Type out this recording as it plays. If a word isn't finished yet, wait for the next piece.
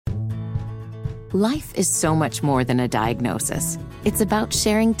Life is so much more than a diagnosis. It's about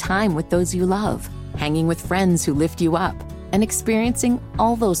sharing time with those you love, hanging with friends who lift you up, and experiencing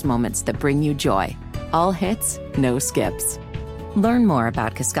all those moments that bring you joy. All hits, no skips. Learn more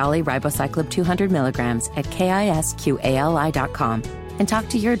about Kisqali Ribociclib 200 milligrams at KISQALI.com and talk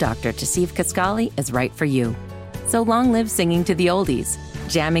to your doctor to see if Kisqali is right for you. So long live singing to the oldies,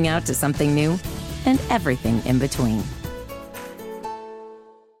 jamming out to something new, and everything in between.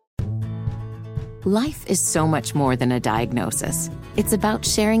 Life is so much more than a diagnosis. It's about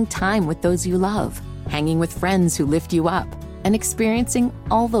sharing time with those you love, hanging with friends who lift you up, and experiencing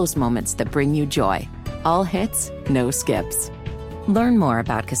all those moments that bring you joy. All hits, no skips. Learn more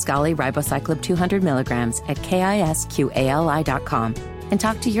about Kisqali Ribociclib 200 milligrams at KISQALI.com and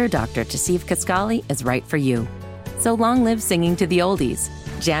talk to your doctor to see if Kisqali is right for you. So long live singing to the oldies,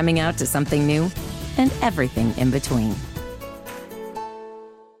 jamming out to something new, and everything in between.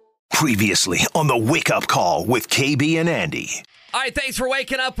 Previously on the Wake Up Call with KB and Andy. All right, thanks for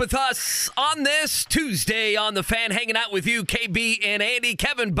waking up with us on this Tuesday on The Fan. Hanging out with you, KB and Andy,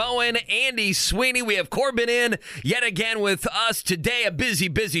 Kevin Bowen, Andy Sweeney. We have Corbin in yet again with us today. A busy,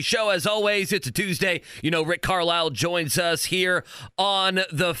 busy show as always. It's a Tuesday. You know, Rick Carlisle joins us here on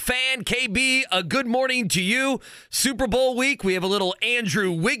The Fan. KB, a good morning to you. Super Bowl week. We have a little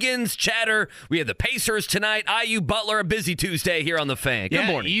Andrew Wiggins chatter. We have the Pacers tonight. IU Butler, a busy Tuesday here on The Fan. Good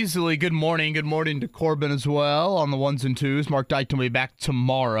morning. Easily. Good morning. Good morning to Corbin as well on the ones and twos. Mark Dyke will be back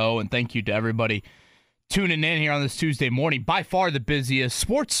tomorrow, and thank you to everybody tuning in here on this Tuesday morning. By far the busiest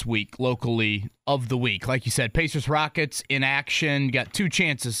sports week locally of the week. Like you said, Pacers Rockets in action. You got two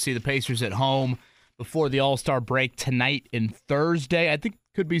chances to see the Pacers at home before the All-Star break tonight and Thursday. I think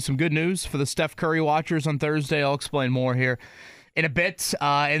could be some good news for the Steph Curry watchers on Thursday. I'll explain more here in a bit.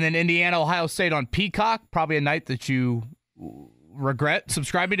 And then Indiana, Ohio State on Peacock. Probably a night that you regret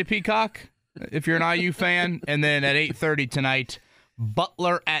subscribing to Peacock if you're an IU fan. And then at 8:30 tonight,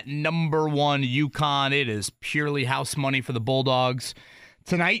 Butler at number 1 UConn. It is purely house money for the Bulldogs.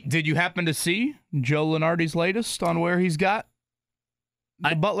 Tonight, did you happen to see Joe Lunardi's latest on where he's got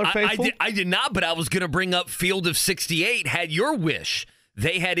the Butler faithful? I did not, but I was going to bring up Field of 68. Had your wish.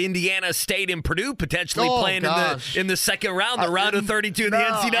 They had Indiana State and Purdue potentially playing in the second round, the round of 32 of the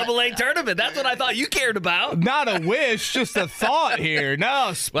NCAA tournament. That's what I thought you cared about. Not a wish, just a thought here.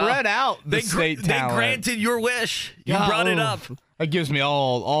 No, spread out the state talent. They granted your wish. You brought it up. That gives me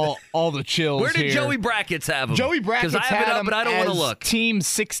all the chills. Where did here. Joey Brackets have them? Joey Brackets I have it up, but I don't want to look. Team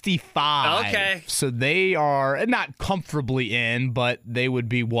 65. Okay. So they are not comfortably in, but they would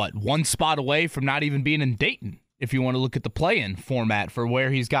be, one spot away from not even being in Dayton, if you want to look at the play-in format for where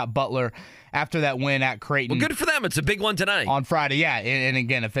he's got Butler after that win at Creighton. Well, good for them. It's a big one tonight. On Friday, yeah. And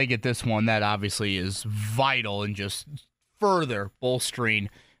again, if they get this one, that obviously is vital and just further bolstering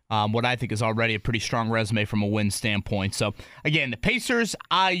what I think is already a pretty strong resume from a win standpoint. So, again, the Pacers,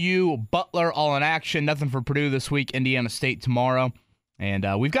 IU, Butler, all in action. Nothing for Purdue this week. Indiana State tomorrow. And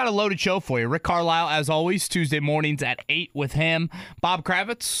we've got a loaded show for you. Rick Carlisle, as always, Tuesday mornings at 8 with him. Bob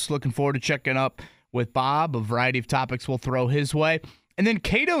Kravitz, looking forward to checking up with Bob. A variety of topics we'll throw his way. And then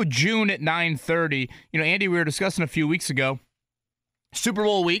Cato June at 9:30. You know, Andy, we were discussing a few weeks ago. Super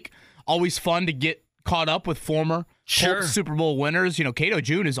Bowl week, always fun to get caught up with former Colts Super Bowl winners. You know, Cato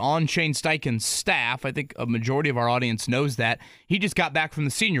June is on Shane Steichen's staff. I think a majority of our audience knows that. He just got back from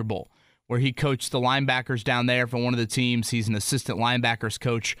the Senior Bowl, where he coached the linebackers down there for one of the teams. He's an assistant linebackers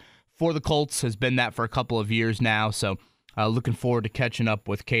coach for the Colts, has been that for a couple of years now. So looking forward to catching up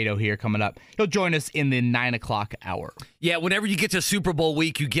with Cato here coming up. He'll join us in the 9 o'clock hour. Yeah, whenever you get to Super Bowl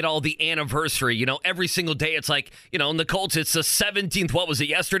week, you get all the anniversary. You know, every single day it's like, you know, in the Colts, it's the 17th. What was it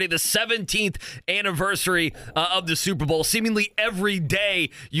yesterday? The 17th anniversary of the Super Bowl. Seemingly every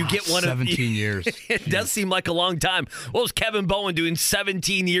day you get one 17 years. It does seem like a long time. What was Kevin Bowen doing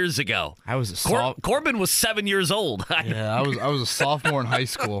 17 years ago? I was Corbin was 7 years old. Yeah, I was a sophomore in high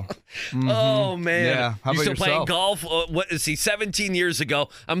school. Mm-hmm. Oh, man. Yeah. How about you still yourself? playing golf? What is he, 17 years ago?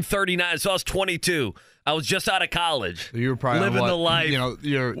 I'm 39, so I was 22. I was just out of college. You were probably living the life. You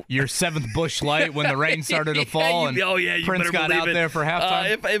know, your seventh Busch Light when the rain started to fall, you Prince got out there for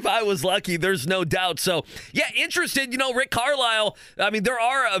halftime. If I was lucky, there's no doubt. So, yeah, interested. You know, Rick Carlisle. I mean, there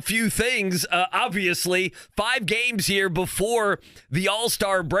are a few things. Obviously, 5 games here before the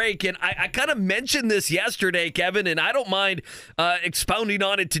All-Star break, and I kind of mentioned this yesterday, Kevin, and I don't mind expounding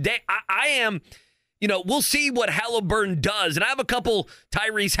on it today. I am. You know, we'll see what Halliburton does. And I have a couple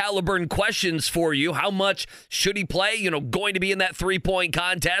Tyrese Halliburton questions for you. How much should he play? You know, going to be in that 3-point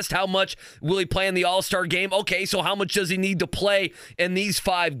contest. How much will he play in the All-Star game? Okay, so how much does he need to play in these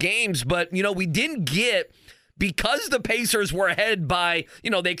 5 games? But, you know, we didn't get because the Pacers were ahead by,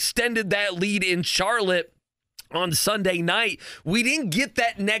 they extended that lead in Charlotte on Sunday night, we didn't get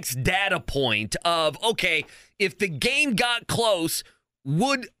that next data point of, okay, if the game got close,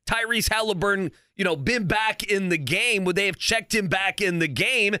 would Tyrese Halliburton, been back in the game? Would they have checked him back in the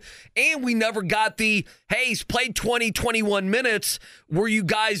game? And we never got the, hey, he's played 20, 21 minutes. Were you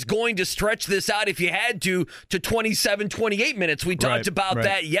guys going to stretch this out if you had to 27, 28 minutes? We talked about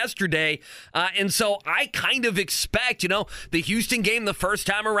that yesterday. And so I kind of expect, the Houston game the first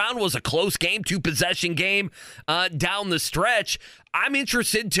time around was a close game, 2-possession game down the stretch. I'm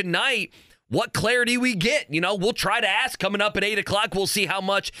interested tonight what clarity we get. We'll try to ask coming up at 8 o'clock. We'll see how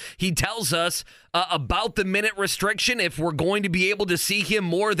much he tells us about the minute restriction, if we're going to be able to see him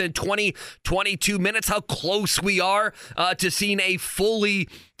more than 20, 22 minutes, how close we are to seeing a fully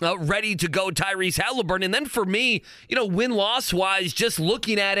ready to go Tyrese Halliburton. And then for me, win-loss wise, just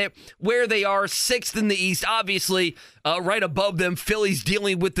looking at it, where they are 6th in the East, obviously right above them, Philly's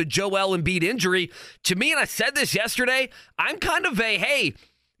dealing with the Joel Embiid injury. To me, and I said this yesterday, I'm kind of hey,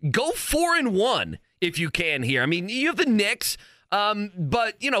 go 4-1 if you can here. I mean, you have the Knicks,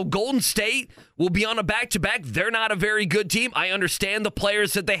 but, Golden State will be on a back-to-back. They're not a very good team. I understand the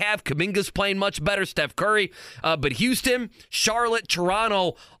players that they have. Kuminga's playing much better, Steph Curry. But Houston, Charlotte,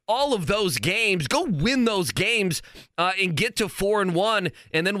 Toronto, all of those games, go win those games and get to 4-1,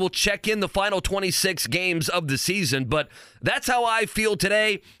 and then we'll check in the final 26 games of the season. But that's how I feel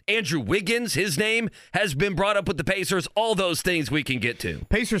today. Andrew Wiggins, his name has been brought up with the Pacers. All those things we can get to.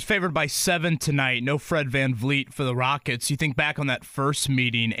 Pacers favored by 7 tonight. No Fred VanVleet for the Rockets. You think back on that first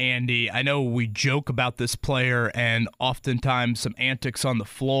meeting, Andy, I know we joke about this player and oftentimes some antics on the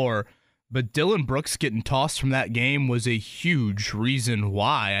floor, but Dylan Brooks getting tossed from that game was a huge reason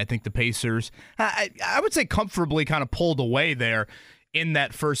why I think the Pacers, I would say comfortably kind of pulled away there in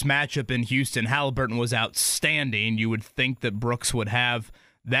that first matchup in Houston. Halliburton was outstanding. You would think that Brooks would have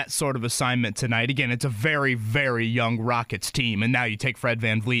that sort of assignment tonight. Again, it's a very, very young Rockets team, and now you take Fred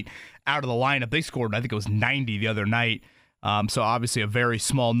VanVleet out of the lineup. They scored, I think it was 90 the other night, so obviously a very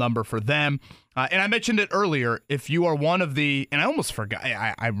small number for them. And I mentioned it earlier, if you are one of the, and I almost forgot,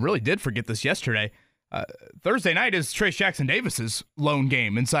 I really did forget this yesterday, Thursday night is Trayce Jackson-Davis's lone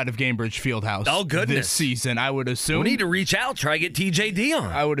game inside of Gainbridge Fieldhouse. Oh, goodness. This season, I would assume. We need to reach out, try to get TJD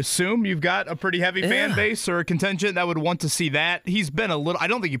on. I would assume you've got a pretty heavy fan base or a contingent that would want to see that. He's been a little, I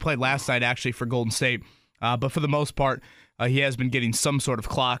don't think he played last night actually for Golden State, but for the most part, he has been getting some sort of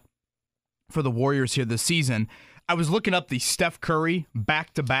clock for the Warriors here this season. I was looking up the Steph Curry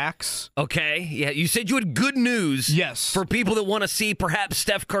back-to-backs. Okay, yeah, you said you had good news. Yes. For people that want to see perhaps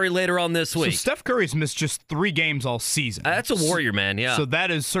Steph Curry later on this week. So Steph Curry's missed just 3 games all season. That's a Warrior, man, yeah. So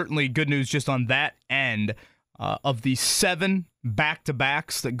that is certainly good news just on that end. Of the 7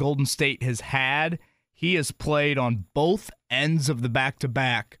 back-to-backs that Golden State has had, he has played on both ends of the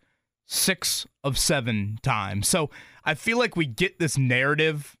back-to-back 6 of 7 times. So I feel like we get this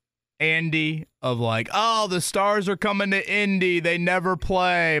narrative, Andy, of like, oh, the stars are coming to Indy, they never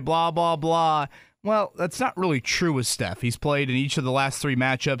play, blah, blah, blah. Well, that's not really true with Steph. He's played in each of the last 3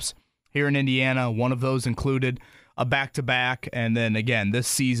 matchups here in Indiana. One of those included a back-to-back, and then again, this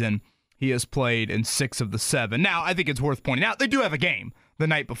season, he has played in 6 of the 7. Now, I think it's worth pointing out, they do have a game the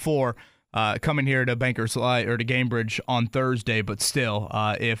night before, coming here to Bankers Light or to Gainbridge on Thursday, but still,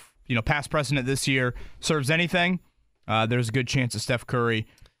 if past precedent this year serves anything, there's a good chance that Steph Curry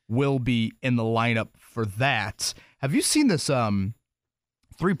will be in the lineup for that. Have you seen this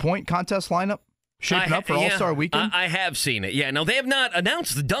 3-point contest lineup shaping up for All-Star Weekend? I have seen it. Yeah, no, they have not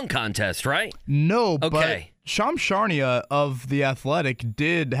announced the dunk contest, right? No, but Shams Charania of The Athletic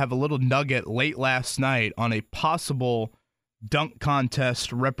did have a little nugget late last night on a possible dunk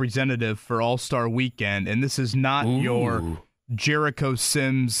contest representative for All-Star Weekend, and this is not your Jericho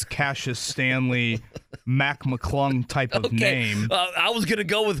Sims, Cassius Stanley, Mac McClung type of name. I was gonna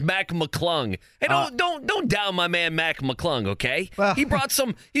go with Mac McClung. Hey, don't down my man Mac McClung, okay? Well, he brought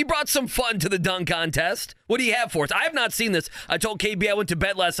some fun to the dunk contest. What do you have for us? I have not seen this. I told KB I went to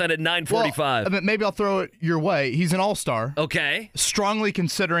bed last night at 9:45. Well, I mean, maybe I'll throw it your way. He's an all-star. Okay. Strongly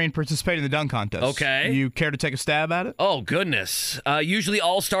considering participating in the dunk contest. Okay. You care to take a stab at it? Oh, goodness. Usually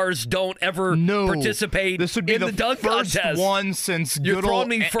all-stars don't ever participate this would be in the dunk contest. First one since You're throwing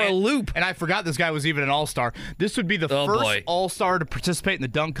me for a loop. And I forgot this guy was even an all-star. This would be the first all-star to participate in the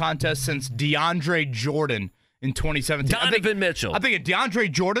dunk contest since DeAndre Jordan in 2017. Donovan Mitchell. I think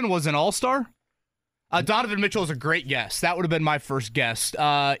DeAndre Jordan was an all-star. Donovan Mitchell is a great guess. That would have been my first guess.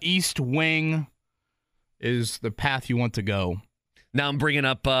 East Wing is the path you want to go. Now I'm bringing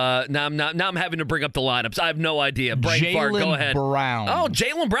up. Now I'm having to bring up the lineups. I have no idea. Brain fart. Go ahead. Brown. Oh,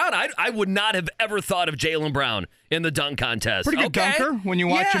 Jaylen Brown. I would not have ever thought of Jaylen Brown in the dunk contest. Pretty good dunker when you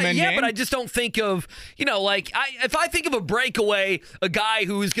watch him in game. Yeah, but I just don't think of if I think of a breakaway, a guy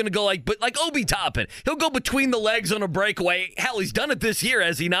who is going to go like Obi Toppin. He'll go between the legs on a breakaway. Hell, he's done it this year,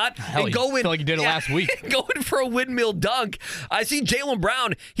 has he not? Hell, I feel like he did it last week. Going for a windmill dunk. I see Jaylen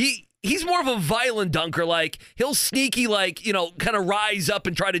Brown. He's more of a violent dunker. Like, he'll sneaky, kind of rise up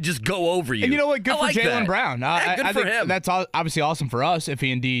and try to just go over you. And you know what? Good for Jaylen Brown. Good I for think him. That's obviously awesome for us if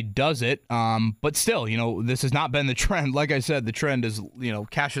he indeed does it. But still, this has not been the trend. Like I said, the trend is,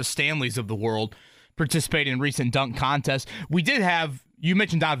 Cassius Stanley's of the world participating in recent dunk contests. We did have, you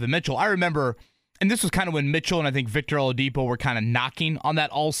mentioned Donovan Mitchell. I remember, and this was kind of when Mitchell and I think Victor Oladipo were kind of knocking on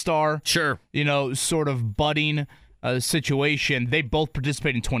that all-star, sort of budding situation. They both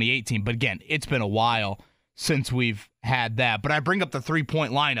participated in 2018, but again, it's been a while since we've had that. But I bring up the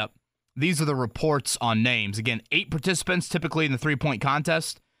three-point lineup. These are the reports on names. Again, 8 participants typically in the three-point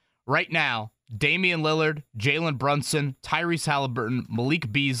contest. Right now, Damian Lillard, Jalen Brunson, Tyrese Halliburton,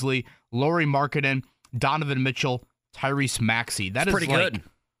 Malik Beasley, Lauri Markkanen, Donovan Mitchell, Tyrese Maxey. That is pretty good.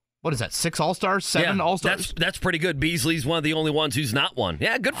 What is that, 6 All-Stars? 7 All-Stars? That's pretty good. Beasley's one of the only ones who's not one.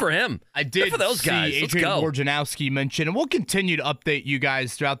 Yeah, good for him. I did good for those guys. Adrian Wojnarowski mention, and we'll continue to update you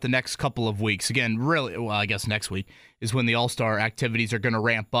guys throughout the next couple of weeks. Again, really, well, I guess next week is when the All-Star activities are going to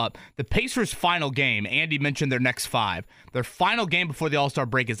ramp up. The Pacers' final game, Andy mentioned their next 5. Their final game before the All-Star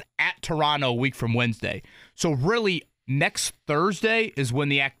break is at Toronto a week from Wednesday. So really, next Thursday is when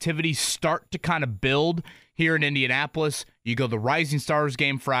the activities start to kind of build here in Indianapolis. You go the Rising Stars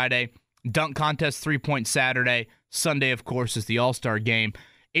game Friday, dunk contest 3-point Saturday. Sunday, of course, is the All-Star game.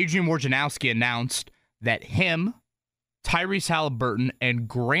 Adrian Wojnarowski announced that him, Tyrese Halliburton, and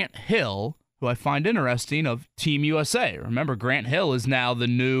Grant Hill, who I find interesting, of Team USA. Remember, Grant Hill is now the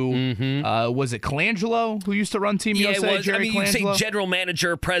new, was it Colangelo who used to run Team USA? It was. Jerry you say Colangelo? general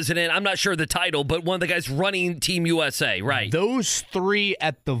manager, president. I'm not sure the title, but one of the guys running Team USA, right? Those 3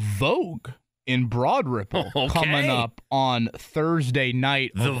 at the Vogue in Broad Ripple coming up on Thursday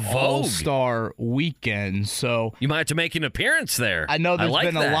night of All-Star Weekend. So you might have to make an appearance there. I know there's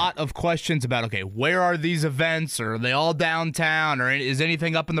been a lot of questions about, where are these events? Or are they all downtown? Or is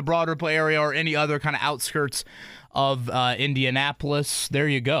anything up in the Broad Ripple area or any other kind of outskirts of Indianapolis? There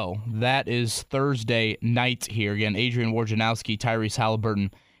you go. That is Thursday night here. Again, Adrian Wojnarowski, Tyrese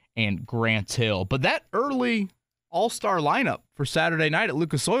Halliburton, and Grant Hill. But that early All-Star lineup for Saturday night at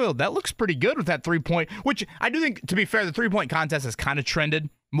Lucas Oil, that looks pretty good with that 3-point, which I do think, to be fair, the 3-point contest has kind of trended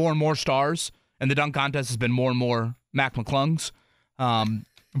more and more stars, and the dunk contest has been more and more Mac McClungs.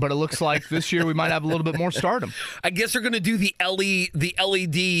 But it looks like this year we might have a little bit more stardom. I guess they're going to do the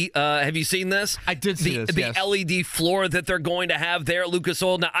LED. Have you seen this? I did see this, The LED floor that they're going to have there at Lucas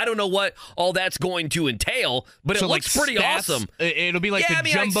Oil. Now, I don't know what all that's going to entail, but it looks pretty awesome. It'll be like the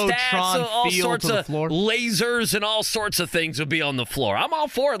Jumbotron all feel sorts to the of floor. Lasers and all sorts of things will be on the floor. I'm all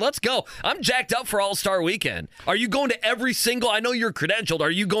for it. Let's go. I'm jacked up for All-Star Weekend. Are you going to every single, I know you're credentialed,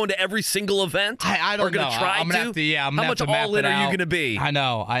 are you going to every single event? I don't know. Or going to try I'm gonna have to, I'm going to have to map it out. How much all-in are you going to be? I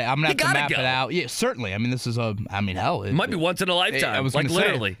know. I'm going to have to map it out. Yeah, certainly. I mean, this is hell. It might be once in a lifetime. I was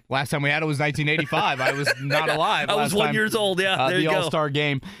literally. Say, last time we had it was 1985. I was not alive. I was 1 year old. Yeah, there you go. The All-Star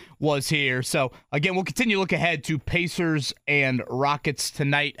game was here. So, again, we'll continue to look ahead to Pacers and Rockets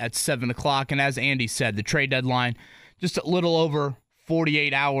tonight at 7 o'clock. And as Andy said, the trade deadline just a little over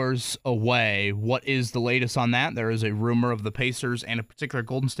 48 hours away. What is the latest on that? There is a rumor of the Pacers and a particular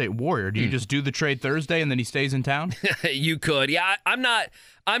Golden State Warrior. Do you just do the trade Thursday and then he stays in town? You could. Yeah, I'm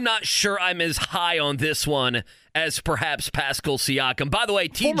not sure I'm as high on this one as perhaps Pascal Siakam. By the way,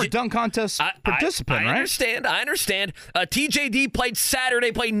 former dunk contest participant, I right? I understand. TJD played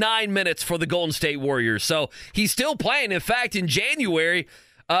Saturday, played 9 minutes for the Golden State Warriors, so he's still playing. In fact, in January,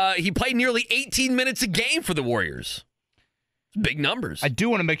 he played nearly 18 minutes a game for the Warriors. Big numbers. I do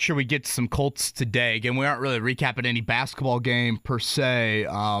want to make sure we get some Colts today. Again, we aren't really recapping any basketball game per se.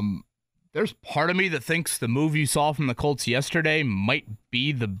 There's part of me that thinks the move you saw from the Colts yesterday might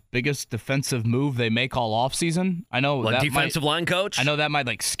be the biggest defensive move they make all offseason. I know that defensive line coach? I know that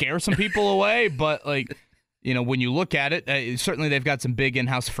might scare some people away, but when you look at it, certainly they've got some big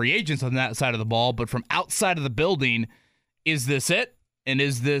in-house free agents on that side of the ball, but from outside of the building, is this it? And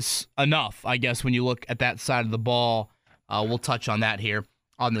is this enough? I guess when you look at that side of the ball, we'll touch on that here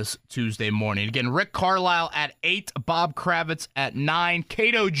on this Tuesday morning. Again, Rick Carlisle at 8, Bob Kravitz at 9,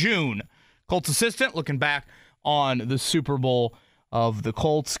 Cato June, Colts assistant, looking back on the Super Bowl of the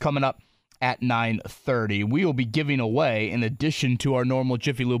Colts coming up at 9:30. We will be giving away, in addition to our normal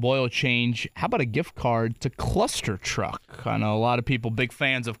Jiffy Lube oil change, how about a gift card to Cluster Truck? I know a lot of people big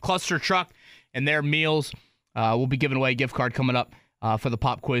fans of Cluster Truck and their meals. We'll be giving away a gift card coming up for the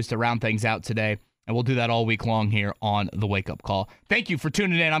pop quiz to round things out today. And we'll do that all week long here on the Wake Up Call. Thank you for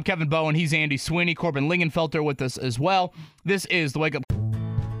tuning in. I'm Kevin Bowen. He's Andy Sweeney. Corbin Lingenfelter with us as well. This is the Wake Up.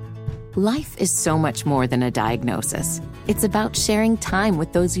 Life is so much more than a diagnosis. It's about sharing time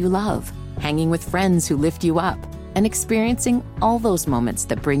with those you love, hanging with friends who lift you up, and experiencing all those moments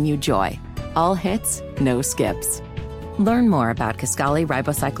that bring you joy. All hits, no skips. Learn more about Kisqali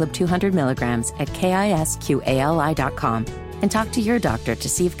Ribociclib 200 milligrams at KISQALI.com and talk to your doctor to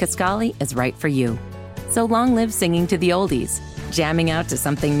see if Kisqali is right for you. So long live singing to the oldies, jamming out to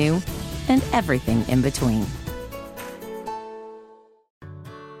something new, and everything in between.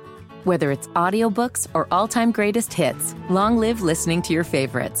 Whether it's audiobooks or all-time greatest hits, long live listening to your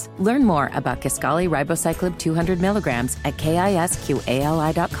favorites. Learn more about Kisqali Ribociclib 200 milligrams at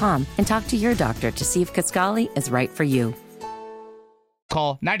KISQALI.com and talk to your doctor to see if Kisqali is right for you.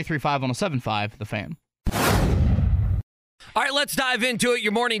 Call 93.5-1075, The Fan. All right, let's dive into it.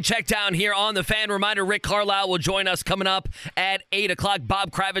 Your morning check down here on The Fan. Reminder, Rick Carlisle will join us coming up at 8 o'clock.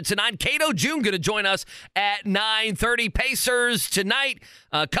 Bob Kravitz at 9. Cato June going to join us at 9:30. Pacers tonight.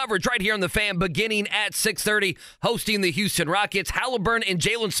 Coverage right here on The Fan beginning at 6:30, hosting the Houston Rockets. Halliburton and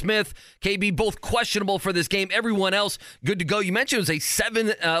Jalen Smith, KB, both questionable for this game. Everyone else good to go. You mentioned it was a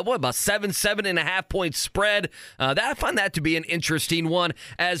 7.5 point spread. I find that to be an interesting one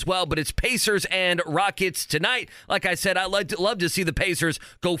as well, but it's Pacers and Rockets tonight. Like I said, I'd love to see the Pacers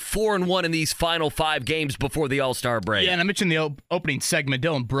go 4-1 in these final 5 games before the All-Star break. Yeah, and I mentioned the opening segment.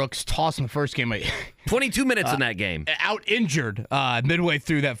 Dylan Brooks tossed in the first game. 22 minutes in that game. Out injured midway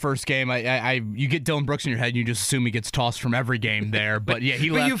through that first game. You get Dylan Brooks in your head, and you just assume he gets tossed from every game there. But yeah,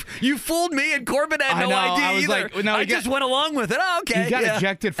 he left. You fooled me, and Corbin had no idea either. I just went along with it. Oh, okay. He got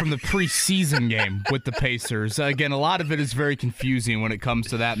ejected from the preseason game with the Pacers. Again, a lot of it is very confusing when it comes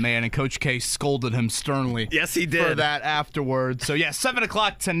to that man, and Coach K scolded him sternly. Yes, he did. For that afterwards. So yeah, 7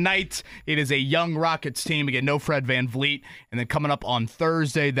 o'clock tonight. It is a young Rockets team. Again, no Fred VanVleet. And then coming up on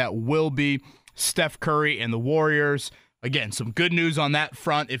Thursday, that will be Steph Curry and the Warriors. Again, some good news on that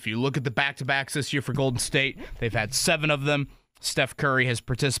front. If you look at the back-to-backs this year for Golden State, they've had 7 of them. Steph Curry has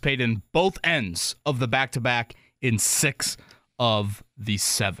participated in both ends of the back-to-back in 6 of the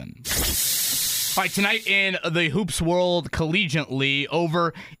 7. All right, tonight in the Hoops World Collegiately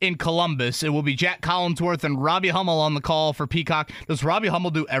over in Columbus, it will be Jack Collinsworth and Robbie Hummel on the call for Peacock. Does Robbie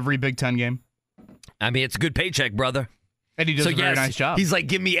Hummel do every Big Ten game? I mean, it's a good paycheck, brother. And he does a very nice job. He's like,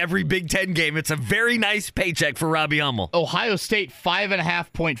 give me every Big Ten game. It's a very nice paycheck for Robbie Hummel. Ohio State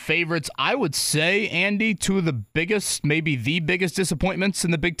 5.5 point favorites. I would say, Andy, 2 of the biggest, maybe the biggest disappointments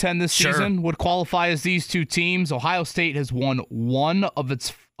in the Big Ten this season would qualify as these 2 teams. Ohio State has won 1 of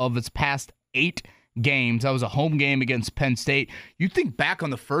its past 8 games. That was a home game against Penn State. You think back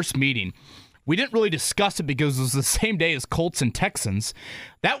on the first meeting, we didn't really discuss it because it was the same day as Colts and Texans.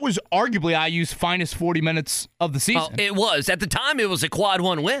 That was arguably IU's finest 40 minutes of the season. Well, it was. At the time, it was a quad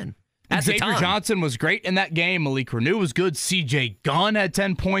 1 win. Xavier Johnson was great in that game. Malik Reneau was good. C.J. Gunn had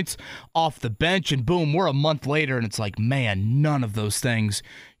 10 points off the bench. And boom, we're a month later, and it's like, man, none of those things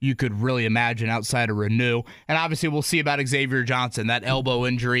you could really imagine outside of Reneau. And obviously, we'll see about Xavier Johnson. That elbow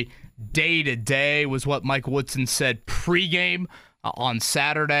injury day-to-day was what Mike Woodson said pregame on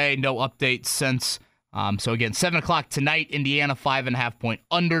Saturday. No updates since. So again, 7 o'clock tonight, Indiana 5.5 point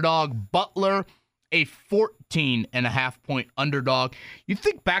underdog. Butler, a 14.5 point underdog. You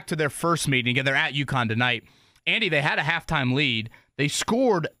think back to their first meeting, again, they're at UConn tonight. Andy, they had a halftime lead. They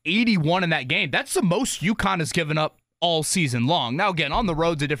scored 81 in that game. That's the most UConn has given up all season long. Now, again, on the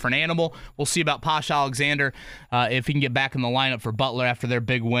road's a different animal. We'll see about Posh Alexander if he can get back in the lineup for Butler after their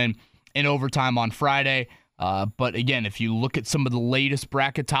big win in overtime on Friday. But again, if you look at some of the latest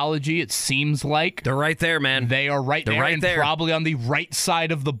bracketology, it seems like they're right there, man. They are right there, and probably on the right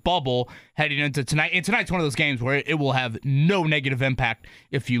side of the bubble heading into tonight. And tonight's one of those games where it will have no negative impact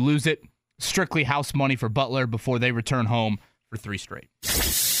if you lose it. Strictly house money for Butler before they return home for 3 straight.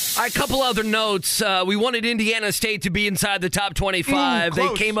 All right, a couple other notes. We wanted Indiana State to be inside the top 25.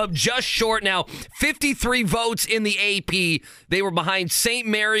 They came up just short now. 53 votes in the AP. They were behind St.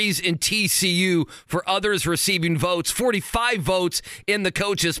 Mary's and TCU for others receiving votes. 45 votes in the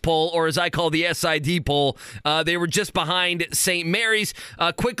coaches poll, or as I call the SID poll. They were just behind St. Mary's.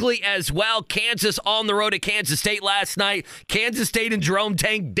 Quickly as well, Kansas on the road at Kansas State last night. Kansas State and Jerome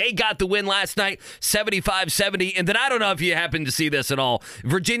Tang, they got the win last night, 75-70. And then I don't know if you happen to see this at all.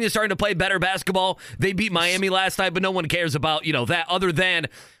 Virginia's starting to play better basketball. They beat Miami last night, but no one cares about, that, other than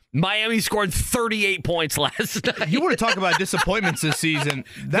Miami scored 38 points last night. You want to talk about disappointments this season?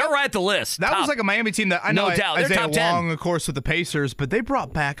 They're right at the list. That was like a Miami team that I know. No doubt. They're Isaiah top 10. Wong, of course, with the Pacers, but they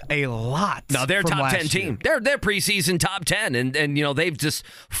brought back a lot. No, they're from top 10 last team. year. They're preseason top 10, and they've just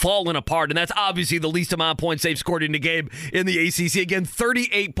fallen apart. And that's obviously the least amount of points they've scored in a game in the ACC. Again,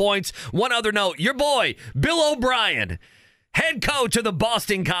 38 points. One other note: your boy Bill O'Brien, head coach of the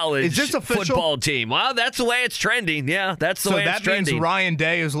Boston College Is this official? football team. Well, that's the way it's trending. Yeah, that's the way it's trending. So that means Ryan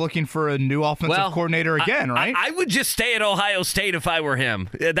Day is looking for a new offensive coordinator again, right? I would just stay at Ohio State if I were him.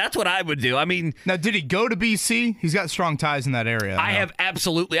 That's what I would do. I mean, now, did he go to BC? He's got strong ties in that area. I have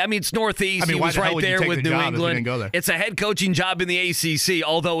absolutely. I mean, it's Northeast. I mean, he why was the hell right would you there take with the New job if you England. didn't go there? It's a head coaching job in the ACC,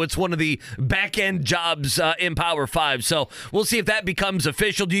 although it's one of the back-end jobs in Power 5. So we'll see if that becomes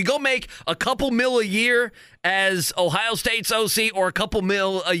official. Do you go make a couple mil a year as Ohio State's OC, or a couple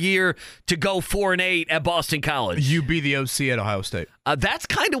mil a year to go 4-8 at Boston College? You be the OC at Ohio State. That's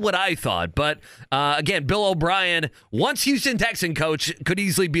kind of what I thought. But again, Bill O'Brien, once Houston Texan coach, could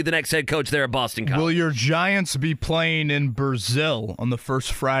easily be the next head coach there at Boston College. Will your Giants be playing in Brazil on the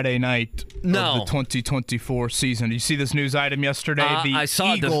first Friday night of the 2024 season? Did you see this news item yesterday? I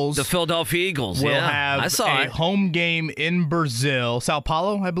saw Eagles the Philadelphia Eagles will have a home game in Brazil. Sao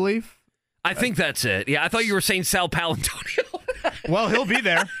Paulo, I believe. I think that's it. Yeah, I thought you were saying Sal Palantonio. Well, he'll be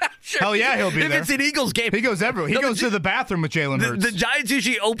there. Sure. Hell yeah, he'll be there. If it's an Eagles game. He goes everywhere. He goes to the bathroom with Jalen Hurts. The Giants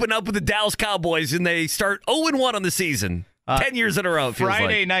usually open up with the Dallas Cowboys, and they start 0-1 on the season. 10 years in a row, it feels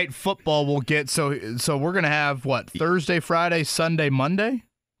Friday like. night football will get, so we're going to have, what, Thursday, Friday, Sunday, Monday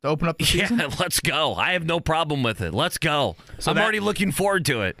to open up the season? Yeah, let's go. I have no problem with it. Let's go. So I'm already looking forward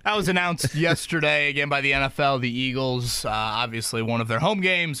to it. That was announced yesterday, again, by the NFL. The Eagles, obviously one of their home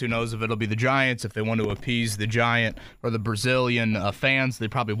games. Who knows if it'll be the Giants. If they want to appease the Giant or the Brazilian fans, they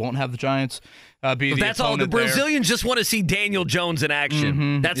probably won't have the Giants be the That's all. The Brazilians just want to see Daniel Jones in action.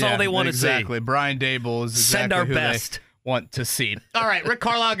 Mm-hmm. That's all they want to see. Exactly. Brian Dable is exactly Send our who best. They want to see. All right, Rick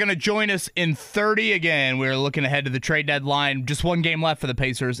Carlisle going to join us in 30 again. We're looking ahead to the trade deadline. Just one game left for the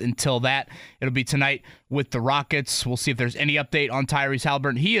Pacers until that. It'll be tonight with the Rockets. We'll see if there's any update on Tyrese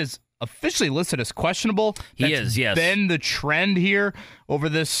Halliburton. He is officially listed as questionable. He is, yes. Been the trend here over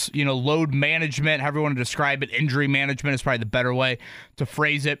this, load management, however you want to describe it. Injury management is probably the better way to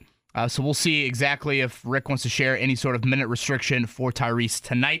phrase it. So we'll see exactly if Rick wants to share any sort of minute restriction for Tyrese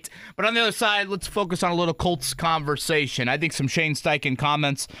tonight. But on the other side, let's focus on a little Colts conversation. I think some Shane Steichen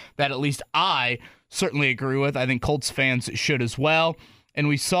comments that at least I certainly agree with. I think Colts fans should as well. And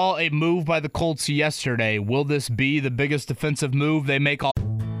we saw a move by the Colts yesterday. Will this be the biggest defensive move they make all?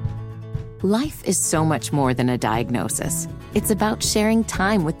 Life is so much more than a diagnosis. It's about sharing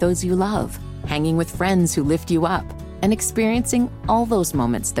time with those you love, hanging with friends who lift you up, and experiencing all those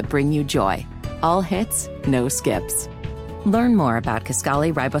moments that bring you joy. All hits, no skips. Learn more about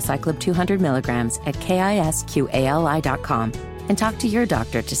Kisqali Ribociclib 200 milligrams at KISQALI.com and talk to your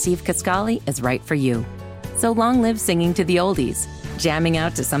doctor to see if Kisqali is right for you. So long live singing to the oldies, jamming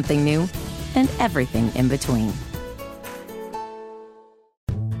out to something new, and everything in between.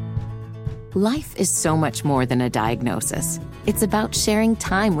 Life is so much more than a diagnosis. It's about sharing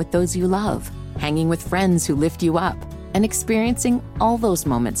time with those you love, hanging with friends who lift you up, and experiencing all those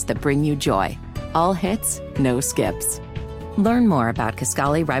moments that bring you joy. All hits, no skips. Learn more about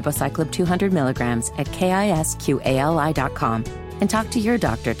Kisqali Ribociclib 200 milligrams at KISQALI.com and talk to your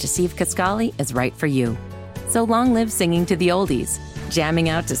doctor to see if Kisqali is right for you. So long live singing to the oldies, jamming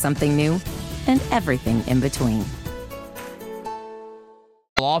out to something new, and everything in between.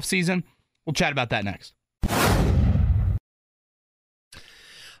 Off season. We'll chat about that next.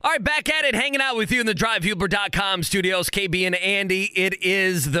 All right, back at it, hanging out with you in the DriveHubler.com studios. KB and Andy, it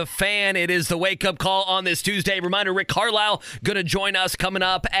is the Fan. It is the wake-up call on this Tuesday. Reminder, Rick Carlisle going to join us coming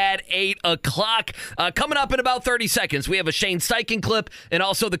up at 8 o'clock. Coming up in about 30 seconds, we have a Shane Steichen clip, and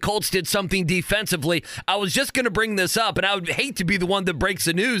also the Colts did something defensively. I was just going to bring this up, and I would hate to be the one that breaks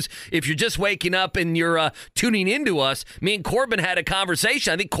the news if you're just waking up and you're tuning into us. Me and Corbin had a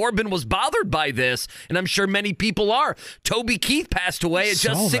conversation. I think Corbin was bothered by this, and I'm sure many people are. Toby Keith passed away at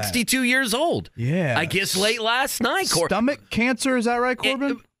just 62 years old. Yeah. I guess late last night. Stomach cancer, is that right,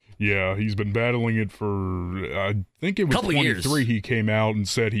 Corbin? Yeah, he's been battling it for, I think it was Couple 23 years. he came out and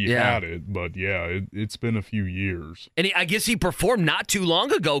said he had it, but yeah, it's been a few years. And I guess he performed not too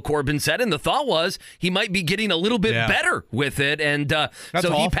long ago, Corbin said, and the thought was he might be getting a little bit better with it, and so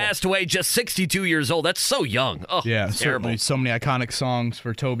awful. he passed away just 62 years old. That's so young. Oh, yeah, terrible. Certainly so many iconic songs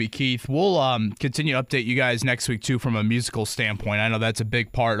for Toby Keith. We'll continue to update you guys next week, too, from a musical standpoint. I know that's a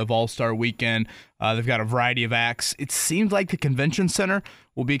big part of All-Star Weekend. They've got a variety of acts. It seems like the Convention Center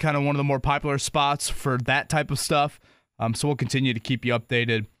will be kind of one of the more popular spots for that type of stuff. So we'll continue to keep you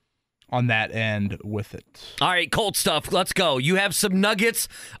updated on that end with it. All right, Colts stuff. Let's go. You have some nuggets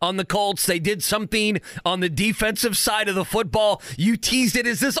on the Colts. They did something on the defensive side of the football. You teased it.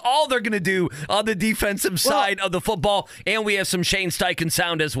 Is this all they're going to do on the defensive side of the football? And we have some Shane Steichen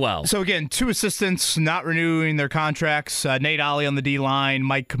sound as well. So, again, 2 assistants not renewing their contracts. Nate Ollie on the D-line,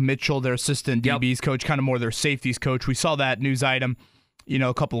 Mike Mitchell, their assistant DB's coach, kind of more their safeties coach. We saw that news item,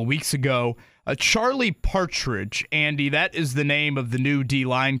 a couple of weeks ago. Charlie Partridge, Andy, that is the name of the new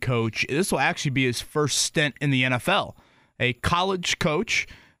D-line coach. This will actually be his first stint in the NFL. A college coach,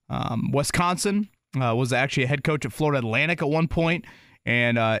 Wisconsin, was actually a head coach at Florida Atlantic at one point,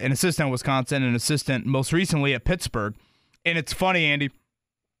 and an assistant at Wisconsin, an assistant most recently at Pittsburgh. And it's funny, Andy,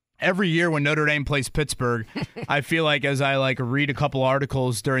 every year when Notre Dame plays Pittsburgh, I feel like as I read a couple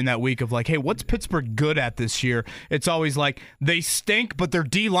articles during that week of hey, what's Pittsburgh good at this year? It's always they stink, but their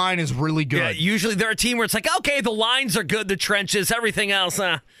D-line is really good. Yeah, usually they're a team where it's okay, the lines are good, the trenches, everything else,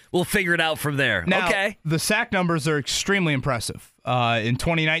 we'll figure it out from there. Now, okay. The sack numbers are extremely impressive. In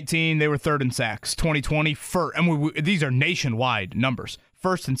 2019, they were 3rd in sacks. 2020, first, and these are nationwide numbers.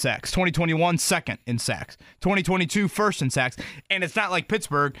 1st in sacks. 2021, 2nd in sacks. 2022, 1st in sacks. And it's not like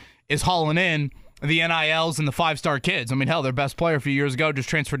Pittsburgh is hauling in the NILs and the 5-star kids. I mean, hell, their best player a few years ago just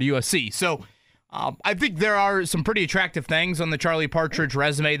transferred to USC. So I think there are some pretty attractive things on the Charlie Partridge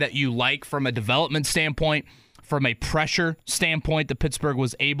resume that you like from a development standpoint, from a pressure standpoint that Pittsburgh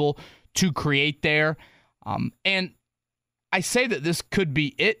was able to create there. And I say that this could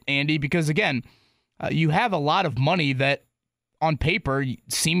be it, Andy, because, again, you have a lot of money that on paper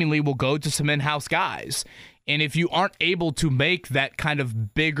seemingly will go to some in-house guys. And if you aren't able to make that kind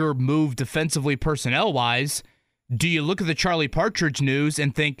of bigger move defensively personnel-wise, do you look at the Charlie Partridge news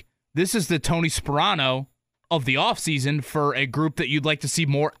and think this is the Tony Sperano of the offseason for a group that you'd like to see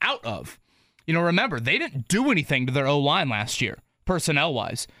more out of? Remember, they didn't do anything to their O-line last year,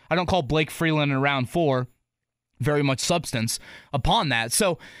 personnel-wise. I don't call Blake Freeland in round 4 very much substance upon that.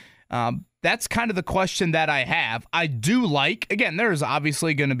 So, that's kind of the question that I have. I do again, there's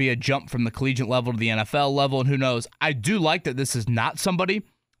obviously going to be a jump from the collegiate level to the NFL level, and who knows. I do like that this is not somebody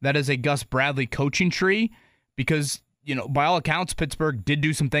that is a Gus Bradley coaching tree because, by all accounts, Pittsburgh did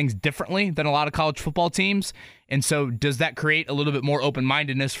do some things differently than a lot of college football teams. And so does that create a little bit more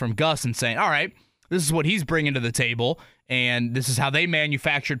open-mindedness from Gus and saying, all right, this is what he's bringing to the table, and this is how they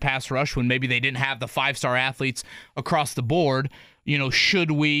manufactured pass rush when maybe they didn't have the 5-star athletes across the board.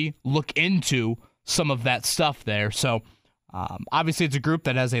 Should we look into some of that stuff there? So, obviously, it's a group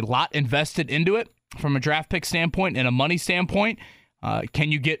that has a lot invested into it from a draft pick standpoint and a money standpoint.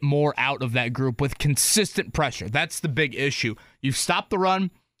 Can you get more out of that group with consistent pressure? That's the big issue. You've stopped the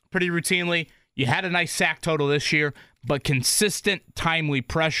run pretty routinely. You had a nice sack total this year, but consistent, timely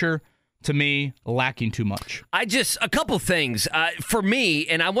pressure, to me, lacking too much. A couple things for me,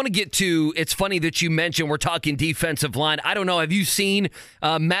 and I want to get to, it's funny that you mentioned we're talking defensive line. I don't know, have you seen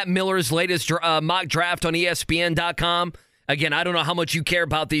Matt Miller's latest mock draft on ESPN.com? Again, I don't know how much you care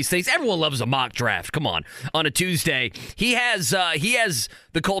about these things. Everyone loves a mock draft. Come on a Tuesday. He has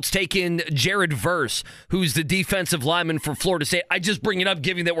the Colts taking Jared Verse, who's the defensive lineman for Florida State. I just bring it up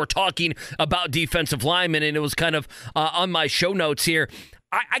given that we're talking about defensive linemen, and it was kind of on my show notes here.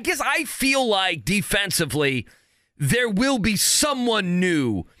 I guess I feel like defensively there will be someone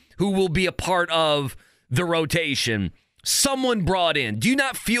new who will be a part of the rotation. Someone brought in. Do you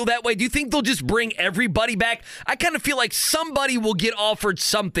not feel that way? Do you think they'll just bring everybody back? I kind of feel like somebody will get offered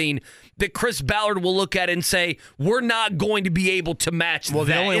something that Chris Ballard will look at and say, we're not going to be able to match that.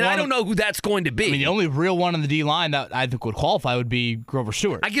 And I don't know who that's going to be. I mean, the only real one on the D-line that I think would qualify would be Grover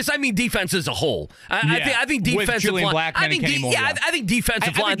Stewart. I guess I mean defense as a whole. I think defensive with Julian line. Blackman and Kenny Moore. I think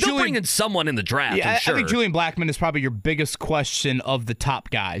defensive line. They'll bring in someone in the draft. Yeah, sure. I think Julian Blackman is probably your biggest question of the top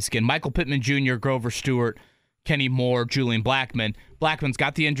guys. Again, Michael Pittman Jr., Grover Stewart, Kenny Moore, Julian Blackman. Blackman's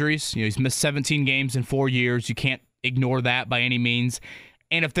got the injuries. He's missed 17 games in 4 years. You can't ignore that by any means.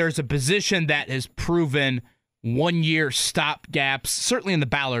 And if there's a position that has proven 1 year stop gaps, certainly in the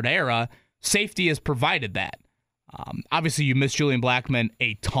Ballard era, safety has provided that. Obviously, you miss Julian Blackman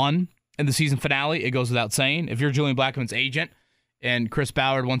a ton in the season finale. It goes without saying. If you're Julian Blackman's agent and Chris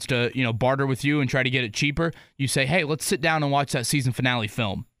Ballard wants to, barter with you and try to get it cheaper, you say, hey, let's sit down and watch that season finale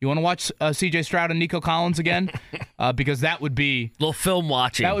film. You want to watch C.J. Stroud and Nico Collins again? Because that would be... little film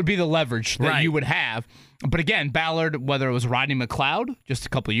watching. That would be the leverage that you would have. But again, Ballard, whether it was Rodney McLeod just a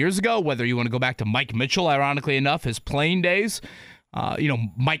couple of years ago, whether you want to go back to Mike Mitchell, ironically enough, his playing days,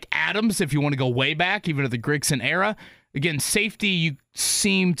 Mike Adams, if you want to go way back, even to the Grigson era. Again, safety, you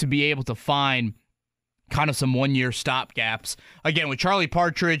seem to be able to find kind of some 1 year stop gaps. Again, with Charlie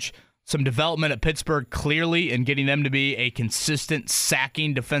Partridge, some development at Pittsburgh clearly and getting them to be a consistent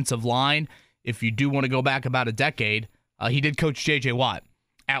sacking defensive line. If you do want to go back about a decade, he did coach J.J. Watt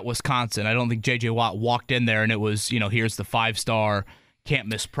at Wisconsin. I don't think J.J. Watt walked in there and it was, here's the 5-star, can't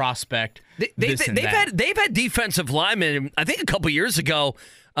miss prospect. They've had defensive linemen, I think a couple years ago,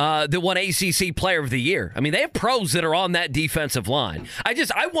 that won ACC Player of the Year. I mean, they have pros that are on that defensive line.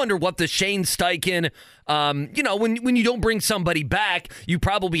 I wonder what the Shane Steichen, when you don't bring somebody back, you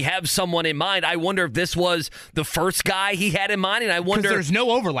probably have someone in mind. I wonder if this was the first guy he had in mind, and I wonder. Because there's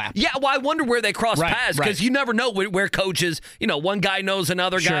no overlap. Yeah, well, I wonder where they cross paths, because you never know where coaches, one guy knows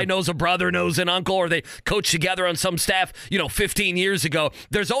another guy, knows a brother, knows an uncle, or they coached together on some staff, 15 years ago.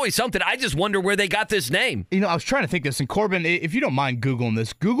 There's always something. I just wonder where they got this name. I was trying to think this, and Corbin, if you don't mind Googling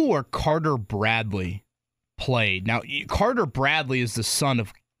this, Google where Carter Bradley played. Now, Carter Bradley is the son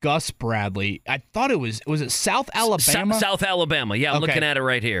of Gus Bradley. I thought was it South Alabama? South Alabama. Yeah, I'm looking at it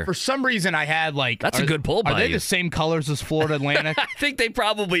right here. For some reason, I had that's a good pull by you. Are they the same colors as Florida Atlantic? I think they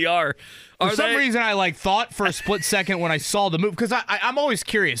probably are. For some reason, I thought for a split second when I saw the move, because I'm always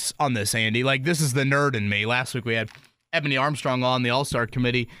curious on this, Andy. This is the nerd in me. Last week we had Ebony Armstrong on the All-Star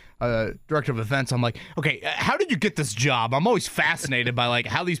Committee, director of events. I'm like, okay, how did you get this job? I'm always fascinated by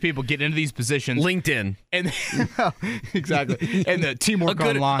how these people get into these positions. LinkedIn. And exactly. And the teamwork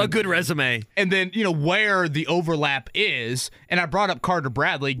online. A good resume. And then, where the overlap is. And I brought up Carter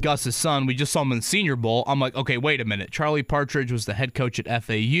Bradley, Gus's son. We just saw him in the Senior Bowl. I'm like, okay, wait a minute. Charlie Partridge was the head coach at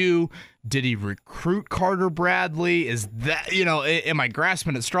FAU. Did he recruit Carter Bradley? Is that, am I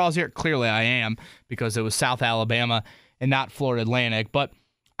grasping at straws here? Clearly I am, because it was South Alabama and not Florida Atlantic. But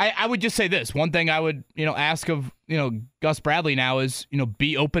I would just say this. One thing I would, ask of, Gus Bradley now is,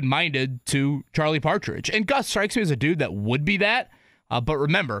 be open-minded to Charlie Partridge. And Gus strikes me as a dude that would be that. But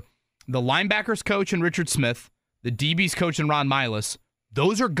remember, the linebackers coach in Richard Smith, the DBs coach in Ron Milas,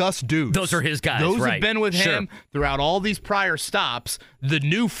 those are Gus dudes. Those are his guys, Those have been with him throughout all these prior stops. The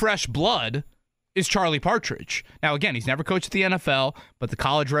new fresh blood is Charlie Partridge. Now, again, he's never coached at the NFL, but the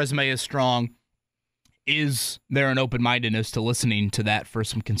college resume is strong. Is there an open-mindedness to listening to that for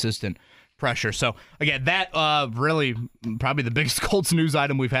some consistent pressure? So, again, that really probably the biggest Colts news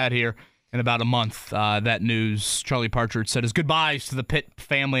item we've had here in about a month. That news, Charlie Partridge said his goodbyes to the Pitt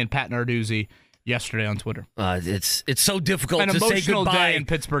family and Pat Narduzzi yesterday on Twitter. It's so difficult to say goodbye in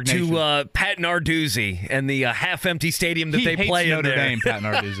Pittsburgh to Pat Narduzzi and the half-empty stadium that they play in Notre there. Dame, Pat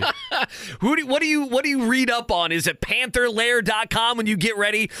Narduzzi. What do you read up on? Is it PantherLair.com when you get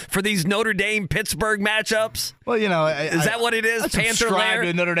ready for these Notre Dame Pittsburgh matchups? Well, is that what it is? I subscribe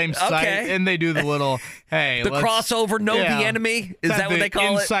to Notre Dame site, and they do the little crossover, know the enemy. Is that what they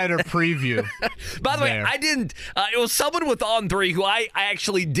call it? Insider preview. By the way, I didn't. It was someone with On3 who I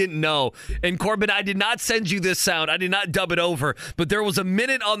actually didn't know. And Corbin, I did not send you this sound. I did not dub it over. But there was a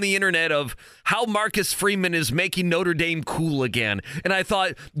minute on the internet of how Marcus Freeman is making Notre Dame cool again. And I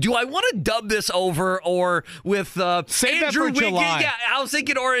thought, do I want to dub this over or with Andrew Wiggins? Yeah, I was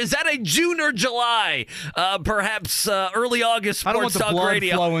thinking, or is that a June or July? Perhaps early August Sports I don't want the Talk blood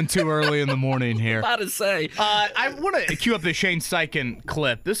Radio. flowing too early in the morning here. About to say. I want to cue up the Shane Steichen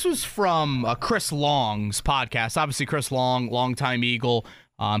clip. This was from Chris Long's podcast. Obviously, Chris Long, longtime Eagle.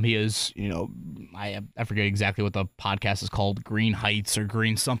 He is, I forget exactly what the podcast is called, Green Heights or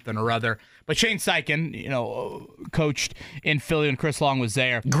Green something or other. But Shane Steichen, coached in Philly when Chris Long was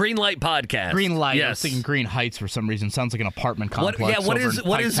there. Green Light Podcast. Green Light. Yes. I was thinking Green Heights for some reason. Sounds like an apartment complex. What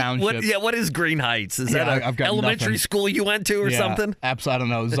is Green Heights? Is that an elementary school you went to or something? Absolutely. I don't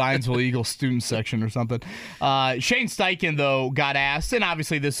know. Zionsville Eagle student section or something. Shane Steichen, though, got asked, and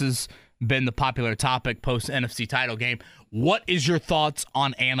obviously this has been the popular topic post NFC title game. What is your thoughts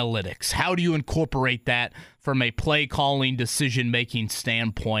on analytics? How do you incorporate that from a play calling, decision making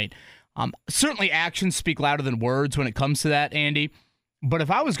standpoint? Certainly actions speak louder than words when it comes to that, Andy. But if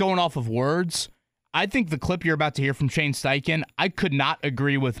I was going off of words, I think the clip you're about to hear from Shane Steichen, I could not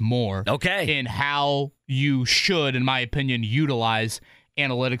agree with more. Okay. In how you should, in my opinion, utilize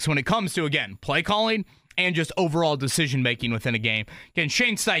analytics when it comes to, again, play calling and just overall decision-making within a game. Again,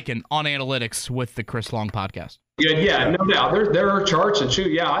 Shane Steichen on analytics with the Chris Long podcast. Yeah, no doubt. There are charts and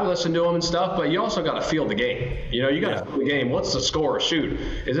shoot. Yeah, I listen to them and stuff, but you also got to feel the game. You got to feel the game. What's the score? Shoot.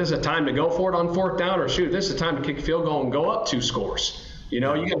 Is this a time to go for it on fourth down, or shoot, this is a time to kick a field goal and go up 2 scores? You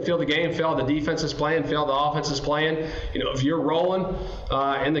know, you got to feel the game, feel how the defense is playing, feel how the offense is playing. You know, if you're rolling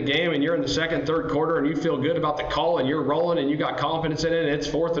in the game and you're in the second, third quarter and you feel good about the call and you're rolling and you got confidence in it and it's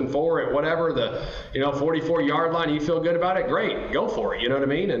 4th and 4 at whatever, the 44-yard line, and you feel good about it, great, go for it. You know what I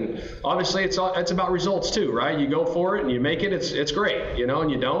mean? And obviously it's about results too, right? You go for it and you make it, it's great, you know, and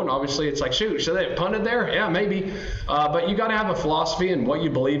you don't. Obviously it's like, shoot, should they have punted there? Yeah, maybe. But you got to have a philosophy and what you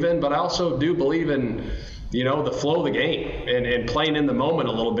believe in. But I also do believe in, you know, the flow of the game and playing in the moment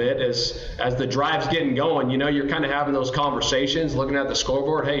a little bit as the drive's getting going. You know, you're kind of having those conversations, looking at the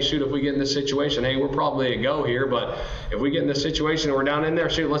scoreboard. Hey, shoot, if we get in this situation, hey, we're probably a go here. But if we get in this situation and we're down in there,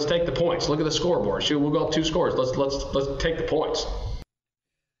 shoot, let's take the points. Look at the scoreboard. Shoot, we'll go up 2 scores. Let's take the points.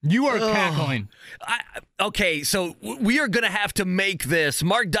 You are cackling. Okay, so we are going to have to make this.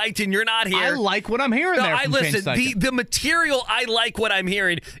 Mark Dighton, you're not here. I like what I'm hearing there. Listen, the material, I like what I'm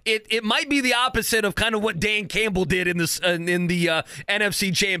hearing. It might be the opposite of kind of what Dan Campbell did in the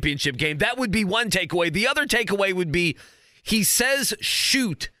NFC Championship game. That would be one takeaway. The other takeaway would be he says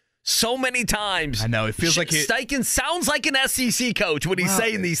shoot so many times. I know. It feels like Steichen sounds like an SEC coach when he's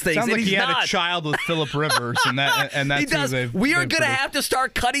saying these things. Sounds like he had not. a child with Phillip Rivers, and that's he does. We are going to produced. have to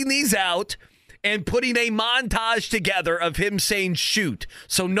start cutting these out and putting a montage together of him saying shoot.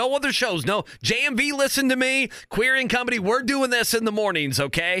 So no other shows. No, JMV, listen to me. Queer and Company, we're doing this in the mornings,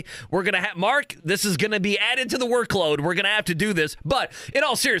 okay? We're going to have, Mark, this is going to be added to the workload. We're going to have to do this. But in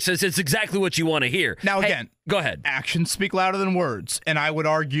all seriousness, it's exactly what you want to hear. Now, again, go ahead. Actions speak louder than words. And I would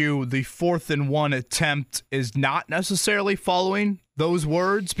argue the 4th and 1 attempt is not necessarily following those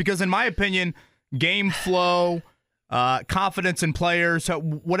words because, in my opinion, game flow, confidence in players,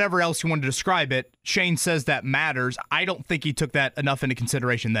 whatever else you want to describe it, Shane says that matters. I don't think he took that enough into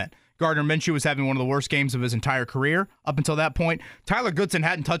consideration then. Gardner Minshew was having one of the worst games of his entire career up until that point. Tyler Goodson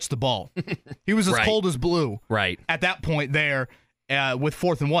hadn't touched the ball. He was as cold as blue at that point there with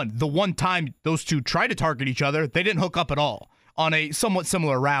 4th and 1. The one time those two tried to target each other, they didn't hook up at all on a somewhat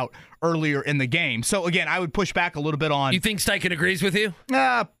similar route earlier in the game. So, again, I would push back a little bit on... You think Steichen agrees with you?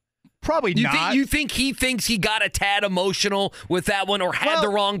 Probably not. You think he thinks he got a tad emotional with that one or had the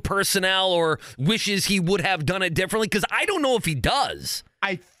wrong personnel or wishes he would have done it differently? Because I don't know if he does.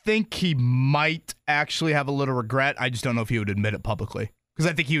 I think he might actually have a little regret. I just don't know if he would admit it publicly. Because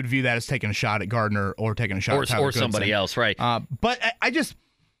I think he would view that as taking a shot at Gardner or taking a shot at Tyler Goodson. Somebody else, right. But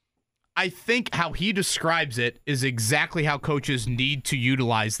I think how he describes it is exactly how coaches need to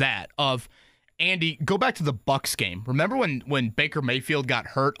utilize that of... Andy, go back to the Bucs game. Remember when Baker Mayfield got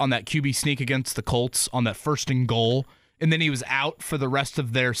hurt on that QB sneak against the Colts on that 1st and goal, and then he was out for the rest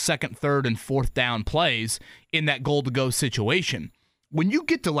of their 2nd, 3rd, and 4th down plays in that goal-to-go situation? When you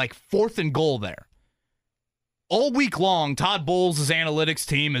get to, 4th and goal there, all week long, Todd Bowles' analytics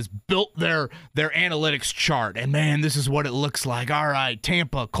team has built their analytics chart. And, man, this is what it looks like. All right,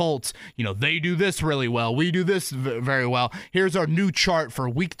 Tampa, Colts, they do this really well. We do this very well. Here's our new chart for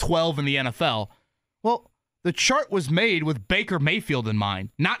Week 12 in the NFL. Well, the chart was made with Baker Mayfield in mind,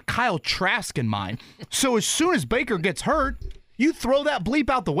 not Kyle Trask in mind. So as soon as Baker gets hurt, you throw that bleep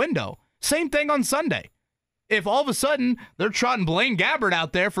out the window. Same thing on Sunday. If all of a sudden they're trotting Blaine Gabbert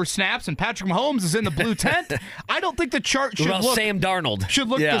out there for snaps and Patrick Mahomes is in the blue tent, I don't think the chart should look Sam Darnold should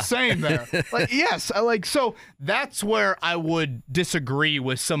look the same there. So that's where I would disagree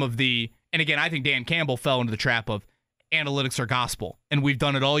with some of the. And again, I think Dan Campbell fell into the trap of analytics are gospel, and we've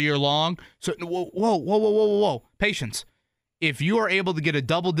done it all year long. So whoa, patience. If you are able to get a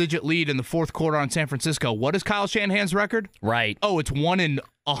double-digit lead in the 4th quarter on San Francisco, what is Kyle Shanahan's record? Right. Oh, it's 1 in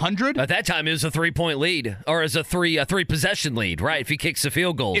 100? At that time, it was a 3-point lead, or as a three-possession lead, right? If he kicks the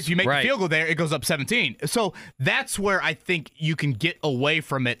field goals. If you make the field goal there, it goes up 17. So that's where I think you can get away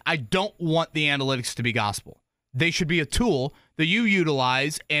from it. I don't want the analytics to be gospel. They should be a tool that you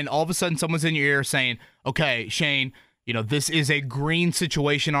utilize, and all of a sudden someone's in your ear saying, okay, Shane, this is a green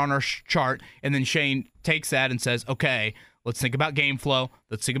situation on our chart, and then Shane takes that and says, okay, let's think about game flow.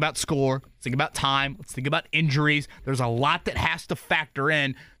 Let's think about score. Let's think about time. Let's think about injuries. There's a lot that has to factor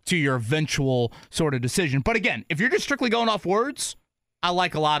in to your eventual sort of decision. But again, if you're just strictly going off words, I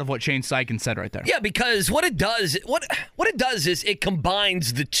like a lot of what Shane Steichen said right there. Yeah, because what it does is it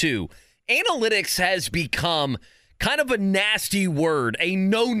combines the two. Analytics has become kind of a nasty word, a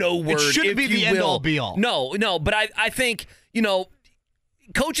no-no word. It shouldn't be the end-all, be-all. No, but I think,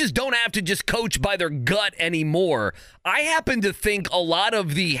 coaches don't have to just coach by their gut anymore. I happen to think a lot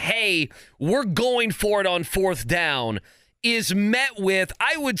of the, hey, we're going for it on 4th down is met with,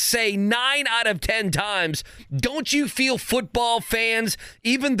 I would say 9 out of 10 times, don't you feel football fans,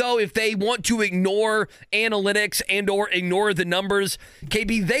 even though if they want to ignore analytics and or ignore the numbers,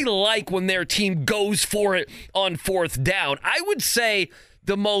 KB, they like when their team goes for it on fourth down. I would say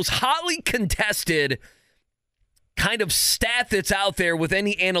the most hotly contested kind of stat that's out there with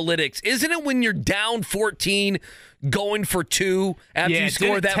any analytics, isn't it when you're down 14 going for 2 after you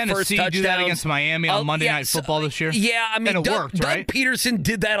score that Tennessee first touchdown? Do that against Miami on Monday Night Football this year? Yeah, I mean, and it worked, right? Doug Peterson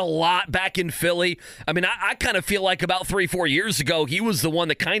did that a lot back in Philly. I mean, I kind of feel like about 3-4 years ago, he was the one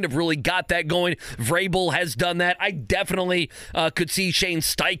that kind of really got that going. Vrabel has done that. I definitely could see Shane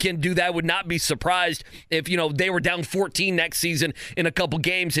Steichen do that. Would not be surprised if, they were down 14 next season in a couple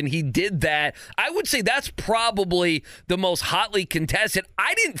games and he did that. I would say that's probably the most hotly contested.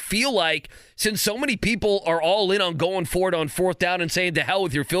 I didn't feel like, since so many people are all in on going for it on fourth down and saying to hell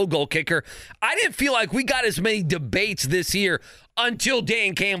with your field goal kicker, I didn't feel like we got as many debates this year until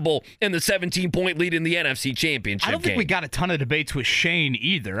Dan Campbell and the 17-point lead in the NFC Championship I don't think we got a ton of debates with Shane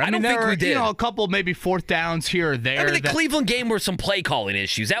either. I mean, don't think we did. A couple maybe fourth downs here or there. I mean, the Cleveland game were some play calling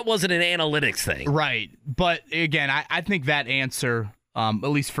issues. That wasn't an analytics thing. Right. But again, I think that answer, at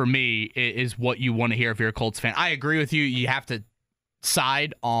least for me, is what you want to hear if you're a Colts fan. I agree with you. You have to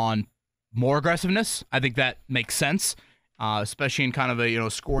side on more aggressiveness. I think that makes sense, especially in kind of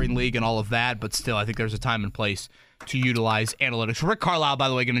a scoring league and all of that. But still, I think there's a time and place to utilize analytics. Rick Carlisle, by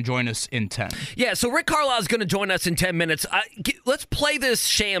the way, going to join us in 10. Yeah, so Rick Carlisle is going to join us in 10 minutes. Let's play this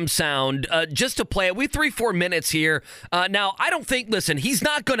sham sound just to play it. We have 3-4 minutes here. Now, I don't think, listen, he's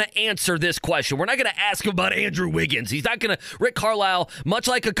not going to answer this question. We're not going to ask him about Andrew Wiggins. He's not going to, Rick Carlisle, much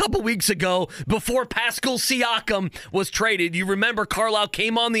like a couple weeks ago before Pascal Siakam was traded, you remember Carlisle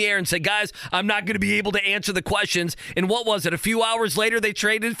came on the air and said, guys, I'm not going to be able to answer the questions. And what was it? A few hours later, they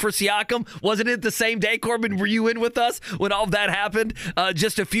traded for Siakam? Wasn't it the same day, Corbin? Were you in with us when all of that happened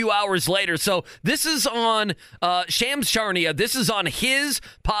just a few hours later? So this is on Shams Charania. This is on his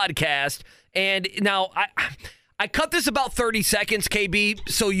podcast. And now I cut this about 30 seconds, KB,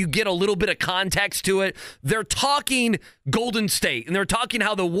 so you get a little bit of context to it. They're talking Golden State, and they're talking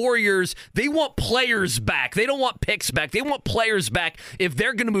how the Warriors, they want players back. They don't want picks back. They want players back if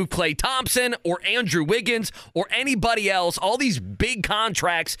they're going to move Klay Thompson or Andrew Wiggins or anybody else, all these big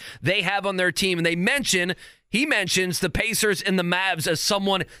contracts they have on their team. And he mentions the Pacers and the Mavs as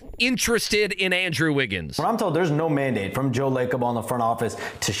someone interested in Andrew Wiggins. When I'm told there's no mandate from Joe Lacob on the front office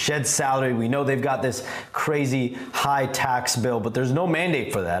to shed salary. We know they've got this crazy high tax bill, but there's no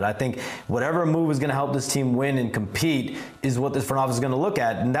mandate for that. I think whatever move is going to help this team win and compete is what this front office is going to look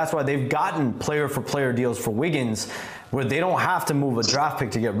at. And that's why they've gotten player-for-player deals for Wiggins, where they don't have to move a draft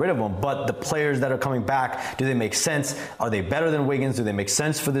pick to get rid of him. But the players that are coming back, do they make sense? Are they better than Wiggins? Do they make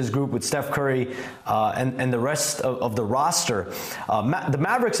sense for this group with Steph Curry and the rest of the roster? The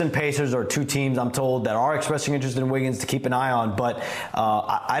Mavericks and Pacers are two teams, I'm told, that are expressing interest in Wiggins to keep an eye on. But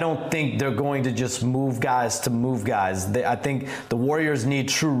I don't think they're going to just move guys to move guys. I think the Warriors need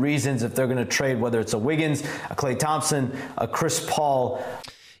true reasons if they're going to trade, whether it's a Wiggins, a Klay Thompson, a Chris Paul.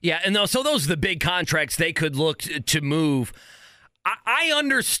 Yeah, and so those are the big contracts they could look to move. I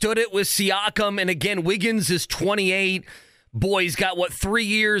understood it with Siakam, and again, Wiggins is 28. Boy, he's got, 3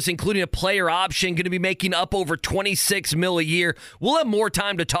 years, including a player option, going to be making up over $26 million a year. We'll have more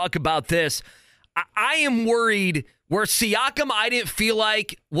time to talk about this. I am worried where Siakam, I didn't feel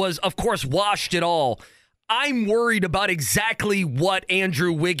like was, of course, washed at all. I'm worried about exactly what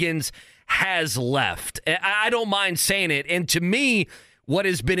Andrew Wiggins has left. I don't mind saying it. And to me, what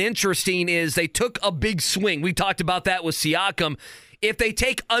has been interesting is they took a big swing. We talked about that with Siakam. If they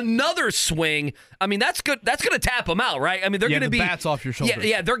take another swing, I mean, that's good. That's going to tap them out, right? I mean, they're going to be bats off your shoulders.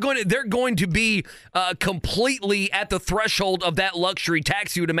 Yeah, they're going to be completely at the threshold of that luxury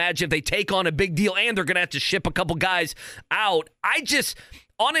tax. You would imagine if they take on a big deal, and they're going to have to ship a couple guys out.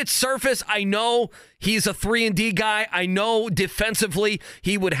 On its surface, I know he's a 3-and-D guy. I know defensively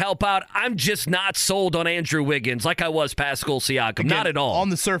he would help out. I'm just not sold on Andrew Wiggins like I was Pascal Siakam. Again, not at all. On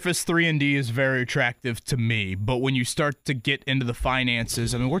the surface, 3-and-D is very attractive to me. But when you start to get into the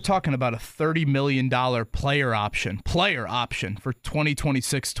finances, I mean, we're talking about a $30 million player option for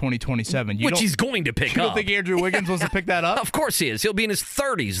 2026, 2027. Which he's going to pick up. You don't think Andrew Wiggins wants to pick that up? Of course he is. He'll be in his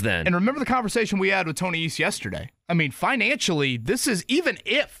 30s then. And remember the conversation we had with Tony East yesterday? I mean, financially, this is, even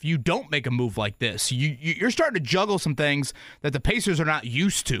if you don't make a move like this, you're starting to juggle some things that the Pacers are not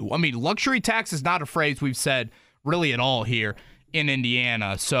used to. I mean, luxury tax is not a phrase we've said really at all here in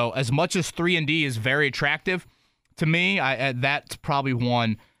Indiana. So as much as 3-and-D is very attractive, to me, that's probably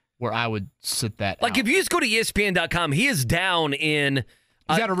one where I would sit that out. If you just go to ESPN.com, he is down in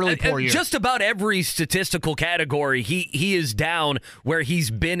He's had a really poor year. Just about every statistical category, he is down where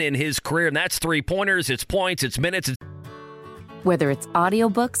he's been in his career, and that's three-pointers, it's points, it's minutes. Whether it's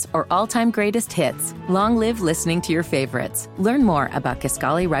audiobooks or all-time greatest hits, long live listening to your favorites. Learn more about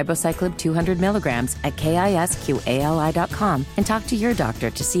Kisqali Ribociclib 200 milligrams at KISQALI.com and talk to your doctor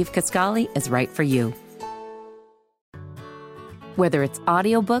to see if Kisqali is right for you. Whether it's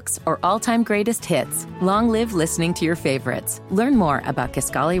audiobooks or all-time greatest hits, long live listening to your favorites. Learn more about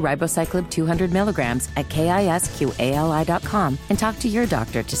Kisqali Ribociclib 200 milligrams at KISQALI.com and talk to your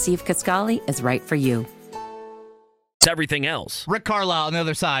doctor to see if Kisqali is right for you. It's everything else. Rick Carlisle on the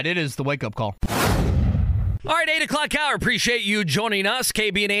other side. It is the wake-up call. All right, 8 o'clock hour. Appreciate you joining us.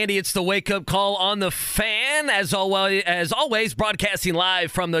 KB and Andy, it's the wake-up call on the Fan. As always, broadcasting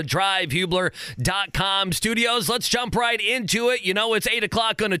live from the DriveHubler.com studios. Let's jump right into it. You know, it's 8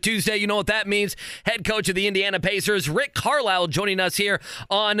 o'clock on a Tuesday. You know what that means. Head coach of the Indiana Pacers, Rick Carlisle, joining us here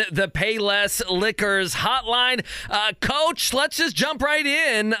on the Payless Liquors hotline. Coach, let's just jump right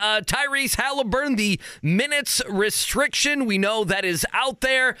in. Tyrese Halliburton, the minutes restriction, we know that is out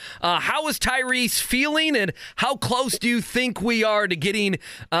there. How is Tyrese feeling, and how close do you think we are to getting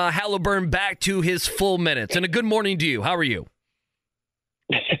Halliburton back to his full minutes? And a good morning to you. How are you?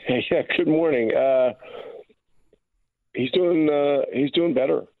 Yeah, good morning. He's doing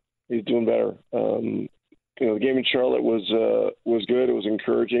better. He's doing better. The game in Charlotte was good. It was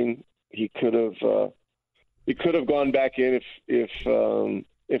encouraging. He could have gone back in if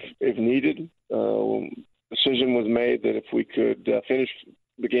needed. Decision was made that if we could finish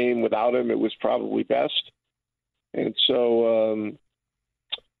the game without him, it was probably best. And so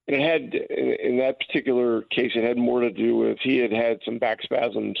it had, in that particular case, it had more to do with he had some back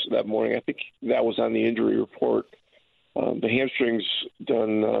spasms that morning. I think that was on the injury report. The hamstrings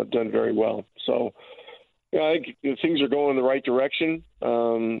done very well. So I think things are going in the right direction.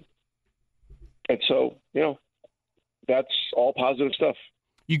 And so, that's all positive stuff.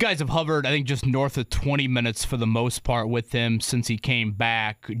 You guys have hovered, I think, just north of 20 minutes for the most part with him since he came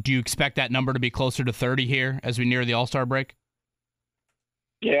back. Do you expect that number to be closer to 30 here as we near the All-Star break?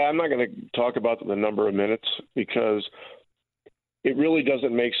 Yeah, I'm not going to talk about the number of minutes because it really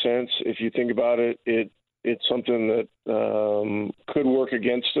doesn't make sense. If you think about it, it's something that could work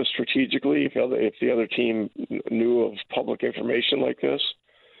against us strategically if the other team knew of public information like this.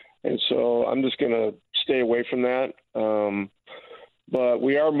 And so I'm just going to stay away from that. But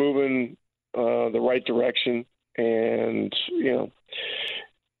we are moving the right direction. And,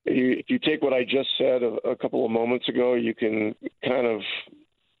 if you take what I just said a couple of moments ago, you can kind of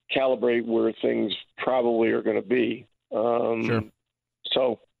calibrate where things probably are going to be. Sure.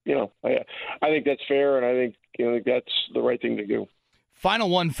 So, I think that's fair, and I think that's the right thing to do. Final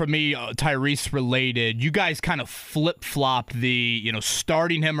one for me, Tyrese related. You guys kind of flip-flopped the,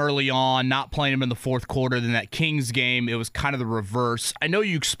 starting him early on, not playing him in the fourth quarter. Then that Kings game, it was kind of the reverse. I know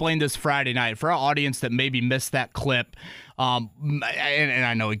you explained this Friday night. For our audience that maybe missed that clip, and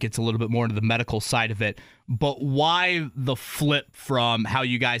I know it gets a little bit more into the medical side of it, but why the flip from how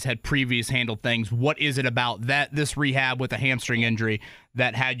you guys had previously handled things? What is it about this rehab with a hamstring injury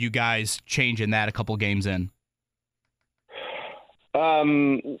that had you guys changing that a couple games in?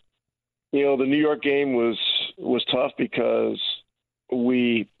 The New York game was tough because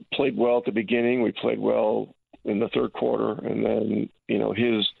we played well at the beginning. We played well in the third quarter, and then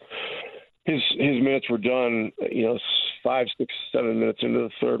his minutes were done. 5, 6, 7 minutes into the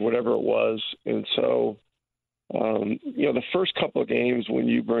third, whatever it was, and so the first couple of games when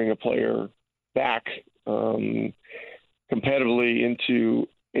you bring a player back competitively into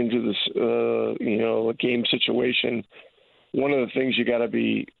this a game situation. One of the things you got to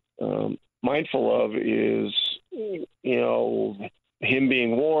be mindful of is, him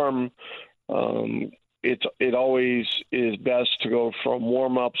being warm. It always is best to go from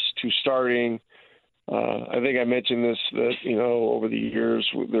warm-ups to starting. I think I mentioned this, that, over the years,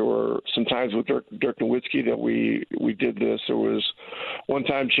 there were some times with Dirk Nowitzki that we did this. There was one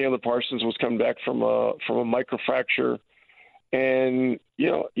time Chandler Parsons was coming back from a microfracture, and,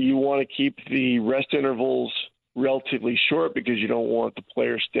 you want to keep the rest intervals relatively short because you don't want the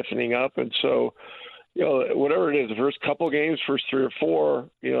player stiffening up. And so, whatever it is, the first couple of games, first 3 or 4,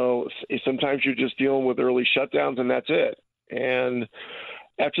 sometimes you're just dealing with early shutdowns and that's it. And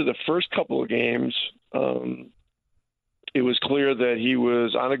after the first couple of games, it was clear that he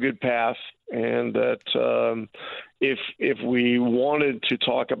was on a good path and that if we wanted to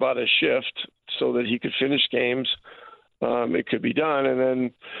talk about a shift so that he could finish games, it could be done. And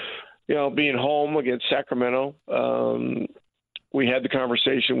then, being home against Sacramento, we had the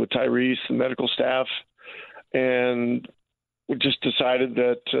conversation with Tyrese, the medical staff, and we just decided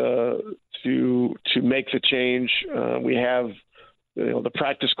that to make the change. We have the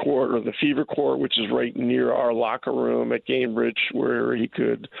practice court, or the fever court, which is right near our locker room at Cambridge, where he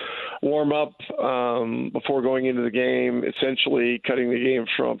could warm up before going into the game, essentially cutting the game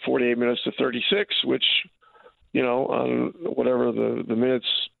from 48 minutes to 36, which, on whatever the minutes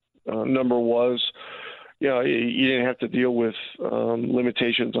number was, you didn't have to deal with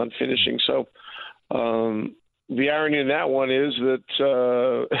limitations on finishing. So the irony in that one is that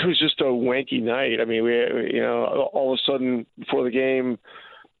it was just a wanky night. I mean, we all of a sudden before the game,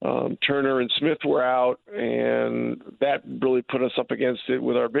 Turner and Smith were out, and that really put us up against it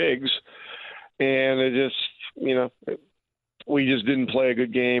with our bigs. And it just, we just didn't play a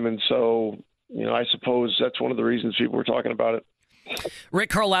good game. And so, I suppose that's one of the reasons people were talking about it.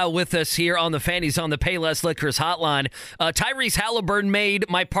 Rick Carlisle with us here on the Fannies on the Payless Liquors hotline. Tyrese Halliburton made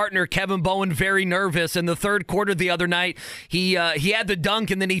my partner Kevin Bowen very nervous in the third quarter the other night. He had the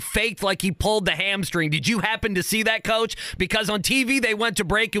dunk and then he faked like he pulled the hamstring. Did you happen to see that, Coach? Because on TV they went to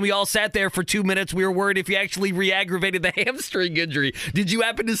break and we all sat there for 2 minutes. We were worried if he actually re-aggravated the hamstring injury. Did you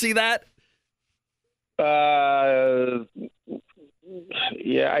happen to see that?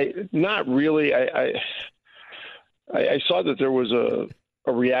 Not really. I saw that there was a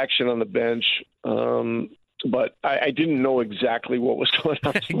reaction on the bench, but I didn't know exactly what was going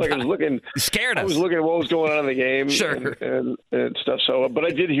on. I was looking, scared us. I was looking at what was going on in the game, sure, and stuff. So, but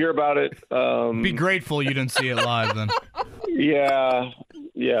I did hear about it. Be grateful you didn't see it live, then.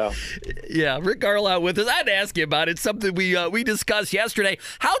 Yeah. Rick Carlisle with us. I had to ask you about it. Something we discussed yesterday.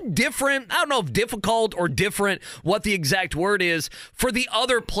 How different, I don't know if difficult or different, what the exact word is, for the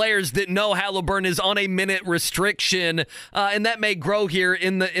other players that know Halliburton is on a minute restriction, and that may grow here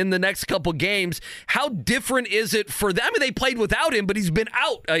in the next couple games. How different is it for them? I mean, they played without him, but he's been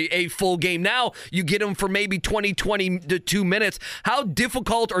out a full game. Now you get him for maybe 22 minutes. How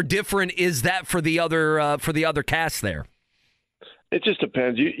difficult or different is that for the other cast there? It just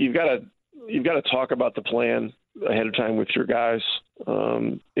depends. You've got to talk about the plan ahead of time with your guys.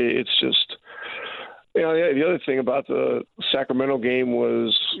 It's just, the other thing about the Sacramento game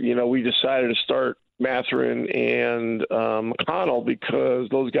was, we decided to start Mathurin and McConnell because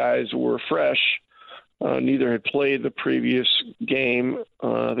those guys were fresh. Neither had played the previous game.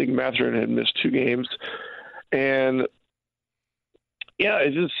 I think Mathurin had missed 2 games, and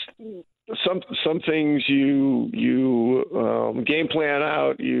it's just. Some things you game plan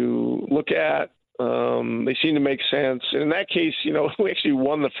out, you look at, they seem to make sense. And in that case, we actually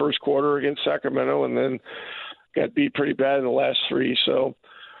won the first quarter against Sacramento and then got beat pretty bad in the last 3. So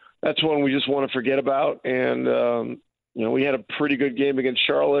that's one we just want to forget about. And, we had a pretty good game against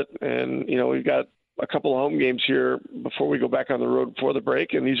Charlotte, and, we've got a couple of home games here before we go back on the road before the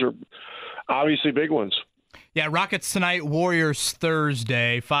break. And these are obviously big ones. Yeah, Rockets tonight, Warriors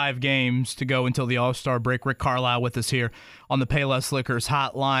Thursday, 5 games to go until the All-Star break. Rick Carlisle with us here on the Payless Liquors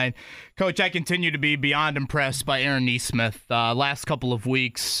hotline. Coach, I continue to be beyond impressed by Aaron Nesmith. Last couple of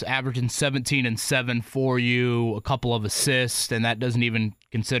weeks, averaging 17 and 7 for you, a couple of assists, and that doesn't even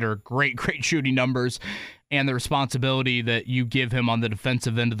consider great shooting numbers and the responsibility that you give him on the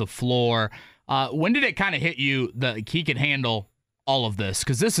defensive end of the floor. When did it kind of hit you that he could handle all of this?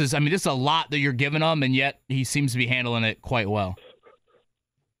 Because this is a lot that you're giving him, and yet he seems to be handling it quite well.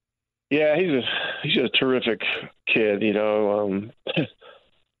 Yeah, he's a terrific kid. Got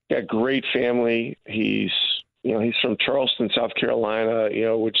great family. He's from Charleston, South Carolina.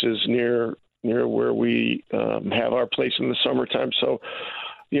 Which is near where we have our place in the summertime. So,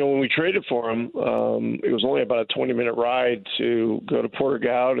 when we traded for him, it was only about a 20-minute ride to go to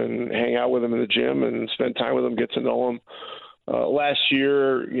Porter-Gaud and hang out with him in the gym and spend time with him, get to know him. Last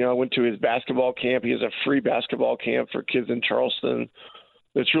year, I went to his basketball camp. He has a free basketball camp for kids in Charleston.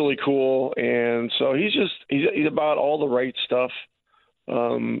 It's really cool. And so he's about all the right stuff.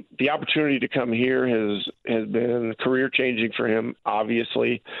 The opportunity to come here has been career changing for him,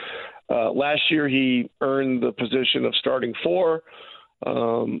 obviously. Last year, he earned the position of starting 4.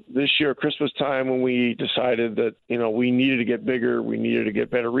 This year, Christmas time, when we decided that, we needed to get bigger, we needed to get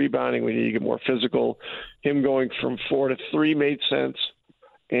better rebounding, we needed to get more physical, him going from 4 to 3 made sense.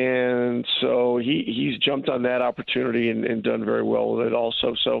 And so he's jumped on that opportunity and done very well with it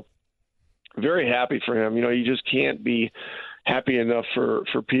also. So very happy for him. You just can't be happy enough for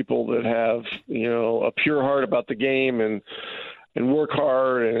people that have, a pure heart about the game and work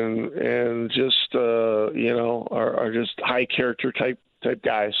hard and just, are just high character type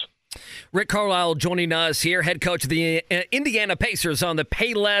guys. Rick Carlisle joining us here, head coach of the Indiana Pacers on the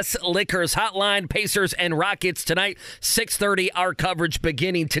Payless Liquors Hotline. Pacers and Rockets tonight, 6:30. Our coverage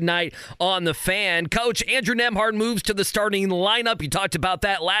beginning tonight on the Fan. Coach, Andrew Nembhard moves to the starting lineup. You talked about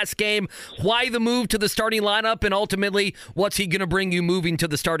that last game. Why the move to the starting lineup, and ultimately, what's he going to bring you moving to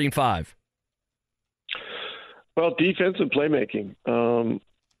the starting five? Well, defense and playmaking.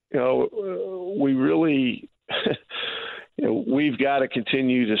 We really. We've got to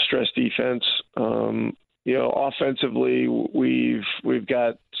continue to stress defense. Offensively, we've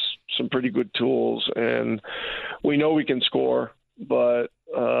got some pretty good tools, and we know we can score. But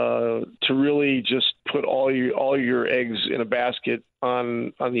to really just put all your eggs in a basket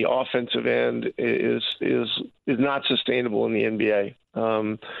on the offensive end is not sustainable in the NBA.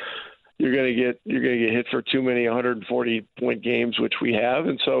 You're gonna get hit for too many 140-point games, which we have,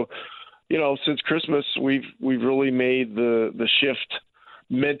 and so. Since Christmas, we've really made the shift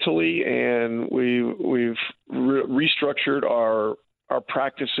mentally, and we've restructured our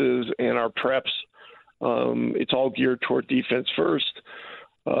practices and our preps. It's all geared toward defense first.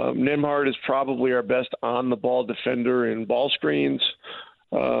 Nembhard is probably our best on-the-ball defender in ball screens,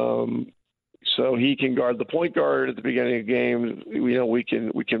 so he can guard the point guard at the beginning of the game. We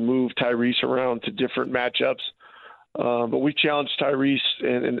can move Tyrese around to different matchups. But we challenged Tyrese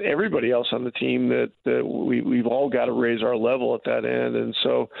and everybody else on the team that we've all got to raise our level at that end. And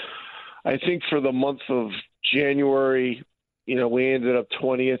so I think for the month of January, we ended up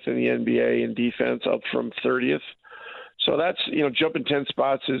 20th in the NBA in defense, up from 30th. So that's, jumping 10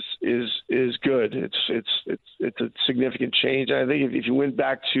 spots is good. It's a significant change. And I think if you went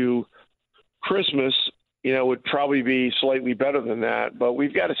back to Christmas, it would probably be slightly better than that, but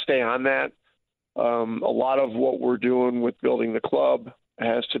we've got to stay on that. A lot of what we're doing with building the club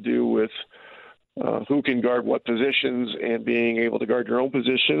has to do with who can guard what positions and being able to guard your own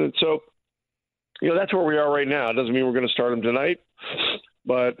position. And so, that's where we are right now. It doesn't mean we're going to start him tonight,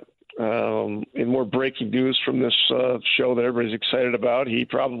 but in more breaking news from this show that everybody's excited about, he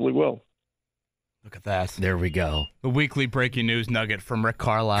probably will. Look at that. There we go. The weekly breaking news nugget from Rick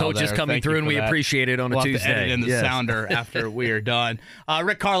Carlisle. Coach is coming through, and we appreciate it on a Tuesday. We'll have to edit in the sounder after we are done.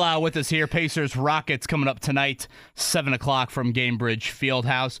 Rick Carlisle with us here. Pacers Rockets coming up tonight, 7 o'clock from Gainbridge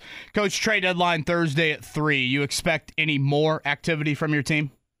Fieldhouse. Coach, trade deadline Thursday at 3. You expect any more activity from your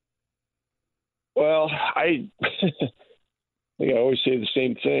team? Well, I think I always say the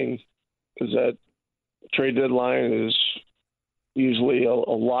same thing, is that trade deadline is usually a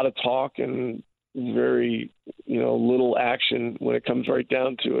lot of talk and very, little action when it comes right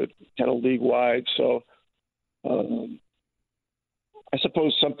down to it, kind of league wide. So I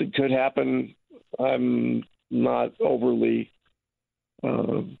suppose something could happen. I'm not overly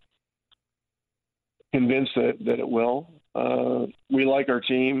convinced that it will. We like our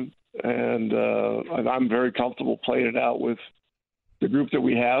team, and I'm very comfortable playing it out with the group that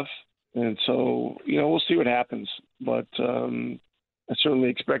we have. And so, we'll see what happens. But I certainly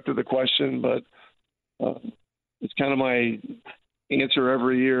expected the question, but it's kind of my answer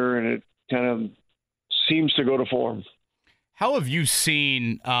every year, and it kind of seems to go to form. How have you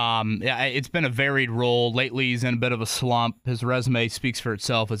seen it's been a varied role. Lately, he's in a bit of a slump. His resume speaks for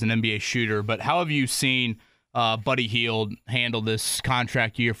itself as an NBA shooter, but how have you seen Buddy Hield handle this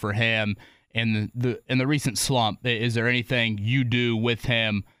contract year for him in the recent slump? Is there anything you do with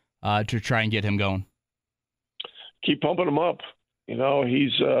him to try and get him going? Keep pumping him up.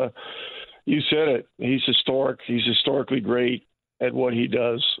 He's you said it. He's historic. He's historically great at what he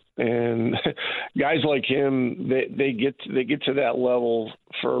does, and guys like him, they get to that level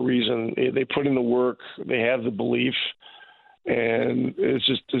for a reason. They put in the work. They have the belief, and it's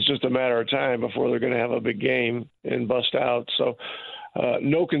just a matter of time before they're going to have a big game and bust out. So,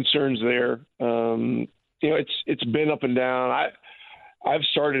 no concerns there. It's been up and down. I've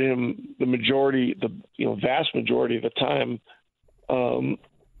started him the vast majority of the time.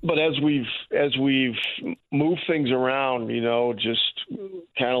 But as we've moved things around, just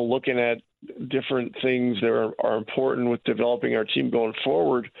kind of looking at different things that are important with developing our team going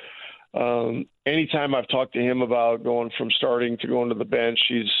forward. Anytime I've talked to him about going from starting to going to the bench,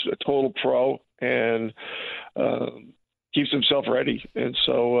 he's a total pro and keeps himself ready. And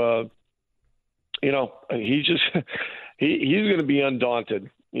so, he's going to be undaunted.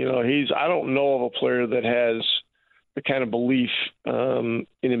 I don't know of a player that has the kind of belief in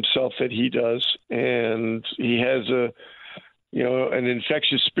himself that he does, and he has an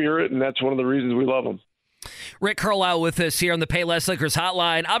infectious spirit, and that's one of the reasons we love him. Rick Carlisle with us here on the Payless Liquors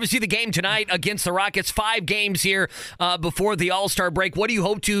Hotline. Obviously, the game tonight against the Rockets, 5 games here before the All-Star break. What do you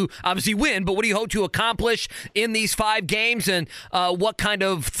hope to, obviously, win, but what do you hope to accomplish in these 5 games, and what kind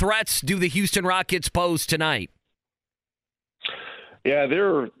of threats do the Houston Rockets pose tonight? Yeah,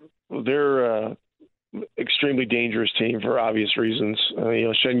 they're extremely dangerous team for obvious reasons.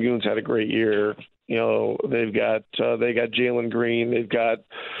 Şengün's had a great year. They got Jalen Green. They got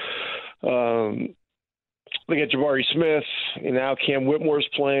Jabari Smith, and now Cam Whitmore's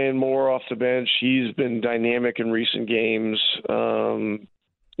playing more off the bench. He's been dynamic in recent games. They're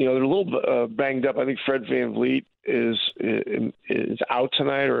a little banged up. I think Fred VanVleet is out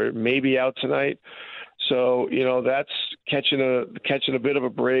tonight, or maybe out tonight. So that's catching a bit of a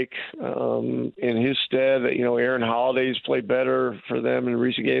break in his stead. Aaron Holiday's played better for them in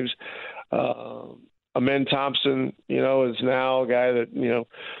recent games. Amen Thompson, is now a guy that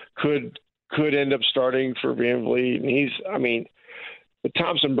could end up starting for VanVleet. And the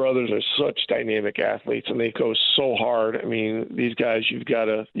Thompson brothers are such dynamic athletes, and they go so hard. These guys, you've got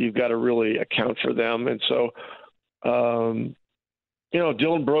to really account for them. And so,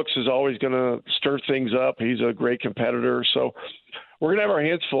 Dylan Brooks is always going to stir things up. He's a great competitor. So we're going to have our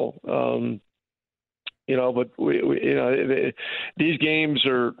hands full. But these games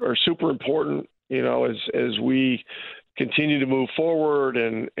are super important, as we continue to move forward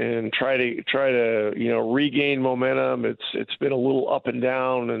and try to regain momentum. It's been a little up and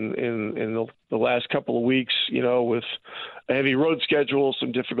down in the last couple of weeks, with a heavy road schedule,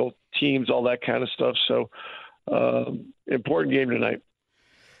 some difficult teams, all that kind of stuff. So important game tonight.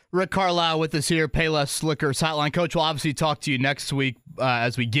 Rick Carlisle with us here, Payless Liquors Hotline. Coach, we'll obviously talk to you next week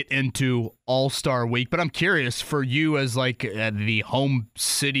as we get into All-Star Week, but I'm curious, for you as the home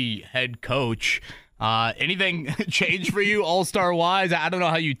city head coach, anything change for you All-Star wise? I don't know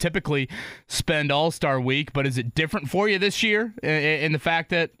how you typically spend All-Star Week, but is it different for you this year in the fact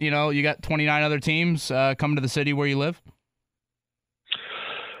that, you got 29 other teams coming to the city where you live?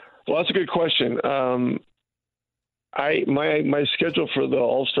 Well, that's a good question. My schedule for the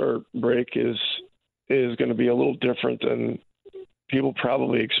All-Star break is going to be a little different than people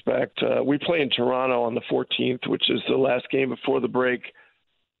probably expect. We play in Toronto on the 14th, which is the last game before the break.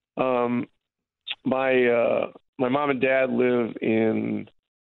 My mom and dad live in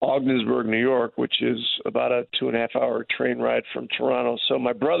Ogdensburg, New York, which is about a 2.5-hour train ride from Toronto. So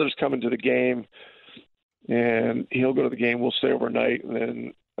my brother's coming to the game, and he'll go to the game. We'll stay overnight, and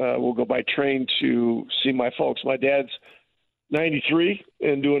then we'll go by train to see my folks. My dad's 93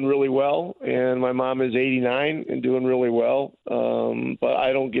 and doing really well, and my mom is 89 and doing really well. But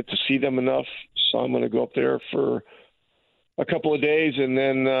I don't get to see them enough, so I'm going to go up there for a couple of days and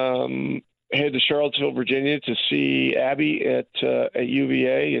then head to Charlottesville, Virginia to see Abby at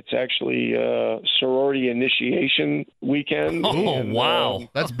UVA. It's actually sorority initiation weekend. Oh, and, wow.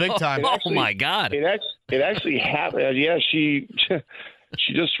 That's big time. Oh, my God. It actually happened. Yeah, she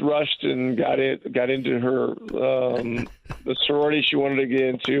just rushed and got into her the sorority she wanted to get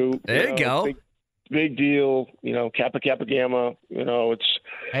into. There you go. Big deal. Kappa Kappa Gamma. It's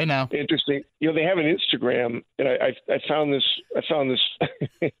now interesting. They have an Instagram, and I found this.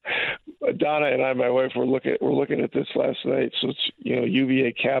 Donna and I, my wife, were looking at this last night. So it's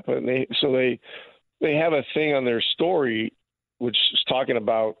UVA Kappa, and they have a thing on their story which is talking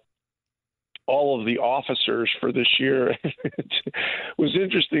about all of the officers for this year. It was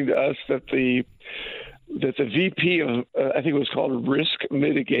interesting to us that the VP of I think it was called risk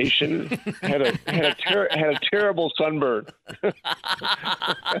mitigation had a terrible sunburn. I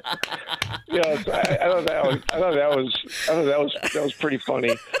thought that was pretty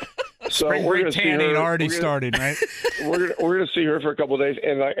funny. So Spring break tanning already started, right? We're gonna see her for a couple of days,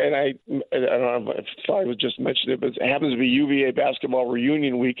 and I don't know if I would just mention it, but it happens to be UVA basketball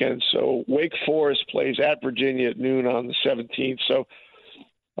reunion weekend. So Wake Forest plays at Virginia at noon on the 17th. So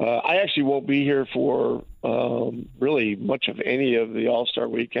I actually won't be here for really much of any of the All-Star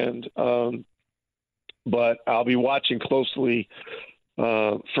weekend, but I'll be watching closely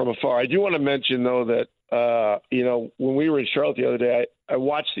from afar. I do want to mention, though, that when we were in Charlotte the other day, I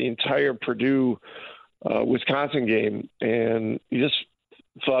watched the entire Purdue Wisconsin game, and you just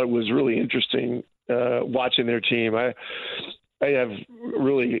thought it was really interesting watching their team. I have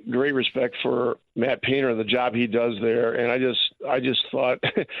really great respect for Matt Painter and the job he does there, and I just thought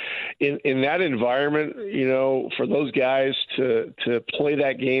in that environment, for those guys to play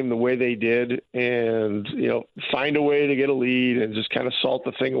that game the way they did, and find a way to get a lead and just kind of salt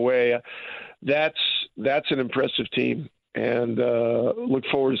the thing away. That's an impressive team. and look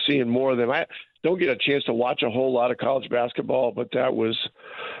forward to seeing more of them. I don't get a chance to watch a whole lot of college basketball, but that was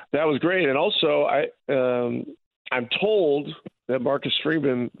great. And also, I'm told that Marcus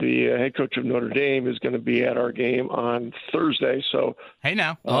Freeman, the head coach of Notre Dame, is going to be at our game on Thursday. So, hey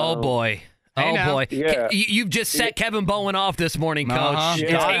now, oh boy. Boy. Yeah. You've just set Kevin Bowen off this morning, Coach. Uh-huh.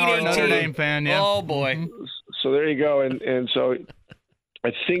 It's Yeah. 8-18. Notre Dame fan, yeah. Oh, boy. So there you go. And so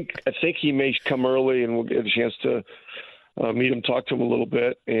I think he may come early, and we'll get a chance to meet him, talk to him a little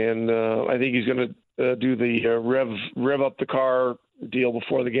bit. And I think he's going to do the rev up the car deal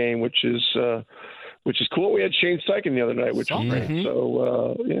before the game, which is cool. We had Shane Steichen the other night, which was great.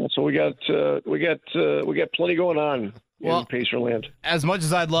 So so we got plenty going on in Pacerland. As much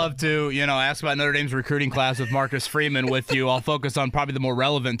as I'd love to, ask about Notre Dame's recruiting class with Marcus Freeman with you, I'll focus on probably the more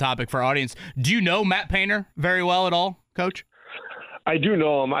relevant topic for our audience. Do you know Matt Painter very well at all, Coach? I do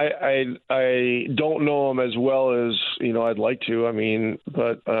know him. I don't know him as well as I'd like to. I mean,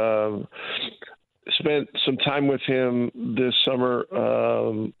 but spent some time with him this summer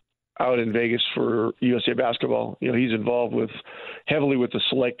out in Vegas for USA Basketball. He's involved heavily with the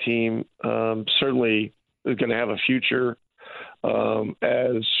select team. Certainly is going to have a future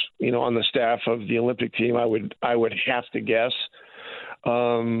as on the staff of the Olympic team. I would have to guess,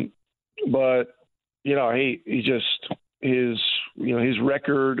 but he just his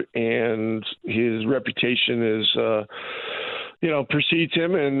record and his reputation is precedes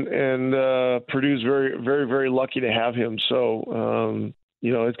him, and Purdue's very, very, very lucky to have him. So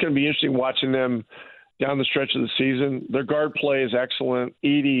it's going to be interesting watching them down the stretch of the season. Their guard play is excellent.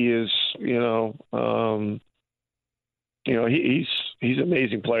 Edey is, he's an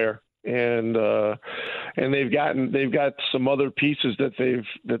amazing player, and they've got some other pieces that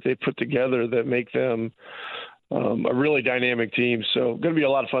they've put together that make them a really dynamic team. So going to be a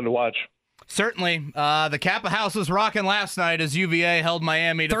lot of fun to watch. Certainly. The Kappa House was rocking last night as UVA held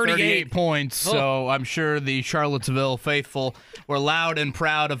Miami to 38 points. So I'm sure the Charlottesville faithful were loud and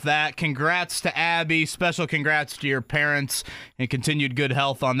proud of that. Congrats to Abby. Special congrats to your parents, and continued good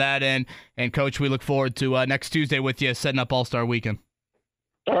health on that end. And, Coach, we look forward to next Tuesday with you setting up All-Star Weekend.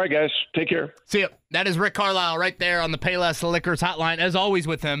 All right, guys. Take care. See ya. That is Rick Carlisle right there on the Payless Liquors hotline. As always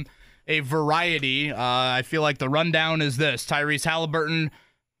with him, a variety. I feel like the rundown is this. Tyrese Halliburton,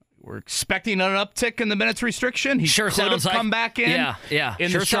 we're expecting an uptick in the minutes restriction. He sure could have come back in. Yeah.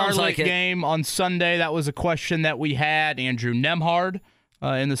 In the Charlotte game on Sunday, that was a question that we had. Andrew Nemhard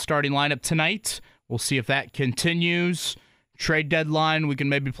in the starting lineup tonight. We'll see if that continues. Trade deadline, we can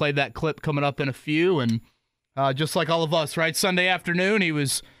maybe play that clip coming up in a few. And just like all of us, right? Sunday afternoon, he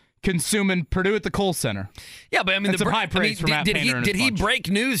was consuming Purdue at the Kohl Center. Yeah, but I mean, some high praise for Matt Painter and his did he bunch. break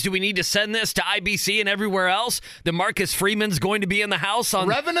news? Do we need to send this to IBC and everywhere else? That Marcus Freeman's going to be in the house on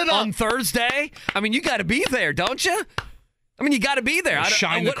Thursday? I mean, you got to be there, don't you? I mean, you got to be there.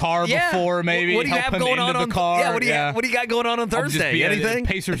 Shine the car before, maybe. What do you have going on the car? Yeah, what do you got going on Thursday? Anything?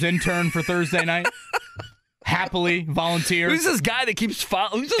 Pacers intern for Thursday night. Happily volunteer. Who's this guy that keeps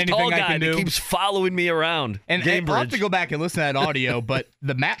following? Who's this tall guy that keeps following me around? And I'll have to go back and listen to that audio, but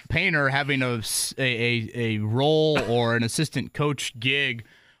the Matt Painter having a role or an assistant coach gig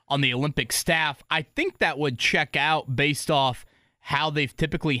on the Olympic staff, I think that would check out based off how they've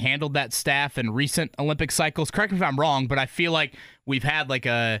typically handled that staff in recent Olympic cycles. Correct me if I'm wrong, but I feel like we've had like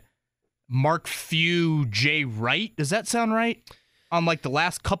a Mark Few, Jay Wright. Does that sound right? On like the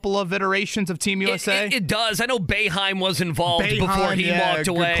last couple of iterations of Team USA? It does. I know Boeheim was involved before he walked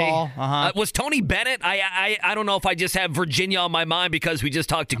away. Good call. Was Tony Bennett? I don't know if I just have Virginia on my mind because we just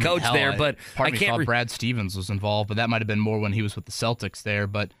talked to Coach there, but I can't. Brad Stevens was involved, but that might have been more when he was with the Celtics there.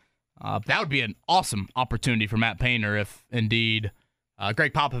 But that would be an awesome opportunity for Matt Painter if indeed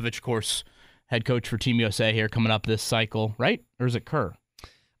Greg Popovich, of course, head coach for Team USA here coming up this cycle, right? Or is it Kerr?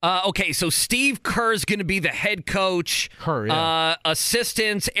 Okay, so Steve Kerr's going to be the head coach. Kerr, yeah.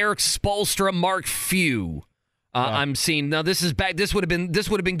 Assistants: Eric Spoelstra, Mark Few. I'm seeing now. This is back. This would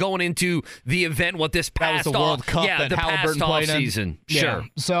have been going into the event. What this past that was the World Cup that the Halliburton past played in. Season. Yeah. Sure.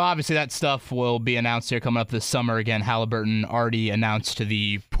 So obviously that stuff will be announced here coming up this summer. Again, Halliburton already announced to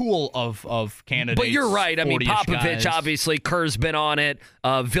the pool of candidates. But you're right. I mean, Popovich, guys. Obviously, Kerr's been on it.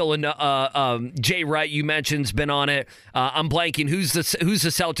 Jay Wright, you mentioned's been on it. I'm blanking. Who's the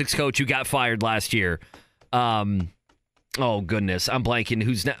Celtics coach who got fired last year? Oh goodness, I'm blanking.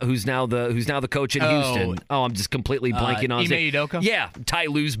 Who's now the coach in Houston? Oh, I'm just completely blanking on Ime Udoka? Yeah, Ty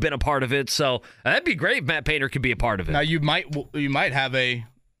Lue's been a part of it, so that'd be great if Matt Painter could be a part of it. Now you might have a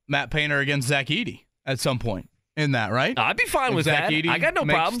Matt Painter against Zach Edey at some point in that, right? I'd be fine with Zach that. Edey I got no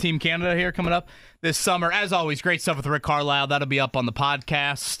makes problem. Team Canada here coming up this summer. As always, great stuff with Rick Carlisle. That'll be up on the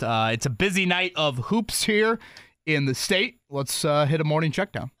podcast. It's a busy night of hoops here in the state. Let's hit a morning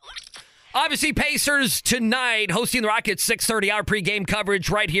check down. Obviously, Pacers tonight hosting the Rockets, 6:30 hour pregame coverage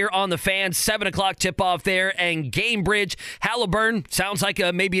right here on the Fan. 7 o'clock tip-off there. And Gamebridge, Halliburton, sounds like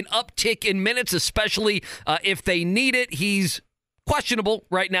maybe an uptick in minutes, especially if they need it. He's questionable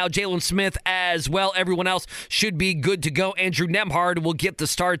right now. Jalen Smith as well. Everyone else should be good to go. Andrew Nembhard will get the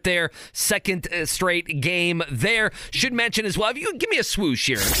start there. Second straight game there. Should mention as well, if you give me a swoosh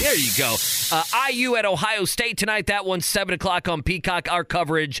here. There you go. IU at Ohio State tonight. That one's 7 o'clock on Peacock. Our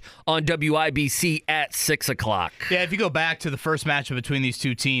coverage on WIBC at 6 o'clock. Yeah, if you go back to the first matchup between these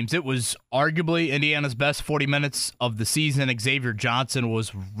two teams, it was arguably Indiana's best 40 minutes of the season. Xavier Johnson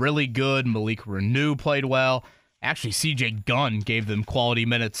was really good. Malik Renew played well. Actually, C.J. Gunn gave them quality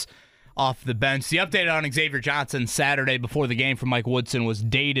minutes off the bench. The update on Xavier Johnson Saturday before the game from Mike Woodson was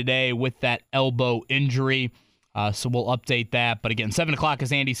day-to-day with that elbow injury. So we'll update that. But again, 7 o'clock,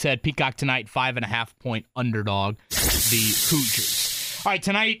 as Andy said, Peacock tonight, 5.5-point underdog, the Hoosiers. All right,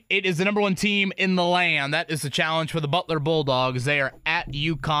 tonight it is the number one team in the land. That is the challenge for the Butler Bulldogs. They are at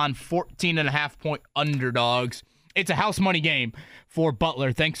UConn, 14.5-point underdogs. It's a house money game for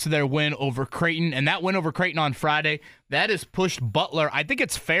Butler thanks to their win over Creighton. And that win over Creighton on Friday, that has pushed Butler, I think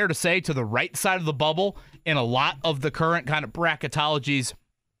it's fair to say, to the right side of the bubble in a lot of the current kind of bracketologies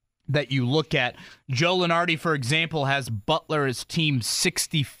that you look at. Joe Lunardi, for example, has Butler as team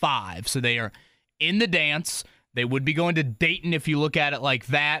 65. So they are in the dance. They would be going to Dayton if you look at it like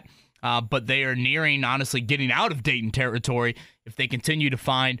that. But they are nearing, honestly, getting out of Dayton territory if they continue to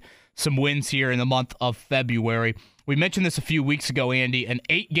find some wins here in the month of February. We mentioned this a few weeks ago, Andy, an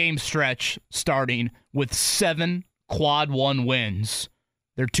 8-game stretch starting with 7 quad 1 wins.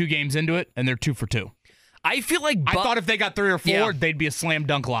 They're 2 games into it, and they're 2 for 2. I feel like I thought if they got 3 or 4, they'd be a slam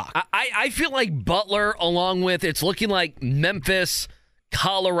dunk lock. I feel like Butler, along with, it's looking like Memphis,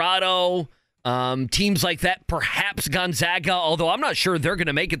 Colorado, teams like that, perhaps Gonzaga, although I'm not sure they're going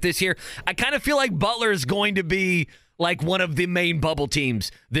to make it this year. I kind of feel like Butler is going to be like one of the main bubble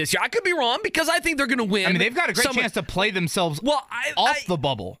teams this year. I could be wrong because I think they're going to win. I mean, they've got a great chance to play themselves off the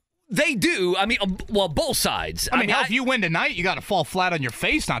bubble. They do. I mean, well, both sides. I mean, if you win tonight, you got to fall flat on your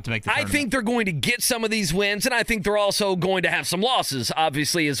face not to make the tournament. I think they're going to get some of these wins, and I think they're also going to have some losses,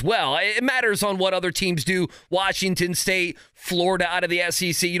 obviously, as well. It matters on what other teams do. Washington State, Florida out of the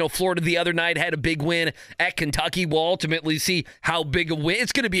SEC. You know, Florida the other night had a big win at Kentucky. We'll ultimately see how big a win.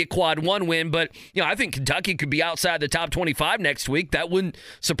 It's going to be a quad 1 win, but, you know, I think Kentucky could be outside the top 25 next week. That wouldn't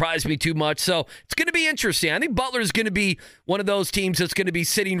surprise me too much. So it's going to be interesting. I think Butler's going to be one of those teams that's going to be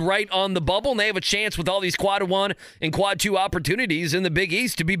sitting right on the bubble, and they have a chance with all these quad 1 and quad 2 opportunities in the Big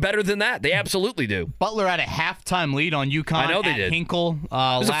East to be better than that. They absolutely do. Butler had a halftime lead on UConn. I know they did. Hinkle. It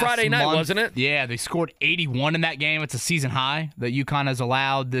was a Friday night, wasn't it? Yeah, they scored 81 in that game. It's a season high that UConn has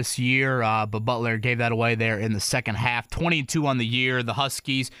allowed this year, but Butler gave that away there in the second half. 22 on the year. The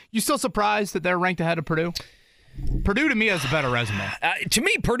Huskies. You still surprised that they're ranked ahead of Purdue? Purdue to me has a better resume. To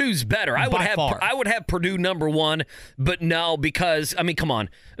me, Purdue's better. I would have Purdue number 1, but no, because I mean, come on.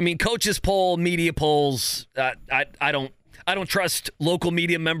 I mean, coaches poll, media polls. I don't trust local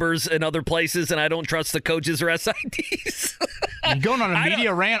media members in other places, and I don't trust the coaches or SIDs. You're going on a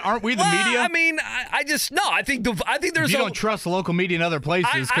media rant, aren't we? The media. I mean, I just no. I think there's. You don't trust local media in other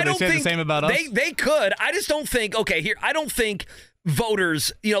places because they say the same about us. They could. I just don't think. Okay, here I don't think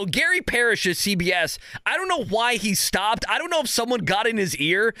voters, you know, Gary Parrish at CBS, I don't know why he stopped. I don't know if someone got in his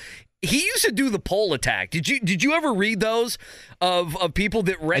ear. He used to do the poll attack. Did you ever read those of people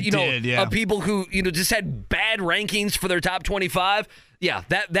that of people who, you know, just had bad rankings for their top 25? Yeah,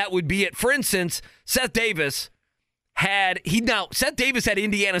 that would be it. For instance, Seth Davis had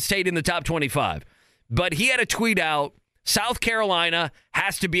Indiana State in the top 25, but he had a tweet out, South Carolina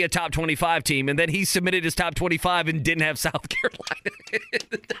has to be a top 25 team, and then he submitted his top 25 and didn't have South Carolina in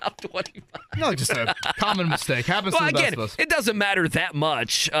the top 25. No, just a common mistake. Happens to the best of us. It doesn't matter that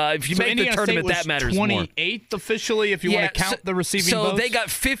much. If you make Indiana the tournament, that matters 28th more. 28th officially, if you want to count the receiving votes. So they got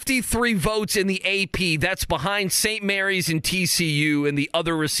 53 votes in the AP. That's behind St. Mary's and TCU in the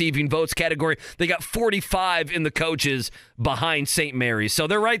other receiving votes category. They got 45 in the coaches behind St. Mary's. So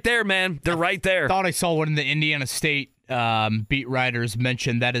they're right there, man. They're right there. I thought I saw one in the Indiana State beat writers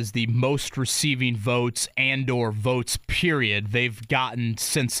mentioned that is the most receiving votes and/or votes period they've gotten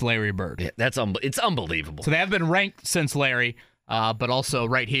since Larry Bird. Yeah, it's unbelievable. So they have been ranked since Larry, but also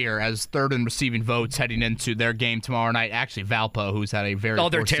right here as third in receiving votes heading into their game tomorrow night. Actually, Valpo, who's had a very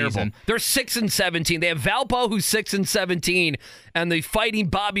they're terrible. Season. They're 6-17. They have Valpo, who's 6-17, and the Fighting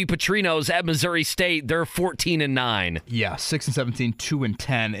Bobby Petrinos at Missouri State. They're 14-9. Yeah, 6-17,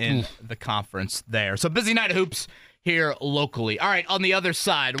 2-10 in the conference there. So busy night of hoops here locally. All right, on the other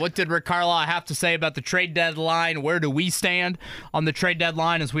side, what did Rick Carlisle have to say about the trade deadline? Where do we stand on the trade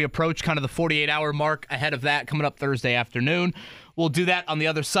deadline as we approach kind of the 48-hour mark ahead of that coming up Thursday afternoon? We'll do that on the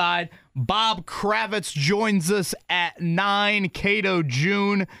other side. Bob Kravitz joins us at 9. Cato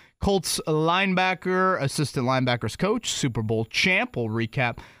June, Colts linebacker, assistant linebackers coach, Super Bowl champ. We'll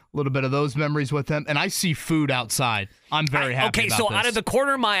recap a little bit of those memories with him. And I see food outside. I'm very happy about this. Okay, so out of the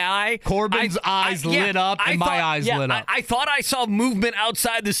corner of my eye, Corbin's eyes lit up and my eyes lit up. I thought I saw movement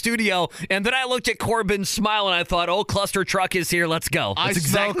outside the studio, and then I looked at Corbin's smile, and I thought, oh, Cluster Truck is here. Let's go. That's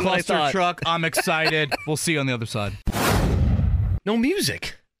exactly what I thought. Cluster Truck. I'm excited. We'll see you on the other side. No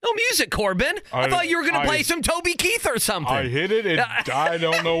music. No music, Corbin. I thought you were going to play some Toby Keith or something. I hit it, and I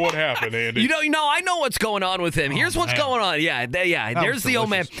don't know what happened, Andy. You know, I know what's going on with him. Here's what's going on. Yeah, there's the old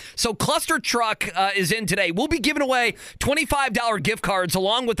man. So Cluster Truck is in today. We'll be giving away $25 gift cards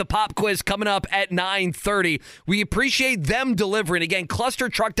along with the pop quiz coming up at 9:30. We appreciate them delivering. Again,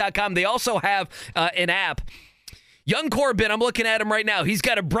 clustertruck.com. They also have an app. Young Corbin, I'm looking at him right now. He's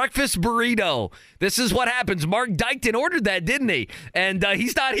got a breakfast burrito. This is what happens. Mark Dykton ordered that, didn't he? And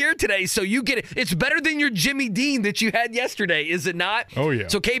he's not here today, so you get it. It's better than your Jimmy Dean that you had yesterday, is it not? Oh, yeah.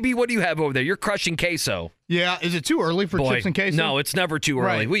 So, KB, what do you have over there? You're crushing queso. Yeah, is it too early for chips and queso? No, it's never too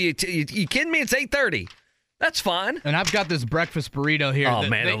early. Right. You kidding me? It's 8:30. That's fine. And I've got this breakfast burrito here. Oh,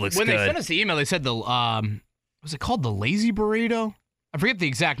 man, it looks good. When they sent us the email, they said was it called the Lazy Burrito? I forget the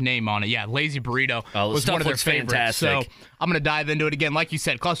exact name on it. Yeah, Lazy Burrito was one of their favorites. Fantastic. So I'm going to dive into it again. Like you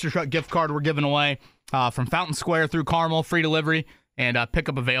said, Cluster Truck gift card we're giving away from Fountain Square through Carmel, free delivery, and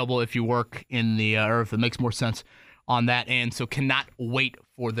pickup available if you work in the, or if it makes more sense on that end. So cannot wait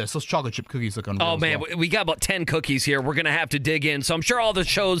for this. Those chocolate chip cookies look unreal. Oh, man, we got about 10 cookies here. We're going to have to dig in. So I'm sure all the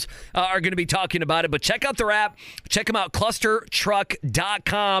shows are going to be talking about it. But check out their app. Check them out,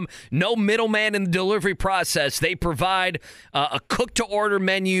 clustertruck.com. No middleman in the delivery process. They provide a cook-to-order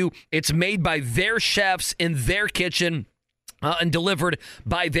menu. It's made by their chefs in their kitchen. And delivered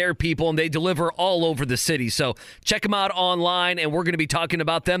by their people, and they deliver all over the city. So check them out online, and we're going to be talking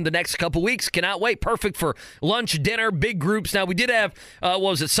about them the next couple weeks. Cannot wait. Perfect for lunch, dinner, big groups. Now, we did have,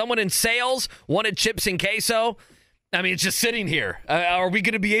 someone in sales wanted chips and queso. I mean, it's just sitting here. Are we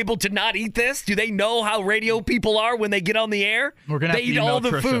going to be able to not eat this? Do they know how radio people are when they get on the air? We're going to have to eat all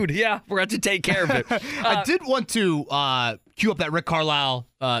the food. Yeah, we're going to have to take care of it. I did want to cue up that Rick Carlisle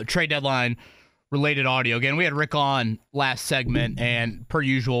trade deadline related audio. Again, we had Rick on last segment, and per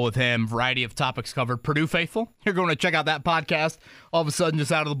usual with him, variety of topics covered. Purdue faithful, you're going to check out that podcast. All of a sudden,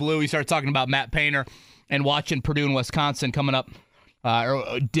 just out of the blue, he started talking about Matt Painter and watching Purdue and Wisconsin coming up.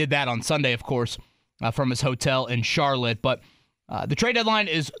 Did that on Sunday, of course, from his hotel in Charlotte. But the trade deadline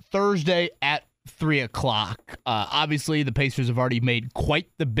is Thursday at 3 o'clock. Obviously, the Pacers have already made quite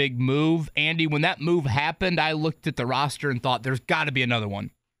the big move. Andy, when that move happened, I looked at the roster and thought, there's got to be another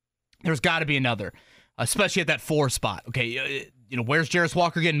one. There's got to be another, especially at that 4 spot. Okay, where's Jarris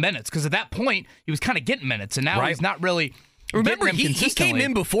Walker getting minutes? Because at that point, he was kind of getting minutes, and now he's not really. Remember, he came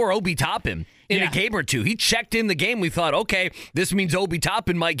in before Obi Toppin in a game or two. He checked in the game. We thought, okay, this means Obi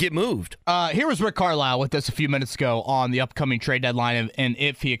Toppin might get moved. Here was Rick Carlisle with us a few minutes ago on the upcoming trade deadline and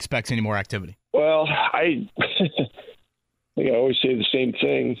if he expects any more activity. Well, I think I always say the same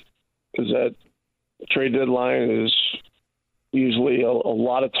thing, is that trade deadline is usually a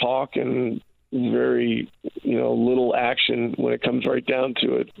lot of talk and very, little action when it comes right down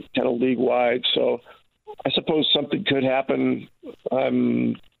to it, kind of league-wide. So I suppose something could happen.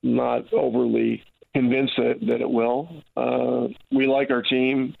 I'm not overly convinced that it will. We like our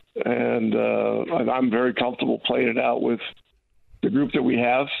team, and I'm very comfortable playing it out with the group that we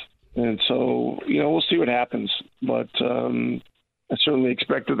have. And so, we'll see what happens. But I certainly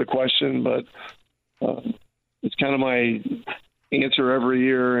expected the question, but it's kind of my answer every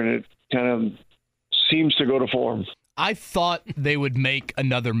year, and it kind of seems to go to form. I thought they would make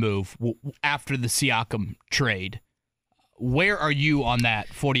another move after the Siakam trade. Where are you on that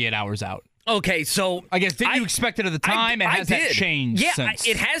 48 hours out? Okay, so I guess, did you expect it at the time, and has that changed since?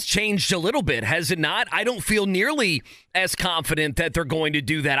 It has changed a little bit, has it not? I don't feel nearly as confident that they're going to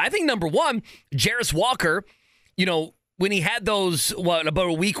do that. I think, number one, Jarris Walker, when he had those, about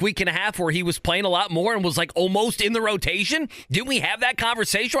a week and a half where he was playing a lot more and was like almost in the rotation, didn't we have that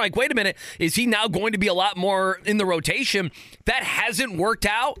conversation? Like, wait a minute, is he now going to be a lot more in the rotation? That hasn't worked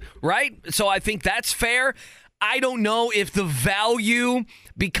out, right? So I think that's fair. I don't know if the value,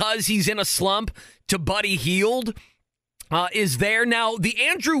 because he's in a slump, to Buddy Hield is there. Now, the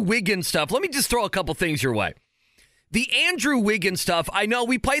Andrew Wiggins stuff, let me just throw a couple things your way. The Andrew Wiggins stuff, I know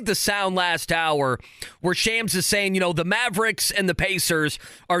we played the sound last hour where Shams is saying, the Mavericks and the Pacers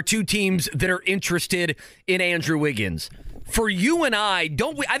are two teams that are interested in Andrew Wiggins. For you and I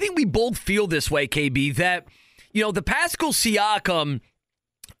think we both feel this way, KB, that, the Pascal Siakam,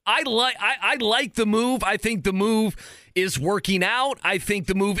 I like the move. I think the move is working out. I think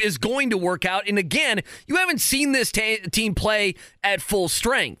the move is going to work out. And again, you haven't seen this team play at full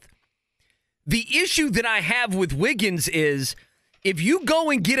strength. The issue that I have with Wiggins is if you go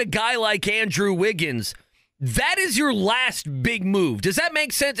and get a guy like Andrew Wiggins, that is your last big move. Does that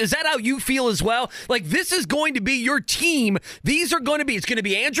make sense? Is that how you feel as well? Like, this is going to be your team. It's going to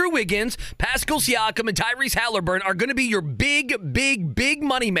be Andrew Wiggins, Pascal Siakam, and Tyrese Halliburton are going to be your big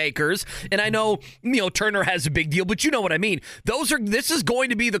money makers. And I know, Turner has a big deal, but you know what I mean. This is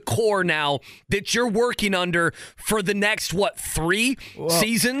going to be the core now that you're working under for the next, 3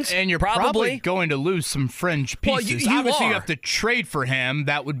 seasons? And you're probably going to lose some fringe pieces. Well, Obviously, you have to trade for him.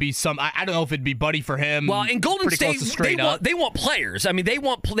 That would be I don't know if it'd be Buddy for him. Well, in Golden State, they want players. I mean, they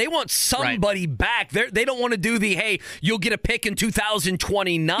want somebody back. They don't want to do you'll get a pick in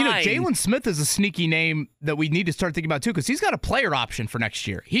 2029. Jalen Smith is a sneaky name that we need to start thinking about too, because he's got a player option for next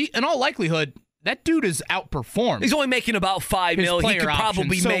year. In all likelihood, that dude is outperformed. He's only making about $5 million. He could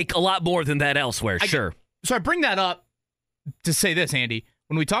probably make a lot more than that elsewhere. Sure. So I bring that up to say this, Andy.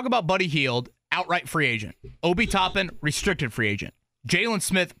 When we talk about Buddy Hield, outright free agent. Obi Toppin, restricted free agent. Jalen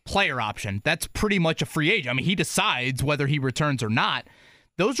Smith, player option. That's pretty much a free agent. I mean, he decides whether he returns or not.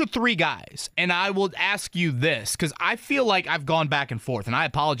 Those are 3 guys. And I will ask you this, because I feel like I've gone back and forth, and I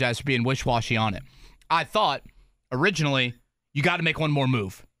apologize for being wish-washy on it. I thought, originally, you got to make one more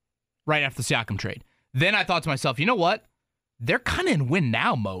move right after the Siakam trade. Then I thought to myself, you know what? They're kind of in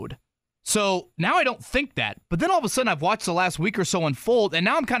win-now mode. So now I don't think that. But then all of a sudden, I've watched the last week or so unfold, and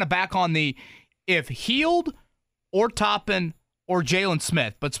now I'm kind of back on the if Hield or Toppin or Jalen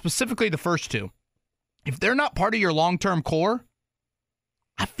Smith, but specifically the first 2, if they're not part of your long-term core,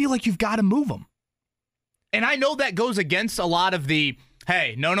 I feel like you've got to move them. And I know that goes against a lot of the,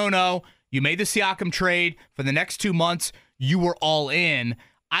 hey, no, you made the Siakam trade for the next 2 months, you were all in.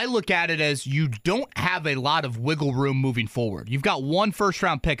 I look at it as you don't have a lot of wiggle room moving forward. You've got 1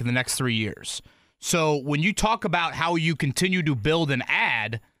 first-round pick in the next 3 years. So when you talk about how you continue to build and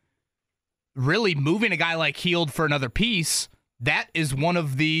add, really moving a guy like Hield for another piece, that is one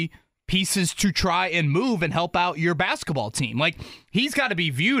of the pieces to try and move and help out your basketball team. Like, he's got to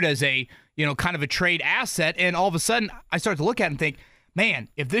be viewed as a, kind of a trade asset. And all of a sudden, I start to look at it and think, man,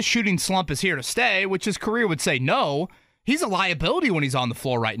 if this shooting slump is here to stay, which his career would say no, he's a liability when he's on the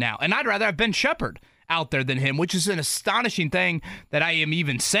floor right now. And I'd rather have Ben Shepherd out there than him, which is an astonishing thing that I am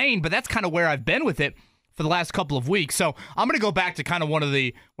even saying, but that's kind of where I've been with it for the last couple of weeks. So I'm going to go back to kind of one of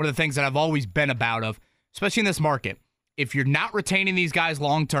the things that I've always been about of, especially in this market. If you're not retaining these guys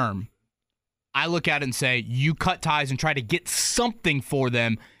long term, I look at it and say you cut ties and try to get something for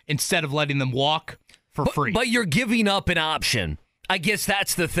them instead of letting them walk for free. But you're giving up an option. I guess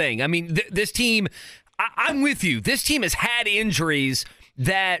that's the thing. I mean, this team, I'm with you. This team has had injuries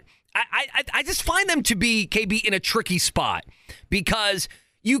that I just find them to be, KB, in a tricky spot because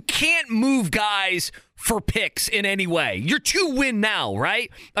you can't move guys for picks in any way. You're 2 win now, right?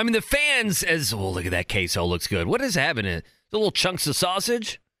 I mean, the fans, look at that queso, looks good. What is having it? The little chunks of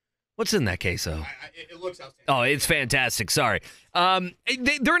sausage? What's in that queso? It looks outstanding. Oh, it's fantastic. Sorry. They're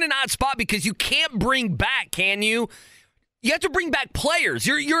in an odd spot because you can't bring back, can you? You have to bring back players.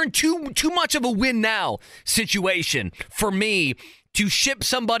 You're in too much of a win now situation for me to ship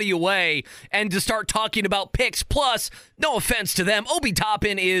somebody away and to start talking about picks. Plus, no offense to them, Obi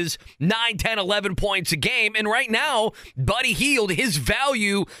Toppin is 9, 10, 11 points a game. And right now, Buddy Hield, his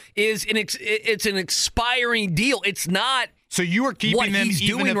value is it's an expiring deal. It's not. So you are keeping them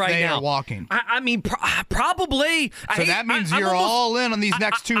even if they are walking. I mean, probably. So that means you're all in on these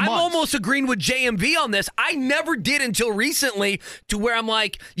next 2 months. I'm almost agreeing with JMV on this. I never did until recently, to where I'm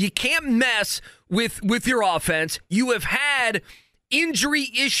like, you can't mess with your offense. You have had injury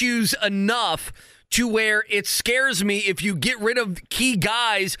issues enough to where it scares me if you get rid of key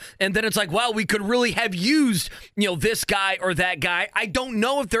guys and then it's like, wow, we could really have used, this guy or that guy. I don't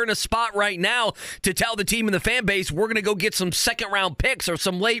know if they're in a spot right now to tell the team and the fan base, we're going to go get some second-round picks or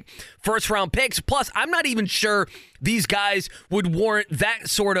some late first-round picks. Plus, I'm not even sure these guys would warrant that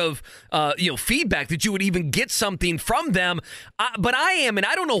sort of, feedback that you would even get something from them. But I am, and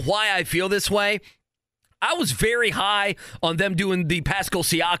I don't know why I feel this way. I was very high on them doing the Pascal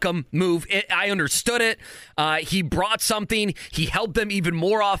Siakam move. I understood it. He brought something. He helped them even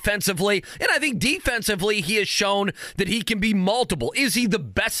more offensively. And I think defensively, he has shown that he can be multiple. Is he the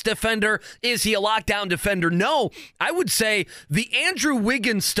best defender? Is he a lockdown defender? No. I would say the Andrew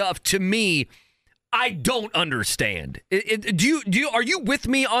Wiggins stuff, to me, I don't understand. Are you with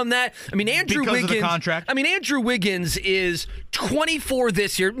me on that? I mean, Andrew Wiggins. Because of the contract. I mean, Andrew Wiggins is 24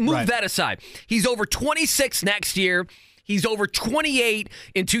 this year. Move that aside. He's over 26 next year. He's over 28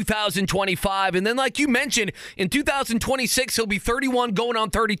 in 2025. And then, like you mentioned, in 2026, he'll be 31 going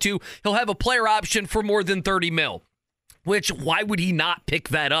on 32. He'll have a player option for more than $30 million. Which, why would he not pick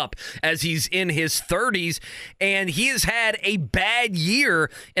that up as he's in his 30s? And he has had a bad year,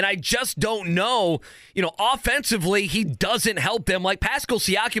 and I just don't know. Offensively, he doesn't help them. Like Pascal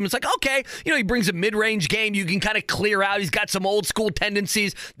Siakam, it's like, okay, he brings a mid-range game. You can kind of clear out. He's got some old-school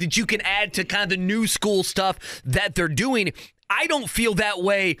tendencies that you can add to kind of the new school stuff that they're doing. I don't feel that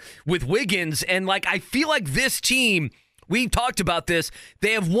way with Wiggins, and I feel like this team, we talked about this,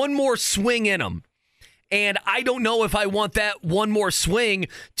 they have one more swing in them. And I don't know if I want that one more swing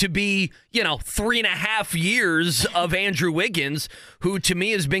to be, 3.5 years of Andrew Wiggins, who to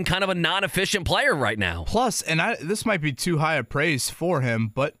me has been kind of a non-efficient player right now. Plus, and this might be too high a praise for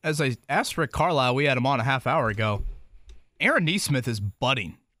him, but as I asked Rick Carlisle, we had him on a half hour ago, Aaron Nesmith is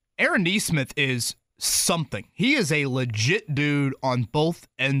budding. Aaron Nesmith is something. He is a legit dude on both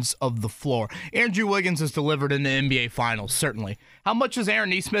ends of the floor. Andrew Wiggins has delivered in the NBA Finals, certainly. How much is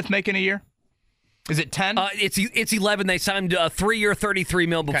Aaron Nesmith making a year? Is it 10? It's 11. They signed a 3-year, $33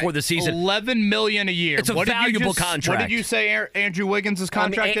 million before the season. $11 million a year. It's a valuable contract. What did you say Andrew Wiggins'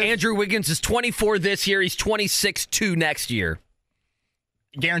 contract is? Andrew Wiggins is 24 this year. He's 26-2 next year.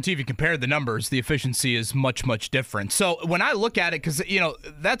 Guarantee if you compare the numbers, the efficiency is much, much different. So when I look at it, because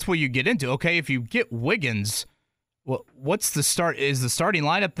that's where you get into. Okay, if you get Wiggins, what's the start? Is the starting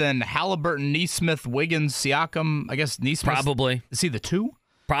lineup then Halliburton, Nesmith, Wiggins, Siakam? I guess Nesmith. Probably. Is he the 2?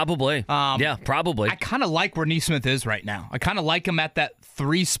 Probably. Yeah, probably. I kind of like where Nesmith is right now. I kind of like him at that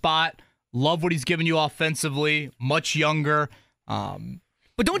 3 spot. Love what he's giving you offensively. Much younger.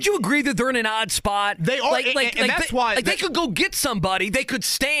 But don't you agree that they're in an odd spot? They are, and that's why. They could go get somebody. They could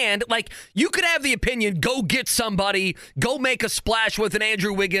stand. You could have the opinion, go get somebody, go make a splash with an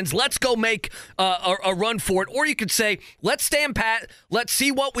Andrew Wiggins. Let's go make a run for it. Or you could say, let's stand pat. Let's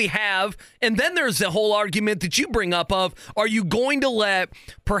see what we have. And then there's the whole argument that you bring up of, are you going to let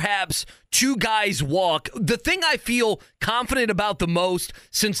perhaps 2 guys walk? The thing I feel confident about the most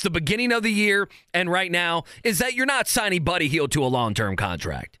since the beginning of the year and right now is that you're not signing Buddy Hield to a long-term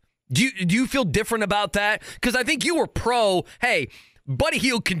contract. Do you feel different about that? Because I think you were pro, hey, Buddy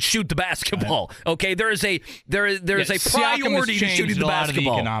Hield can shoot the basketball. Okay, there is a priority to shooting the basketball. A lot of the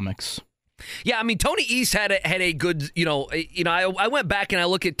economics. Yeah, I mean, Tony East had a good, I went back and I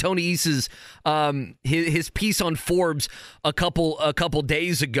look at Tony East's his piece on Forbes a couple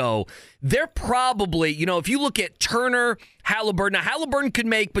days ago. They're probably, if you look at Turner, Halliburton, now Halliburton could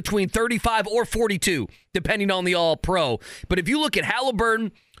make between 35 or 42, depending on the All-Pro. But if you look at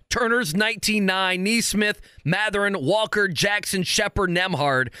Halliburton, Turner's 19.9, Nesmith, Matherin, Walker, Jackson, Shepard,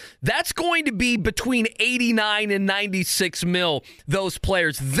 Nembhard. That's going to be between 89 and 96 mil, those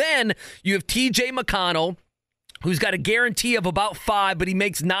players. Then you have TJ McConnell, who's got a guarantee of about 5, but he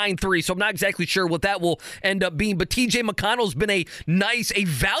makes 9.3, so I'm not exactly sure what that will end up being. But TJ McConnell's been a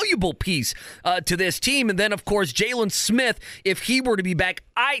valuable piece to this team. And then, of course, Jalen Smith, if he were to be back,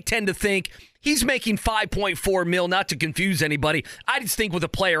 I tend to think he's making 5.4 mil, not to confuse anybody. I just think with a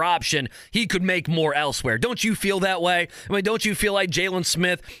player option, he could make more elsewhere. Don't you feel that way? I mean, don't you feel like Jalen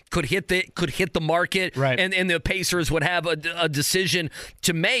Smith could hit the market, right, and the Pacers would have a decision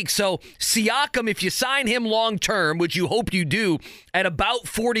to make? So Siakam, if you sign him long term, which you hope you do, at about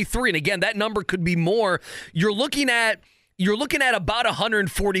 43, and again, that number could be more, you're looking at about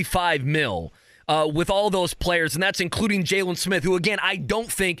 145 mil. With all those players, and that's including Jalen Smith, who, again, I don't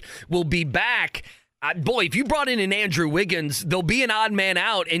think will be back. Boy, if you brought in an Andrew Wiggins, there'll be an odd man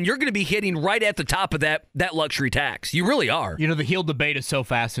out, and you're going to be hitting right at the top of that luxury tax. You really are. The Hield debate is so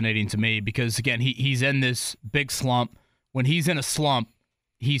fascinating to me because, again, he's in this big slump. When he's in a slump,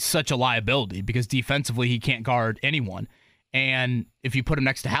 he's such a liability because defensively he can't guard anyone. And if you put him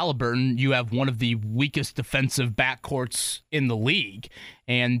next to Halliburton, you have one of the weakest defensive backcourts in the league.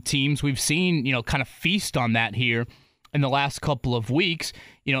 And teams we've seen, kind of feast on that here in the last couple of weeks.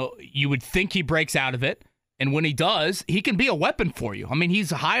 You would think he breaks out of it. And when he does, he can be a weapon for you. I mean, he's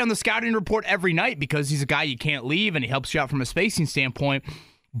high on the scouting report every night because he's a guy you can't leave and he helps you out from a spacing standpoint.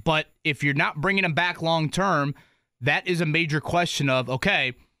 But if you're not bringing him back long term, that is a major question of,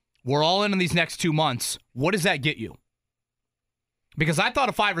 okay, we're all in these next 2 months. What does that get you? Because I thought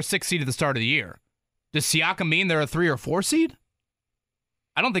a 5 or 6 seed at the start of the year. Does Siakam mean they're a 3 or 4 seed?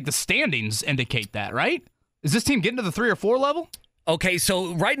 I don't think the standings indicate that, right? Is this team getting to the 3 or 4 level? Okay,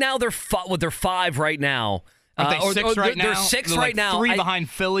 so right now they're 5 right now. Are they 6 right now? They're 6 they're right now. 3 behind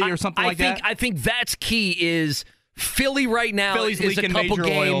Philly or something like that? I think that's key is Philly right now Philly's is a couple major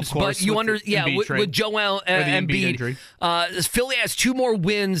games, oil, of course, but you with Joel Embiid. Philly has 2 more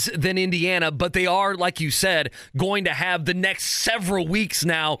wins than Indiana, but they are, like you said, going to have the next several weeks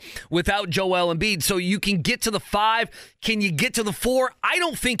now without Joel Embiid. So you can get to the 5. Can you get to the 4? I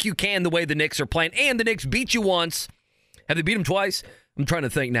don't think you can the way the Knicks are playing. And the Knicks beat you once. Have they beat them twice? I'm trying to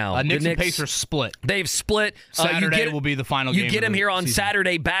think now. Knicks and Pacers split. They've split. Saturday will be the final game. You get them here on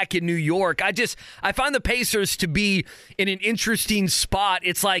Saturday back in New York. I find the Pacers to be in an interesting spot.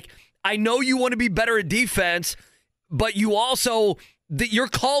 It's like, I know you want to be better at defense, but you also, your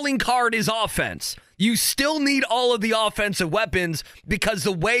calling card is offense. You still need all of the offensive weapons because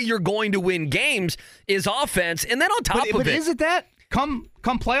the way you're going to win games is offense. And then on top of it. But is it that? Come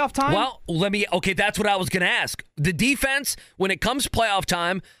playoff time? Well, that's what I was going to ask. The defense, when it comes playoff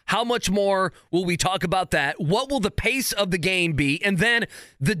time, how much more will we talk about that? What will the pace of the game be? And then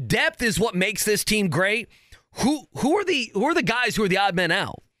the depth is what makes this team great. Who are the guys who are the odd men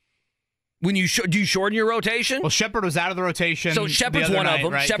out? When do you shorten your rotation? Well, Shepard was out of the rotation. So Shepard's one of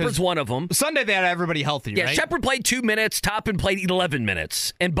them. Right? Shepard's one of them. Sunday they had everybody healthy, yeah, right? Shepard played 2 minutes, Toppin played 11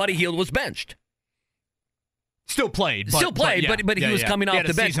 minutes, and Buddy Hield was benched. Still played, but he was coming off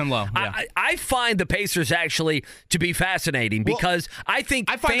the bench. Season low. Yeah. I find the Pacers actually to be fascinating because I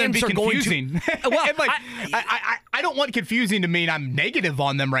think I find fans them to be are confusing. Well, I don't want confusing to mean I'm negative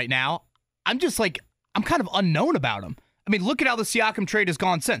on them right now. I'm just I'm kind of unknown about them. I mean, look at how the Siakam trade has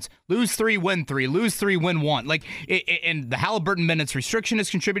gone since. Lose 3, win 3. Lose 3, win 1. And the Halliburton minutes restriction has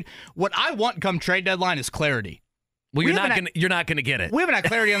contributed. What I want come trade deadline is clarity. Well, you're not going to get it. We haven't had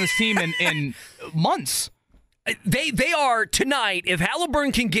clarity on this team in months. They are tonight. If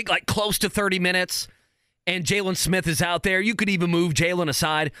Halliburton can get close to 30 minutes and Jalen Smith is out there, you could even move Jalen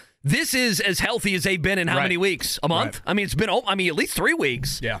aside. This is as healthy as they've been in how many weeks? A month? Right. I mean, it's been at least 3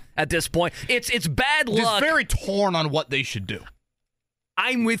 weeks at this point. It's bad luck. Just very torn on what they should do.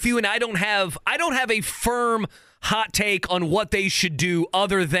 I'm with you, and I don't have a firm hot take on what they should do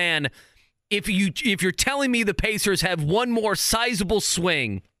other than if you're telling me the Pacers have one more sizable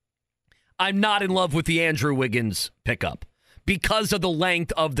swing, I'm not in love with the Andrew Wiggins pickup because of the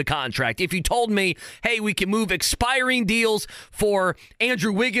length of the contract. If you told me, hey, we can move expiring deals for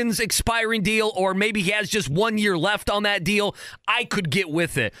Andrew Wiggins' expiring deal, or maybe he has just 1 year left on that deal, I could get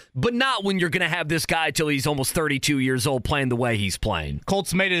with it. But not when you're going to have this guy till he's almost 32 years old playing the way he's playing.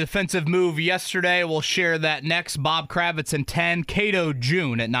 Colts made a defensive move yesterday. We'll share that next. Bob Kravitz and 10, Cato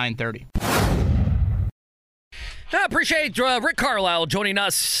June at 9:30. I appreciate Rick Carlisle joining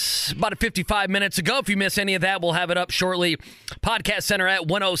us about 55 minutes ago. If you miss any of that, we'll have it up shortly. Podcast Center at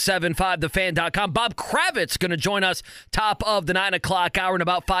 1075thefan.com. Bob Kravitz going to join us top of the 9 o'clock hour in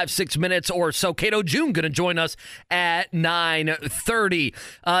about 5-6 minutes or so. Cato June going to join us at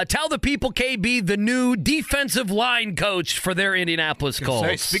 9:30. Tell the people, KB, the new defensive line coach for their Indianapolis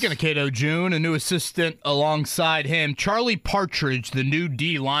Colts. Speaking of Cato June, a new assistant alongside him, Charlie Partridge, the new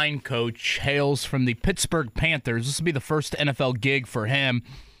D-line coach, hails from the Pittsburgh Panthers. This will be the first NFL gig for him.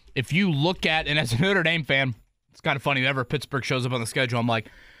 If you look at, and as a Notre Dame fan, it's kind of funny, whenever Pittsburgh shows up on the schedule, I'm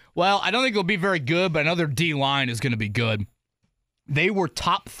like, well, I don't think it'll be very good, but another D-line is going to be good. They were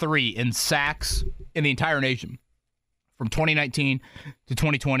top 3 in sacks in the entire nation from 2019 to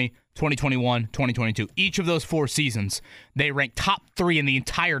 2020, 2021, 2022. Each of those 4 seasons, they ranked top 3 in the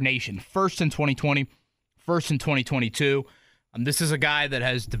entire nation. First in 2020, first in 2022. This is a guy that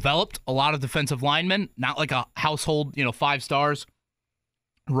has developed a lot of defensive linemen, not like a household, 5 stars,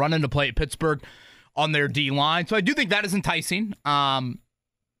 running to play at Pittsburgh on their D-line. So I do think that is enticing. And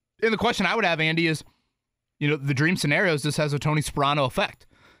the question I would have, Andy, is, the dream scenario is this has a Tony Sparano effect.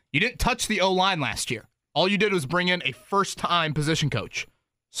 You didn't touch the O-line last year. All you did was bring in a first-time position coach.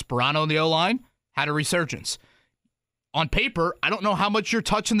 Sparano in the O-line had a resurgence. On paper, I don't know how much you're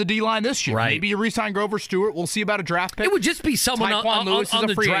touching the D-line this year. Right. Maybe you re-sign Grover Stewart. We'll see about a draft pick. It would just be someone on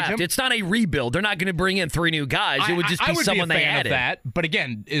the draft. Agent. It's not a rebuild. They're not going to bring in 3 new guys. It would just be someone they added. Of that. But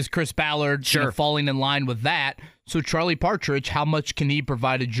again, is Chris Ballard falling in line with that? So Charlie Partridge, how much can he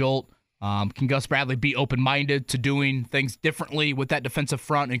provide a jolt? Can Gus Bradley be open-minded to doing things differently with that defensive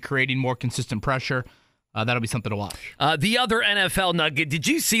front and creating more consistent pressure? That'll be something to watch. The other NFL nugget, did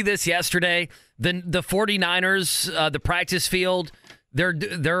you see this yesterday? The 49ers, the practice field, they're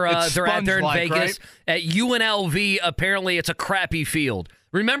out there in Vegas. Right? At UNLV, apparently it's a crappy field.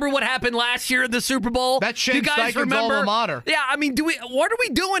 Remember what happened last year in the Super Bowl? That's Shane you guys Steichen's remember? alma mater. Yeah, I mean, what are we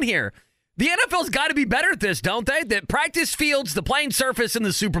doing here? The NFL's got to be better at this, don't they? The practice fields, the playing surface in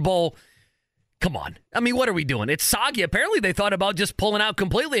the Super Bowl. Come on. I mean, what are we doing? It's soggy. Apparently, they thought about just pulling out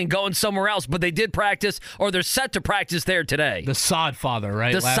completely and going somewhere else, but they did practice, or they're set to practice there today. The sod father,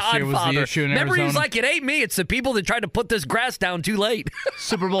 right? The Last sod year was father. the issue in Remember, Arizona. he was like, it ain't me. It's the people that tried to put this grass down too late.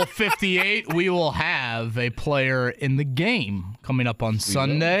 Super Bowl 58, we will have a player in the game coming up on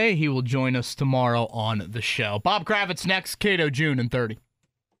Sunday. He will join us tomorrow on the show. Bob Kravitz next, Cato June in 30.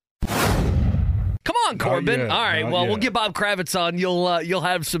 Come on, Corbin. All right, well, we'll get Bob Kravitz on. You'll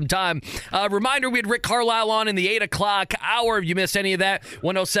have some time. Reminder, we had Rick Carlisle on in the 8 o'clock hour. If you missed any of that,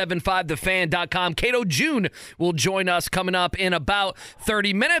 1075thefan.com. Cato June will join us coming up in about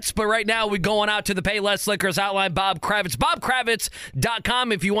 30 minutes. But right now, we're going out to the Payless Liquors outline. Bob Kravitz,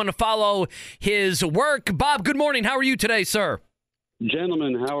 bobkravitz.com if you want to follow his work. Bob, good morning. How are you today, sir?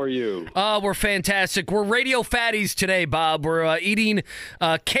 Gentlemen, how are you? We're fantastic. We're radio fatties today, Bob. We're eating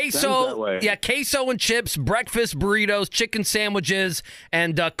queso, queso and chips, breakfast burritos, chicken sandwiches,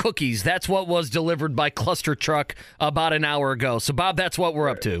 and cookies. That's what was delivered by Cluster Truck about an hour ago. So, Bob, that's what we're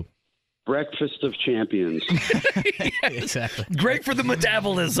up to. Breakfast of champions. Exactly. Great for the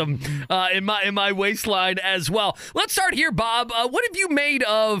metabolism in my waistline as well. Let's start here, Bob. What have you made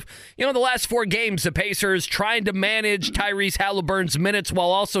of the last 4 games? The Pacers trying to manage Tyrese Halliburton's minutes while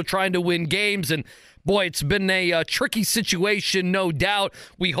also trying to win games, and boy, it's been a tricky situation, no doubt.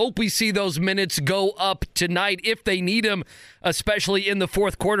 We hope we see those minutes go up tonight if they need them, especially in the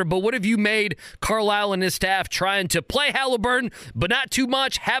fourth quarter. But what have you made Carlisle and his staff trying to play Halliburton, but not too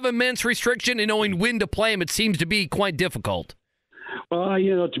much, have a minutes restriction, and knowing when to play him? It seems to be quite difficult. Well,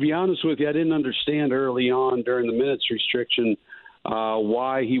 to be honest with you, I didn't understand early on during the minutes restriction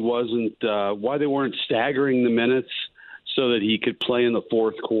why they weren't staggering the minutes so that he could play in the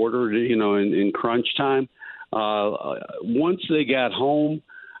fourth quarter, in crunch time. Once they got home,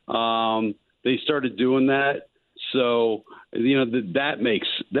 they started doing that. So, that makes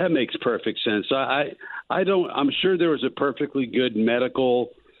perfect sense. I'm sure there was a perfectly good medical,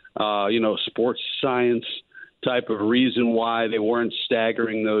 sports science type of reason why they weren't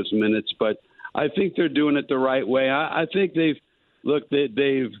staggering those minutes, but I think they're doing it the right way. I think they've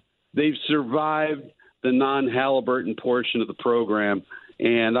survived the non-Halliburton portion of the program,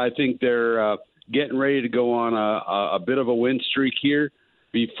 and I think they're getting ready to go on a bit of a win streak here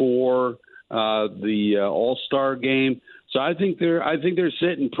before the All-Star game. So I think they're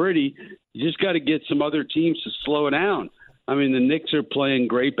sitting pretty. You just got to get some other teams to slow down. I mean, the Knicks are playing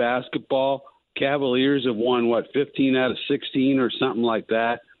great basketball. Cavaliers have won 15 out of 16 or something like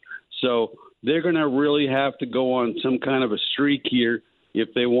that. So they're going to really have to go on some kind of a streak here if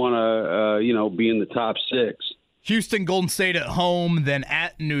they want to, be in the top 6. Houston, Golden State at home, then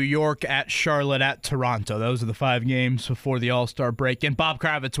at New York, at Charlotte, at Toronto. Those are the 5 games before the All-Star break. And Bob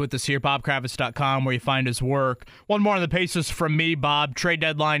Kravitz with us here, bobkravitz.com, where you find his work. One more on the Pacers from me, Bob. Trade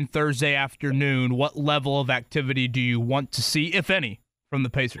deadline Thursday afternoon. What level of activity do you want to see, if any, from the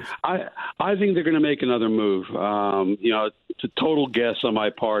Pacers? I think they're going to make another move. It's a total guess on my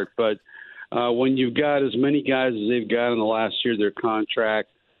part, but when you've got as many guys as they've got in the last year of their contract,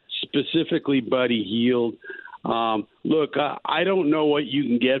 specifically Buddy Hield, look, I don't know what you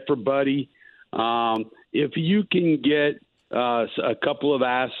can get for Buddy. If you can get a couple of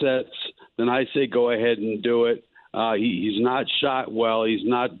assets, then I say go ahead and do it. He's not shot well. He's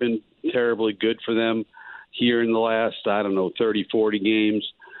not been terribly good for them here in the last, 30, 40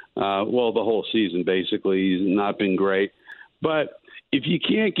 games. The whole season, basically. He's not been great. But if you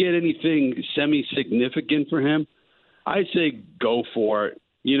can't get anything semi-significant for him, I say go for it.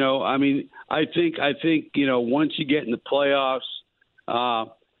 I think once you get in the playoffs,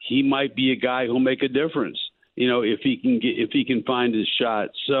 he might be a guy who'll make a difference. If he can find his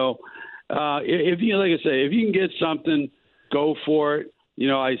shot. So, if you can get something, go for it.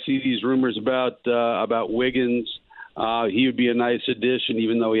 I see these rumors about Wiggins. He would be a nice addition,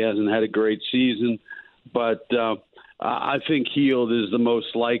 even though he hasn't had a great season. But I think Hield is the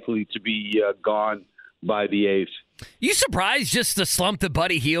most likely to be gone by the 8th. You surprised just the slump that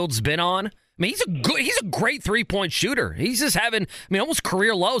Buddy Hield's been on? I mean, he's a great 3-point shooter. He's just having, almost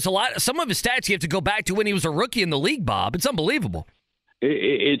career lows. Some of his stats you have to go back to when he was a rookie in the league, Bob. It's unbelievable.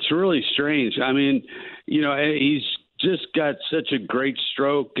 It's really strange. I mean, he's just got such a great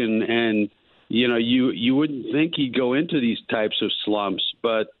stroke, and you wouldn't think he'd go into these types of slumps,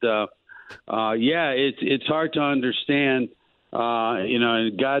 but it's hard to understand.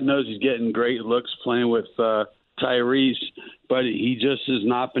 And God knows he's getting great looks playing with Tyrese, but he just has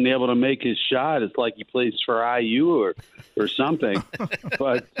not been able to make his shot. It's like he plays for IU or something.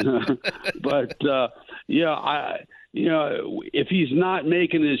 but if he's not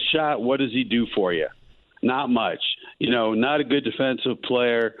making his shot, what does he do for you? Not much. Not a good defensive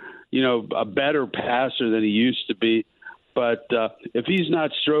player. A better passer than he used to be. But if he's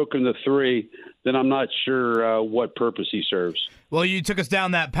not stroking the three, then I'm not sure what purpose he serves. Well, you took us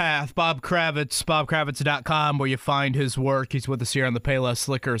down that path. Bob Kravitz, bobkravitz.com, where you find his work. He's with us here on the Payless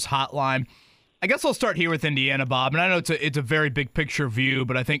Liquors hotline. I guess I'll start here with Indiana, Bob. And I know it's a very big picture view,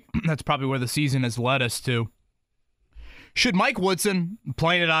 but I think that's probably where the season has led us to. Should Mike Woodson,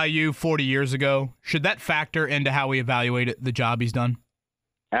 playing at IU 40 years ago, should that factor into how we evaluate the job he's done?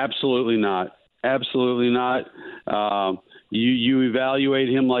 Absolutely not. Absolutely not. You evaluate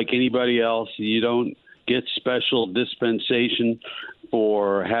him like anybody else. You don't get special dispensation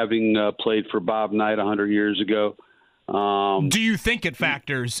for having played for Bob Knight 100 years ago. Do you think it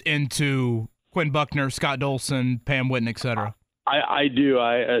factors into Quinn Buckner, Scott Dolson, Pam Whitten, et cetera? I do.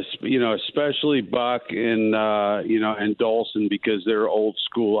 Especially Buck and Dolson, because they're old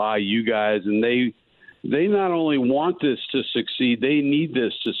school IU guys, and they not only want this to succeed, they need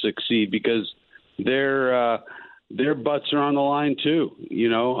this to succeed because their butts are on the line too.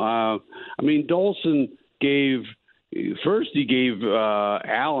 Dolson gave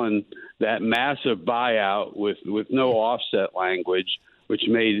Allen that massive buyout with no offset language, which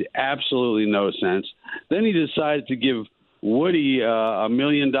made absolutely no sense. Then he decided to give Woody $1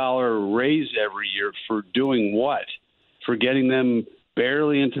 million raise every year for doing what? For getting them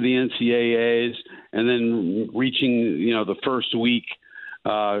barely into the NCAAs and then reaching, the first week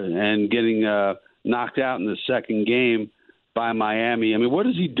and getting knocked out in the second game by Miami. What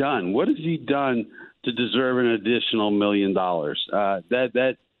has he done? What has he done to deserve an additional $1 million?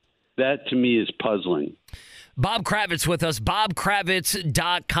 That to me is puzzling. Bob Kravitz with us,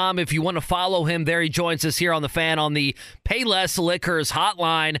 bobkravitz.com. If you want to follow him there, he joins us here on the Fan on the Payless Liquors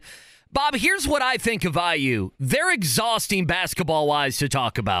hotline. Bob, here's what I think of IU. They're exhausting basketball-wise to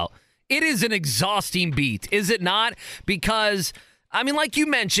talk about. It is an exhausting beat, is it not? Because, like you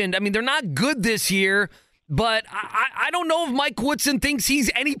mentioned, they're not good this year, but I don't know if Mike Woodson thinks he's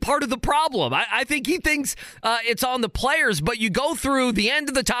any part of the problem. I think he thinks it's on the players, but you go through the end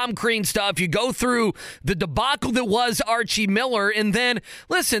of the Tom Crean stuff, you go through the debacle that was Archie Miller, and then,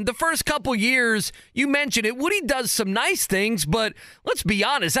 listen, the first couple years, you mentioned it, Woody does some nice things, but let's be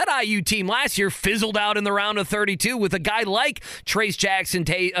honest, that IU team last year fizzled out in the round of 32 with a guy like Trace Jackson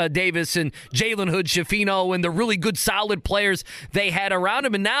Davis and Jalen Hood-Schifino and the really good, solid players they had around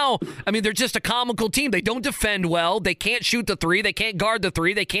him, and now, they're just a comical team. They don't defend well. They can't shoot the three. They can't guard the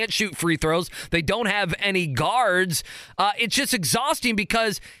three. They can't shoot free throws. They don't have any guards. It's just exhausting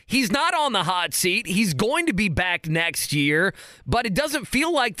because he's not on the hot seat. He's going to be back next year, but it doesn't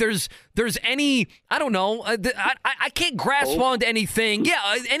feel like there's any, I don't know, I can't grasp onto anything.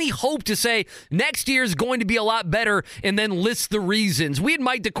 Yeah, any hope to say next year is going to be a lot better and then list the reasons. We had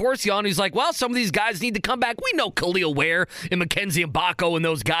Mike DeCourcy on. He's like, well, some of these guys need to come back. We know Khalil Ware and Mackenzie Mbako and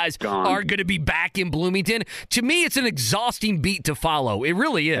those guys are going to be back in Bloomington. To me, it's an exhausting beat to follow. It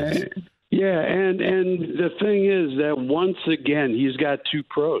really is. Yeah, and the thing is that once again, he's got two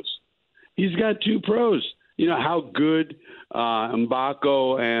pros. He's got two pros. How good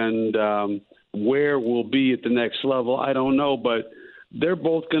Mbako and Ware will be at the next level, I don't know, but they're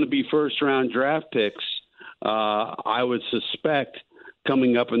both going to be first-round draft picks, I would suspect,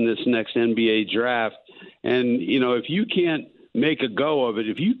 coming up in this next NBA draft. And, if you can't make a go of it,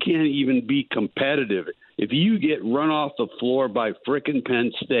 if you can't even be competitive, if you get run off the floor by frickin'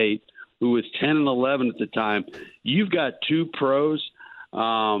 Penn State, who was 10-11 at the time, you've got two pros.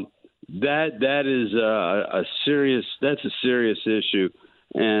 That is a serious issue.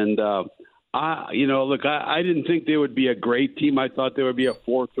 And I didn't think they would be a great team. I thought they would be a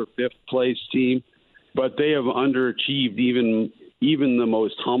fourth or fifth place team, but they have underachieved even the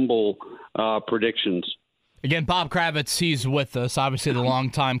most humble predictions. Again, Bob Kravitz, he's with us, obviously the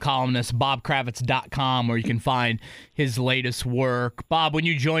longtime columnist, bobkravitz.com, where you can find his latest work. Bob, when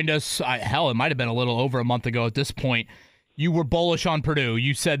you joined us, it might have been a little over a month ago at this point, you were bullish on Purdue.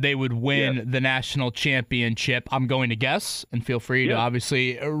 You said they would win the national championship. I'm going to guess, and feel free to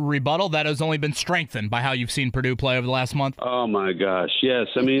obviously rebuttal, that has only been strengthened by how you've seen Purdue play over the last month. Oh, my gosh, yes.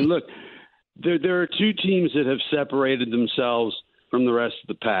 Look, there are two teams that have separated themselves from the rest of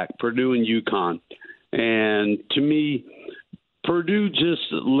the pack, Purdue and UConn. And to me, Purdue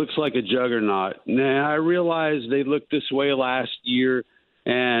just looks like a juggernaut. Now, I realize they looked this way last year,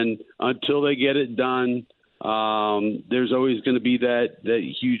 and until they get it done, there's always going to be that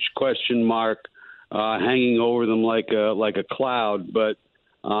huge question mark hanging over them like a cloud. But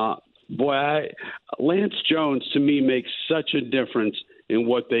Lance Jones to me makes such a difference in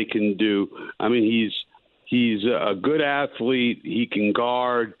what they can do. I mean, he's a good athlete. He can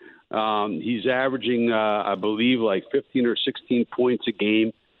guard. He's averaging, I believe, like 15 or 16 points a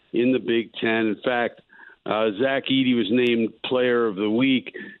game in the Big Ten. In fact, Zach Edey was named Player of the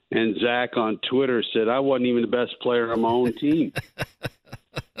Week, and Zach on Twitter said, I wasn't even the best player on my own team.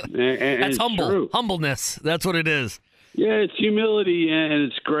 and that's humble. True. Humbleness. That's what it is. Yeah, it's humility, and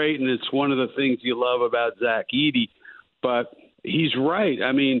it's great, and it's one of the things you love about Zach Edey. But he's right.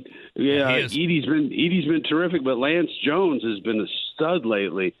 I mean, Edey's been terrific, but Lance Jones has been a stud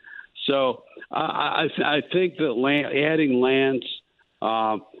lately. So I think that adding Lance,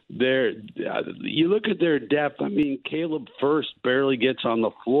 you look at their depth. I mean, Caleb First barely gets on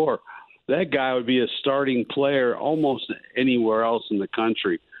the floor. That guy would be a starting player almost anywhere else in the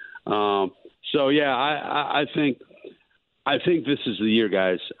country. So yeah, I think this is the year,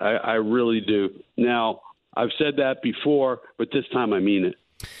 guys. I really do. Now, I've said that before, but this time I mean it.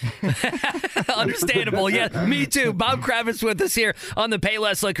 Understandable. Yeah, me too. Bob Kravitz with us here on the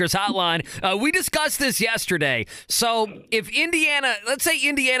Payless Liquors hotline. We discussed this yesterday. So if let's say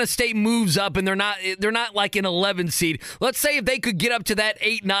Indiana State moves up and they're not like an 11 seed. Let's say if they could get up to that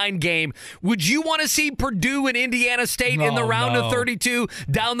 8-9 game, would you want to see Purdue and Indiana State in the round of 32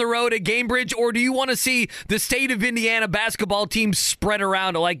 down the road at Gamebridge, or do you want to see the state of Indiana basketball team spread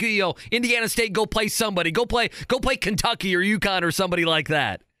around? Like, Indiana State go play somebody, go play Kentucky or UConn or somebody like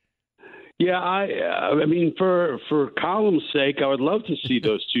that. Yeah, I mean, for Column's sake, I would love to see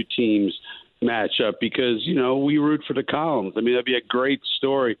those two teams match up because, we root for the Columns. I mean, that'd be a great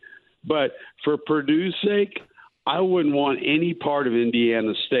story. But for Purdue's sake, I wouldn't want any part of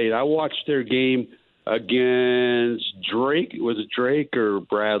Indiana State. I watched their game against Drake. Was it Drake or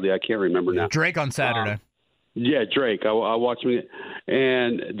Bradley? I can't remember now. Drake on Saturday. Yeah, Drake. I watched him.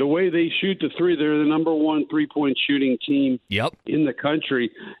 And the way they shoot the three, they're the number one three-point shooting team in the country.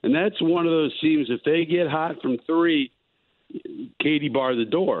 And that's one of those teams, if they get hot from three, Katie bar the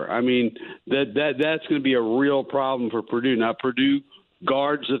door. I mean, that's going to be a real problem for Purdue. Now, Purdue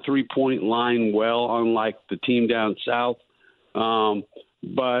guards the three-point line well, unlike the team down south.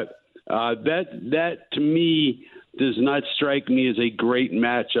 But that to me does not strike me as a great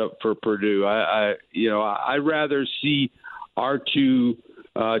matchup for Purdue. I'd rather see our two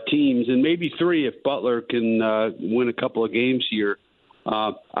teams, and maybe three if Butler can win a couple of games here.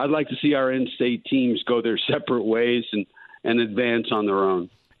 I'd like to see our in-state teams go their separate ways and advance on their own.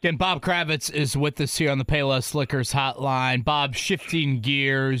 Again, Bob Kravitz is with us here on the Payless Liquors hotline. Bob, shifting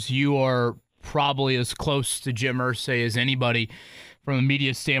gears, you are probably as close to Jim Irsay as anybody from a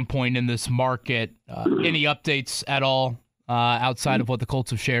media standpoint in this market. Any updates at all outside of what the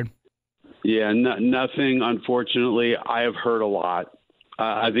Colts have shared? Yeah, nothing, unfortunately. I have heard a lot.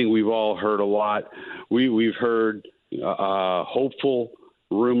 I think we've all heard a lot. We've heard hopeful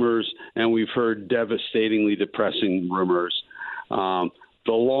rumors, and we've heard devastatingly depressing rumors. The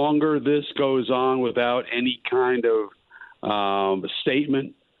longer this goes on without any kind of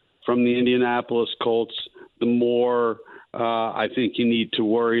statement from the Indianapolis Colts, the more I think you need to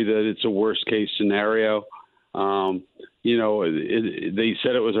worry that it's a worst-case scenario. They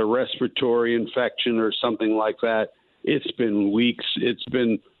said it was a respiratory infection or something like that. It's been weeks. It's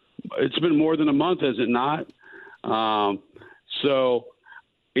been more than a month, has it not?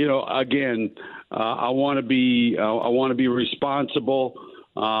 Again, I want to be responsible.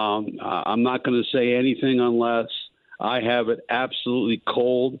 I'm not going to say anything unless I have it absolutely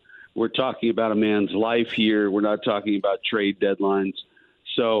cold. We're talking about a man's life here. We're not talking about trade deadlines.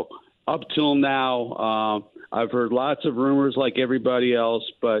 So up till now, I've heard lots of rumors like everybody else,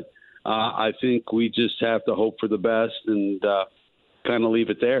 but I think we just have to hope for the best and kind of leave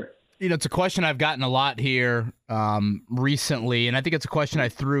it there. It's a question I've gotten a lot here recently, and I think it's a question I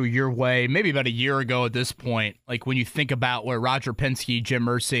threw your way maybe about a year ago at this point. Like when you think about where Roger Penske, Jim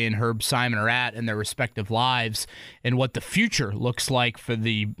Irsay, and Herb Simon are at in their respective lives and what the future looks like for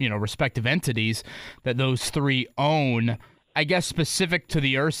the respective entities that those three own, I guess specific to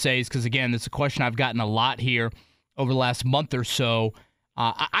the Irsays, because again, it's a question I've gotten a lot here over the last month or so.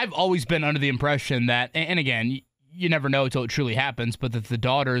 I've always been under the impression that, and again, you never know until it truly happens, but that the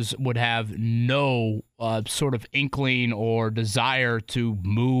daughters would have no sort of inkling or desire to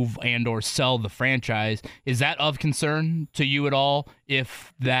move and or sell the franchise. Is that of concern to you at all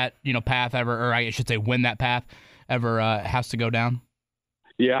if that path ever, or I should say when that path ever has to go down?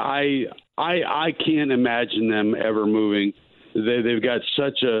 Yeah, I can't imagine them ever moving. They've got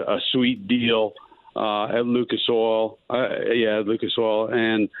such a sweet deal at Lucas Oil. Lucas Oil.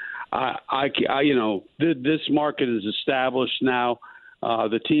 And this market is established now.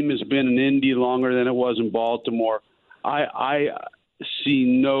 The team has been in Indy longer than it was in Baltimore. I see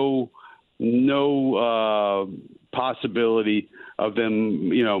no possibility of them,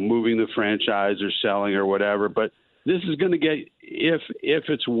 moving the franchise or selling or whatever. But this is going to get, if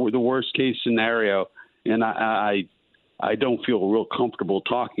it's the worst case scenario, and I don't feel real comfortable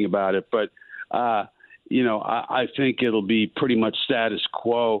talking about it, but I think it'll be pretty much status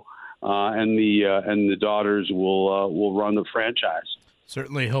quo, and the daughters will run the franchise.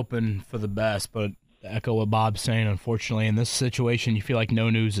 Certainly hoping for the best, but to echo what Bob's saying, unfortunately, in this situation, you feel like no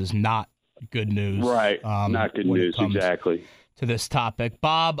news is not good news. Right, not good news, exactly. To this topic.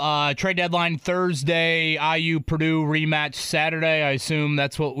 Bob, trade deadline Thursday, IU Purdue rematch Saturday. I assume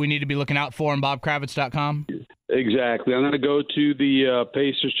that's what we need to be looking out for on bobkravitz.com? Exactly. I'm going to go to the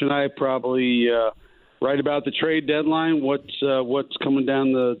Pacers tonight, probably right about the trade deadline, what's coming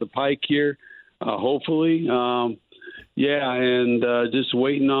down the pike here, hopefully. And just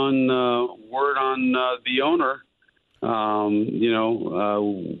waiting on word on the owner.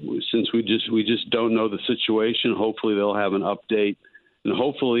 Since we just don't know the situation, hopefully they'll have an update, and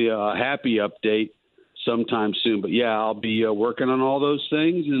hopefully a happy update sometime soon. But I'll be working on all those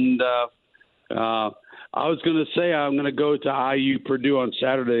things. And I was going to say I'm going to go to IU Purdue on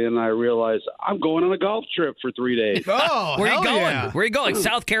Saturday, and I realized I'm going on a golf trip for 3 days. Oh, where are you going? Yeah. Where are you going?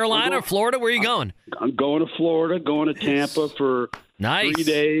 South Carolina, Florida? Where are you going? I'm going to Florida, going to Tampa for 3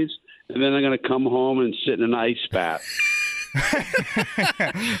 days. And then I'm going to come home and sit in an ice bath.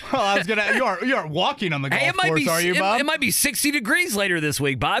 Well, you are walking on the golf course, are you, Bob? It might be 60 degrees later this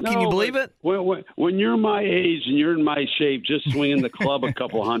week, Bob. Can you believe it? When you're my age and you're in my shape, just swinging the club a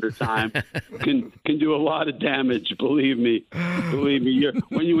couple hundred times can do a lot of damage. Believe me.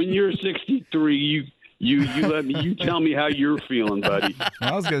 When you're 63, you tell me how you're feeling, buddy.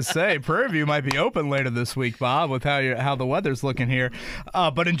 I was going to say, Prairie View might be open later this week, Bob, with how the weather's looking here.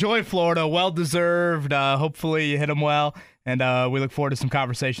 But enjoy Florida. Well-deserved. Hopefully you hit them well. And we look forward to some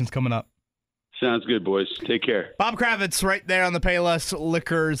conversations coming up. Sounds good, boys. Take care. Bob Kravitz right there on the Payless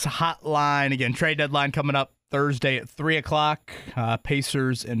Liquors hotline. Again, trade deadline coming up Thursday at 3 o'clock.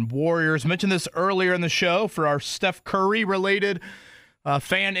 Pacers and Warriors. Mentioned this earlier in the show for our Steph Curry-related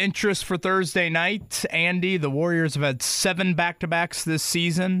fan interest for Thursday night. Andy, the Warriors have had 7 back-to-backs this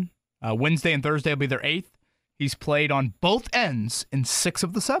season. Wednesday and Thursday will be their 8th. He's played on both ends in 6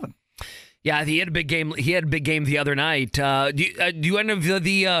 of the 7. Yeah, he had a big game. He had a big game the other night. Do any of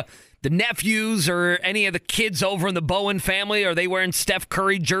the nephews or any of the kids over in the Bowen family, are they wearing Steph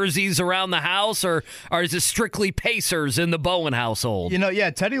Curry jerseys around the house, or is it strictly Pacers in the Bowen household?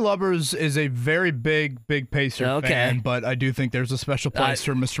 Teddy Lubbers is a very big Pacer fan, but I do think there's a special place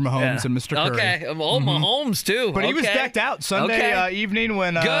for Mr. Mahomes and Mr. Curry. Okay, Mahomes too. But he was decked out Sunday evening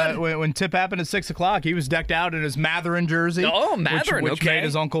when tip happened at 6 o'clock. He was decked out in his Matherin jersey. Oh, Matherin, which made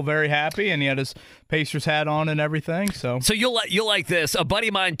his uncle very happy, and he had his Pacers hat on and everything. So you'll like this. A buddy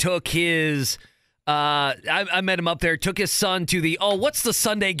of mine took his. I met him up there. Took his son to the what's the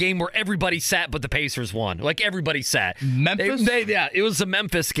Sunday game where everybody sat but the Pacers won? Like everybody sat. Memphis. It was a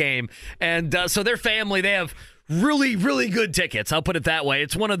Memphis game, and so their family they have really, really good tickets. I'll put it that way.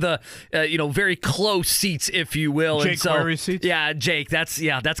 It's one of the very close seats, if you will. Jake Query seats? Yeah, Jake. That's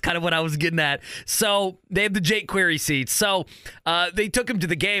kind of what I was getting at. So they have the Jake Query seats. So they took him to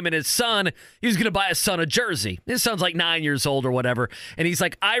the game, and his son, he was going to buy his son a jersey. His son's like 9 years old or whatever. And he's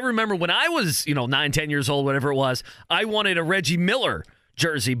like, I remember when I was 9, 10 years old, whatever it was, I wanted a Reggie Miller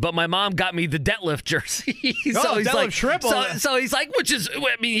jersey, but my mom got me the Detlef jersey. So he's like, so he's like,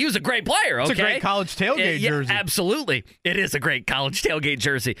 he was a great player. Okay, it's a great college tailgate jersey. Absolutely, it is a great college tailgate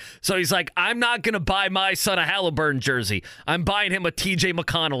jersey. So he's like, I'm not going to buy my son a Halliburton jersey. I'm buying him a TJ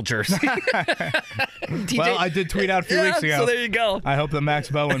McConnell jersey. Well, I did tweet out a few weeks ago. So there you go. I hope that Max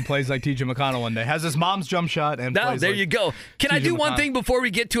Bowen plays like TJ McConnell one day. Has his mom's jump shot and plays there like you go. Can I do one thing before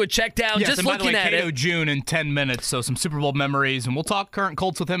we get to a check down? Yes, just and looking by the way, at Cato it. June in 10 minutes, so some Super Bowl memories, and we'll talk current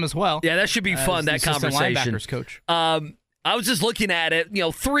Colts with him as well. Yeah, that should be fun, that conversation. Linebackers coach. I was just looking at it,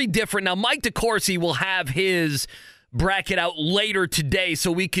 3 different. Now, Mike DeCourcy will have his bracket out later today so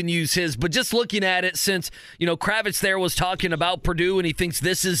we can use his. But just looking at it, since, Kravitz there was talking about Purdue and he thinks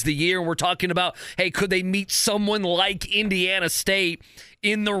this is the year, and we're talking about, hey, could they meet someone like Indiana State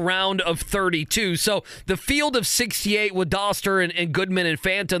in the round of 32. So the field of 68 with Doster and Goodman and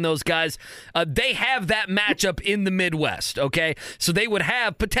Fanta and those guys, they have that matchup in the Midwest, okay? So they would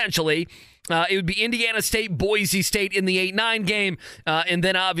have potentially... it would be Indiana State, Boise State in the 8-9 game, and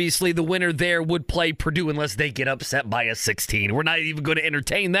then obviously the winner there would play Purdue unless they get upset by a 16. We're not even going to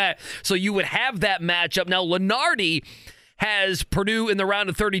entertain that. So you would have that matchup. Now, Lenardi has Purdue in the round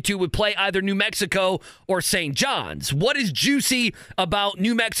of 32 would play either New Mexico or St. John's. What is juicy about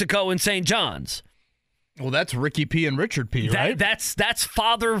New Mexico and St. John's? Well, that's Ricky P. and Richard P., right? That's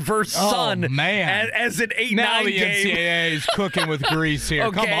father versus son. Oh, man. As an 8-9 game. Now the NCAA is cooking with grease here.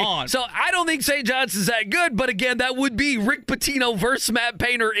 Okay. Come on. So I don't think St. John's is that good, but again, that would be Rick Pitino versus Matt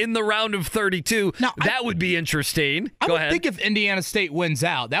Painter in the round of 32. Now, that would be interesting. I Go would ahead. think if Indiana State wins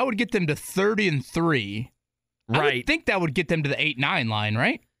out, that would get them to 30-3. Right. I would think that would get them to the 8-9 line,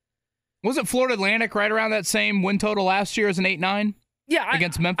 right? Wasn't Florida Atlantic right around that same win total last year as an 8-9? Yeah,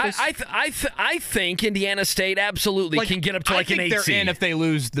 against Memphis. I think Indiana State absolutely can get up to like an 8 seed. I think they're in if they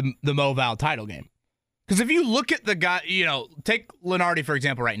lose the Moval title game. Because if you look at the guy, take Lenardi for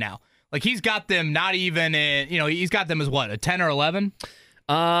example right now. Like he's got them not even in, he's got them as what, a 10 or 11?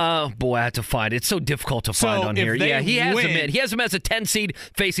 Boy, I have to find it. It's so difficult to find on here. Yeah, he has them as a 10 seed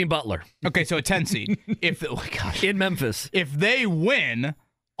facing Butler. Okay, so a 10 seed. In Memphis. If they win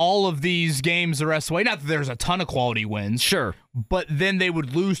all of these games the rest of the way, not that there's a ton of quality wins. Sure. But then they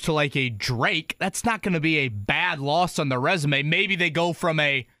would lose to like a Drake. That's not going to be a bad loss on their resume. Maybe they go from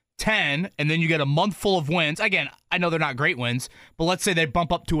a 10 and then you get a month full of wins. Again, I know they're not great wins, but let's say they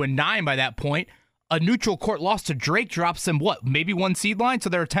bump up to a 9 by that point. A neutral court loss to Drake drops them, maybe 1 seed line? So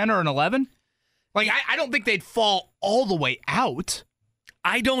they're a 10 or an 11? Like, I don't think they'd fall all the way out.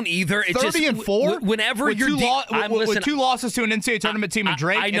 I don't either. It's 30-4. Whenever with you're with 2 losses to an NCAA tournament team in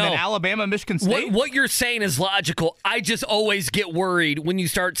Drake, I and know. then Alabama, Michigan State. What you're saying is logical. I just always get worried when you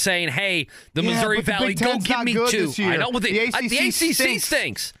start saying, "Hey, the Missouri Valley, go give me 2." I know what the ACC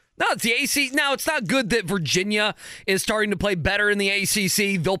stinks. No, it's the ACC. Now, it's not good that Virginia is starting to play better in the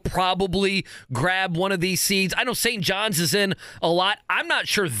ACC. They'll probably grab one of these seeds. I know St. John's is in a lot. I'm not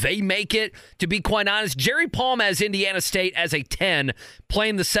sure they make it, to be quite honest. Jerry Palm has Indiana State as a 10,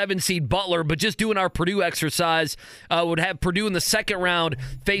 playing the 7-seed Butler, but just doing our Purdue exercise would have Purdue in the second round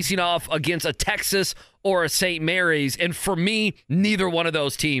facing off against a Texas or a St. Mary's. And for me, neither one of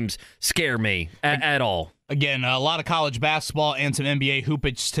those teams scare me at all. Again, a lot of college basketball and some NBA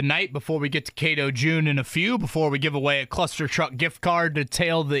hoopage tonight before we get to Cato June in a few, before we give away a cluster truck gift card to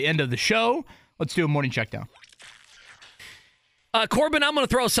tail the end of the show. Let's do a morning check down. Corbin, I'm going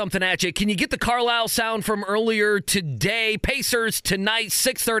to throw something at you. Can you get the Carlisle sound from earlier today? Pacers tonight,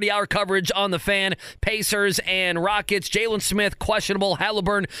 6:30 hour coverage on the Fan. Pacers and Rockets. Jalen Smith, questionable.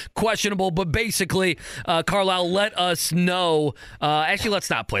 Halliburton, questionable. But basically, Carlisle let us know. Actually, let's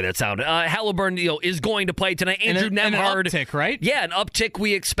not play that sound. Halliburton is going to play tonight. Andrew Nembhard. An uptick, right? Yeah, an uptick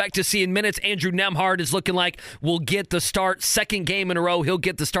we expect to see in minutes. Andrew Nembhard is looking like will get the start. Second game in a row, he'll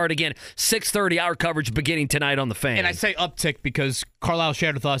get the start again. 6:30 hour coverage beginning tonight on the Fan. And I say uptick because Carlisle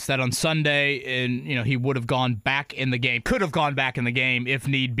shared with us that on Sunday, and he would have gone back in the game, could have gone back in the game if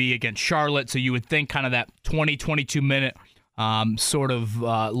need be against Charlotte. So you would think kind of that 22 minute sort of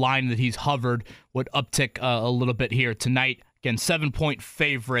line that he's hovered would uptick a little bit here tonight. Again, 7-point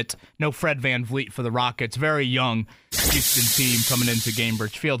favorite. No Fred VanVleet for the Rockets. Very young Houston team coming into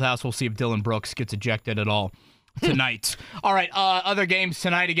Gainbridge Fieldhouse. We'll see if Dylan Brooks gets ejected at all tonight. All right, other games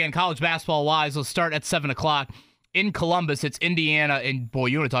tonight. Again, college basketball-wise, let's start at 7 o'clock. In Columbus, it's Indiana, and boy,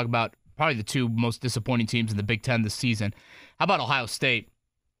 you want to talk about probably the 2 most disappointing teams in the Big Ten this season. How about Ohio State?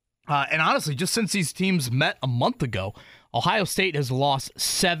 And honestly, just since these teams met a month ago, Ohio State has lost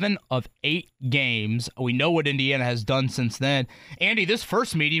 7 of 8 games. We know what Indiana has done since then. Andy, this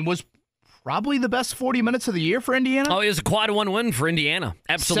first meeting was probably the best 40 minutes of the year for Indiana. Oh, it was a quad 1 win for Indiana.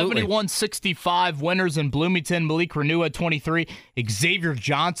 Absolutely. 71-65 winners in Bloomington. Malik Reneau at 23. Xavier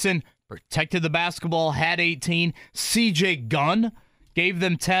Johnson protected the basketball, had 18. CJ Gunn gave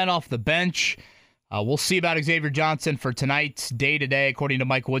them 10 off the bench. We'll see about Xavier Johnson for tonight's day-to-day, according to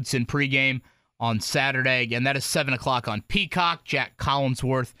Mike Woodson, pregame on Saturday. Again, that is 7 o'clock on Peacock. Jack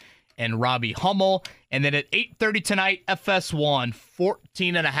Collinsworth and Robbie Hummel. And then at 8:30 tonight, FS1,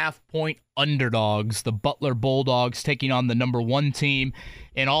 14.5-point underdogs. The Butler Bulldogs taking on the number 1 team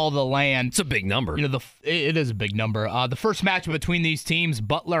in all the land. It's a big number. It is a big number. The first matchup between these teams,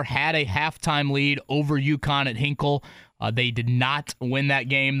 Butler had a halftime lead over UConn at Hinkle. They did not win that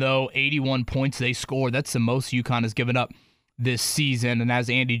game, though. 81 points they scored. That's the most UConn has given up this season. And as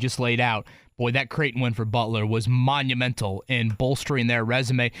Andy just laid out, boy, that Creighton win for Butler was monumental in bolstering their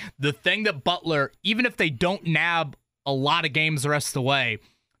resume. The thing that Butler, even if they don't nab a lot of games the rest of the way,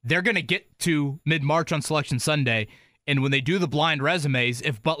 they're going to get to mid-March on Selection Sunday, and when they do the blind resumes,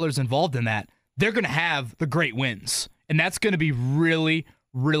 if Butler's involved in that, they're going to have the great wins. And that's going to be really,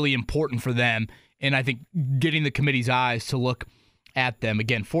 really important for them. And I think getting the committee's eyes to look at them.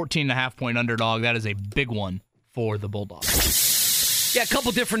 Again, 14.5-point underdog. That is a big one for the Bulldogs. Yeah, a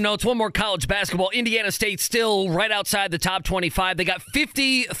couple different notes. One more college basketball. Indiana State still right outside the top 25. They got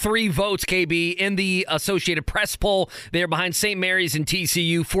 53 votes, KB, in the Associated Press poll. They're behind St. Mary's and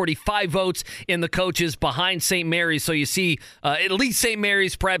TCU. 45 votes in the coaches behind St. Mary's. So you see at least St.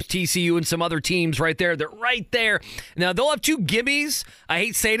 Mary's, perhaps TCU, and some other teams right there. They're right there. Now, they'll have two gimmies. I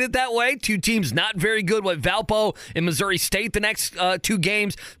hate saying it that way. Two teams not very good. What, Valpo and Missouri State the next two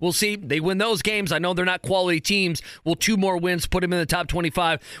games. We'll see. They win those games. I know they're not quality teams. Will two more wins put them in the top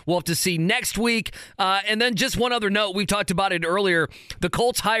 25. We'll have to see next week. And then just one other note. We talked about it earlier. The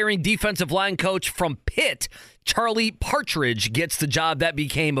Colts hiring defensive line coach from Pitt. Charlie Partridge gets the job. That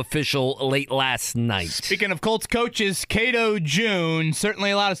became official late last night. Speaking of Colts coaches, Cato June,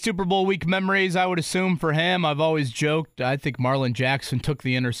 certainly a lot of Super Bowl week memories, I would assume, for him. I've always joked, I think Marlon Jackson took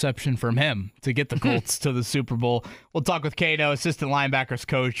the interception from him to get the Colts to the Super Bowl. We'll talk with Cato, assistant linebackers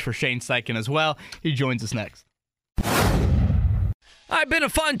coach for Shane Steichen as well. He joins us next. All right, been a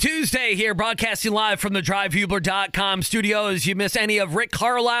fun Tuesday here, broadcasting live from the DriveHubler.com studios. You miss any of Rick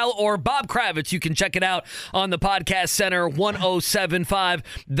Carlisle or Bob Kravitz, you can check it out on the Podcast Center,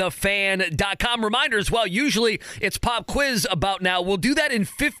 1075thefan.com. Reminder as well, usually it's pop quiz about now. We'll do that in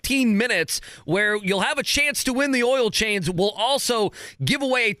 15 minutes where you'll have a chance to win the oil change. We'll also give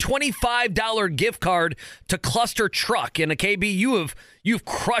away a $25 gift card to Cluster Truck. And KB, you've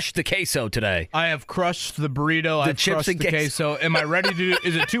crushed the queso today. I have crushed the burrito. I've crushed the queso. Am I ready to do?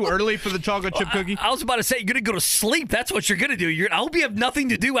 Is it too early for the chocolate chip cookie? I was about to say, you're going to go to sleep. That's what you're going to do. I hope you have nothing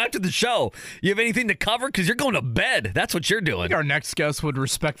to do after the show. You have anything to cover? Because you're going to bed. That's what you're doing. I think our next guest would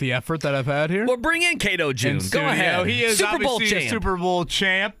respect the effort that I've had here. Well, bring in Cato June. Go ahead. He is Super Bowl obviously champ. a Super Bowl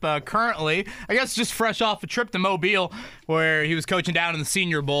champ currently. I guess just fresh off a trip to Mobile where he was coaching down in the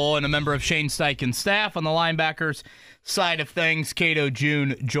Senior Bowl and a member of Shane Steichen's staff on the linebackers side of things. Cato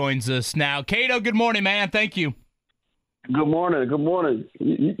June joins us now. Cato, good morning, man. Thank you. Good morning. Good morning.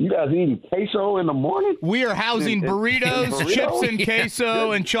 You guys eating queso in the morning? We are housing burritos, chips and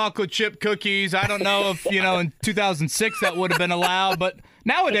queso, and chocolate chip cookies. I don't know if, in 2006 that would have been allowed, but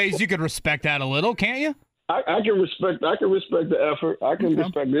nowadays you could respect that a little, can't you? I can respect the effort. I can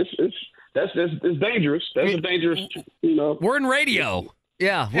respect this. It's dangerous. That's a dangerous, We're in radio.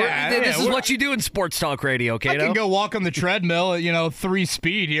 This is what you do in sports talk radio, Cato. I can go walk on the treadmill at 3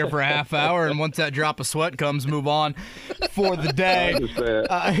 speed here for a half hour, and once that drop of sweat comes, move on for the day.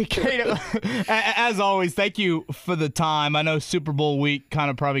 Cato, as always, thank you for the time. I know Super Bowl week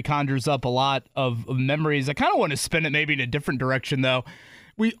kind of probably conjures up a lot of memories. I kind of want to spin it maybe in a different direction, though.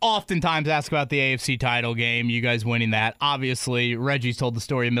 We oftentimes ask about the AFC title game, you guys winning that. Obviously, Reggie's told the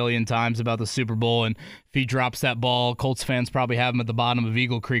story a million times about the Super Bowl, and if he drops that ball, Colts fans probably have him at the bottom of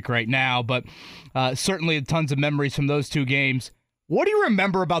Eagle Creek right now. But certainly tons of memories from those two games. What do you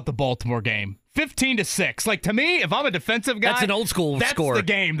remember about the Baltimore game? 15-6. Like, to me, if I'm a defensive guy, that's an old school score. That's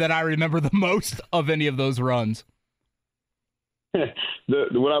the game that I remember the most of any of those runs. What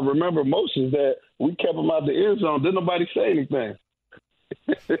I remember most is that we kept them out the end zone. Didn't nobody say anything.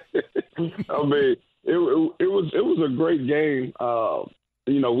 I mean, it was a great game.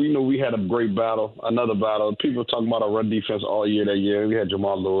 We knew we had a great battle, another battle. People talking about our run defense all year that year. We had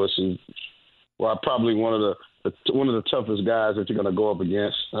Jamal Lewis, and probably one of the toughest guys that you're going to go up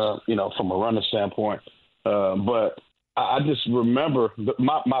against, from a running standpoint. But I just remember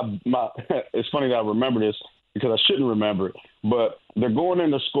my. It's funny that I remember this because I shouldn't remember it. But they're going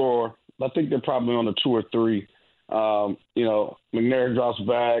in to score. I think they're probably on the 2 or 3. McNair drops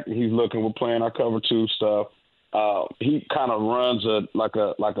back. He's looking. We're playing our cover 2 stuff. He kind of runs like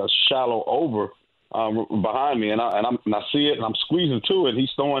a shallow over behind me, and I see it, and I'm squeezing to it.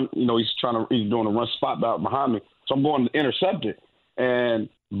 He's throwing. He's doing a run spot out behind me, so I'm going to intercept it. And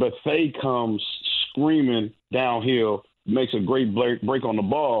Bethea comes screaming downhill, makes a great break on the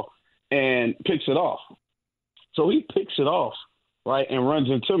ball, and picks it off. So he picks it off, right, and runs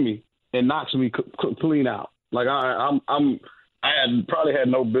into me and knocks me clean out. Like I probably had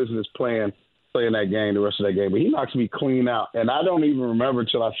no business playing that game, the rest of that game, but he knocks me clean out, and I don't even remember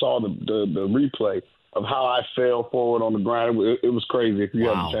until I saw the replay of how I fell forward on the ground. It was crazy. If you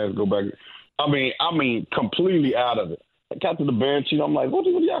have a chance to go back, I mean, completely out of it. I got to the bench, I'm like, what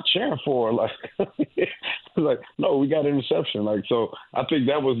are y'all cheering for? Like, no, we got an interception. Like, so I think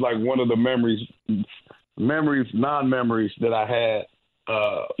that was like one of the non-memories that I had.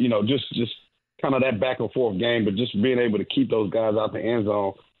 Just kind of that back and forth game, but just being able to keep those guys out the end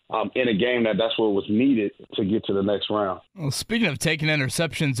zone in a game that's what was needed to get to the next round. Well, speaking of taking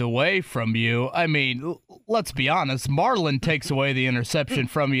interceptions away from you, I mean, let's be honest, Marlon takes away the interception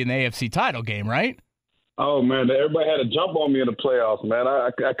from you in the AFC title game, right? Oh, man, everybody had to jump on me in the playoffs, man.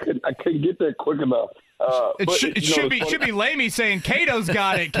 I couldn't get there quick enough. It should be Lamy saying Cato's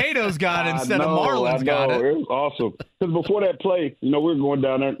got it instead of Marlon's got it. It was awesome. Because before that play, we were going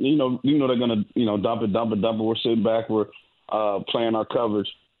down there. They're going to dump it. We're sitting back. We're playing our coverage.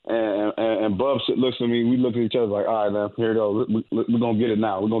 And Bub looks at me. We look at each other like, all right, man, here it goes. We're going to get it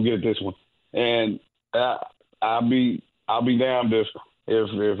now. We're going to get it this one. And I'll be damned if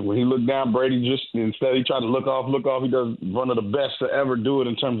when he looked down, Brady just instead he tried to look off. He does one of the best to ever do it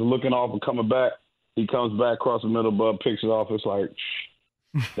in terms of looking off and coming back. He comes back across the middle, Bub picks it off. It's like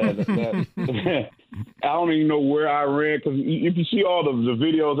that. I don't even know where I ran because if you see all the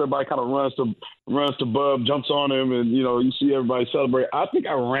videos, everybody kind of runs to Bub, jumps on him, and you see everybody celebrate. I think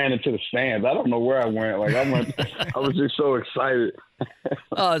I ran into the stands. I don't know where I went. I was just so excited.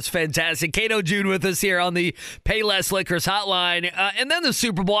 Oh, it's fantastic. Cato June with us here on the Payless Liquors hotline. And then the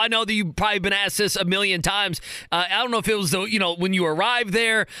Super Bowl. I know that you've probably been asked this a million times. I don't know if it was when you arrived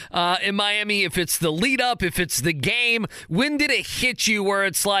there in Miami, if it's the lead up, if it's the game. When did it hit you where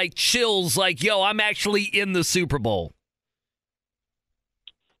it's like chills, like, yo, I'm actually in the Super Bowl?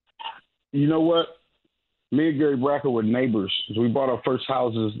 You know what? Me and Gary Bracker were neighbors. We bought our first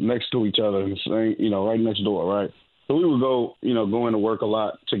houses next to each other, right next door, right? So we would go into work a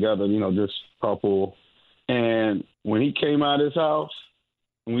lot together, just carpool. And when he came out of his house,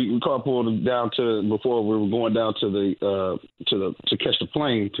 we carpooled down to before we were going down to catch the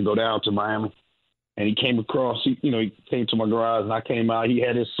plane to go down to Miami. And he came across, he came to my garage and I came out. He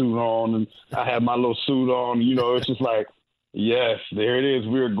had his suit on and I had my little suit on. It's just like, yes, there it is.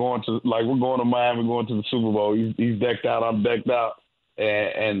 We're going to Miami, going to the Super Bowl. He's decked out. I'm decked out.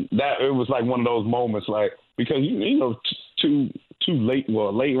 And that it was like one of those moments, like because too late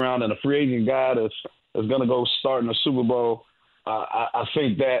round and a free agent guy that's gonna go start in the Super Bowl. I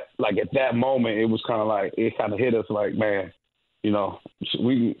think that like at that moment it was kind of like it kind of hit us like, man,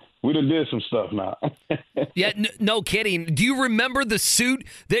 we done did some stuff now. Yeah, no kidding. Do you remember the suit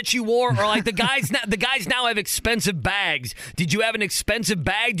that you wore, or like the guys now have expensive bags? Did you have an expensive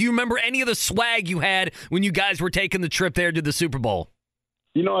bag? Do you remember any of the swag you had when you guys were taking the trip there to the Super Bowl?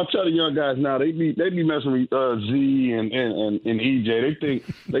 I tell the young guys now they be messing with Z and EJ.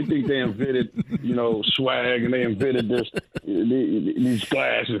 They think they invented swag and they invented these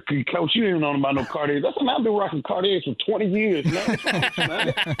glasses. Coach, you didn't know about no Cartiers. That's I've been rocking Cartiers for 20 years, man.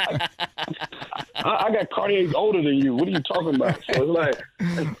 I got Cartiers older than you. What are you talking about? So it's like,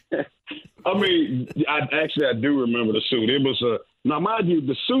 I do remember the suit. It was now, mind you,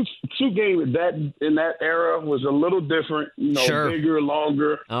 the suit game in that era was a little different. Sure. Bigger,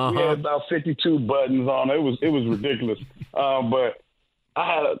 longer. Uh-huh. We had about 52 buttons on it. It was ridiculous. But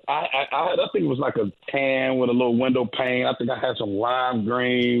I think it was like a tan with a little window pane. I think I had some lime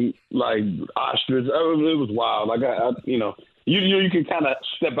green, like ostrich. It was wild. You can kind of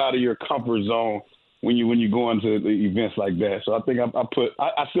step out of your comfort zone when you go into the events like that. So I think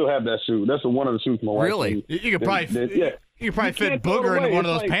I still have that suit. That's one of the suits my wife. Really? You could probably You probably fit Booger into one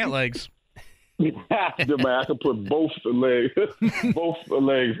of those pant legs. Man, I could put both legs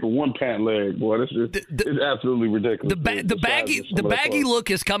for one pant leg. Boy, it's absolutely ridiculous. The baggy look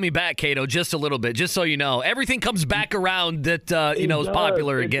is coming back, Cato, just a little bit, just so you know. Everything comes back around that is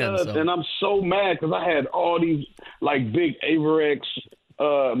popular again. So. And I'm so mad because I had all these like big Averex.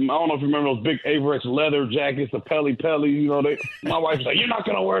 I don't know if you remember those big Averex leather jackets, the Pelly. My wife's like, "You're not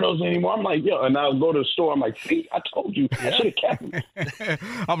gonna wear those anymore." I'm like, "Yo," and I'll go to the store. I'm like, "See, I told you, I should have kept them."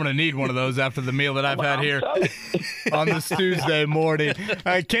 I'm gonna need one of those after the meal that I've had here on this Tuesday morning.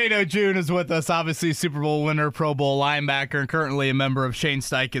 Cato June is with us, obviously Super Bowl winner, Pro Bowl linebacker, and currently a member of Shane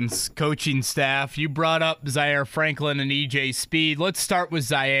Steichen's coaching staff. You brought up Zaire Franklin and EJ Speed. Let's start with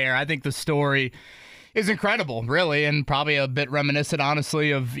Zaire. I think the story is incredible, really, and probably a bit reminiscent,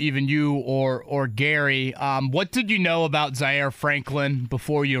 honestly, of even you or Gary. What did you know about Zaire Franklin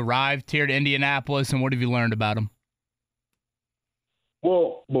before you arrived here to Indianapolis, and what have you learned about him?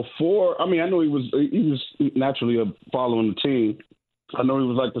 Well, I know he was naturally following the team. I know he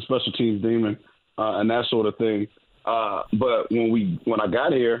was like the special teams demon and that sort of thing. But when I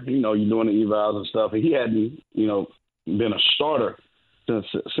got here, you're doing the evals and stuff, and he hadn't, been a starter since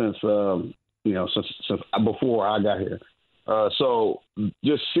before I got here. So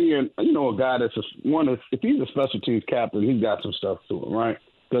just seeing, a guy that's if he's a special teams captain, he's got some stuff to him, right?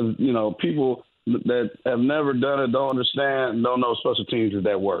 Because, people that have never done it, don't understand, don't know special teams is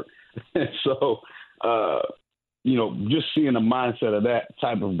that work. And so, just seeing the mindset of that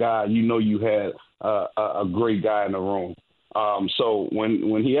type of guy, you had a great guy in the room. So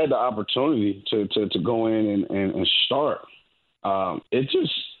when he had the opportunity to go in and start, I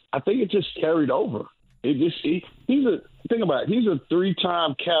think it just carried over. Think about it. He's a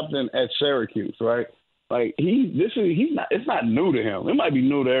 3-time captain at Syracuse, right? Like it's not new to him. It might be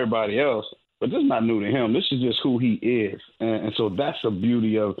new to everybody else, but this is not new to him. This is just who he is, and so that's the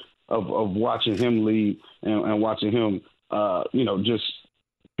beauty of watching him lead and watching him, just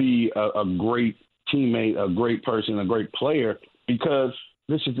be a great teammate, a great person, a great player, because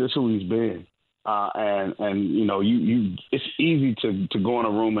this is just who he's been. It's easy to go in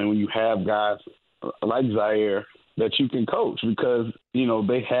a room and when you have guys like Zaire that you can coach because,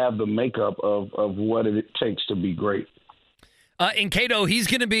 they have the makeup of what it takes to be great. And Cato, he's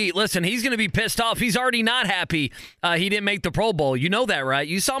going to be pissed off. He's already not happy he didn't make the Pro Bowl. You know that, right?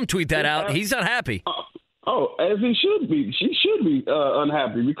 You saw him tweet that out. He's not happy. As he should be. She should be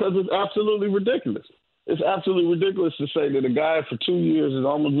unhappy because it's absolutely ridiculous. It's absolutely ridiculous to say that a guy for 2 years has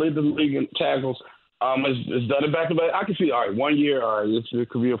almost led the league in tackles, has done it back to back. I can see, all right, 1 year, all right, it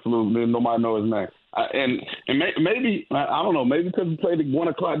could be a fluke. Then nobody knows his name. Maybe, I don't know, maybe because he played the 1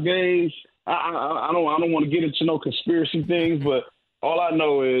 o'clock games. I don't want to get into no conspiracy things, but all I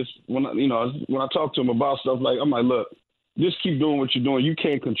know is when I talk to him about stuff, I'm like, look, just keep doing what you're doing. You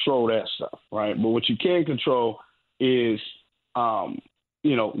can't control that stuff, right? But what you can control is,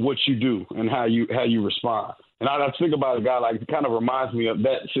 what you do and how you respond. And I think about a guy it kind of reminds me of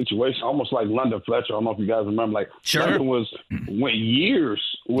that situation, almost like London Fletcher. I don't know if you guys remember. Sure. London went years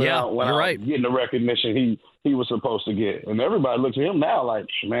without getting the recognition he was supposed to get, and everybody looks at him now like,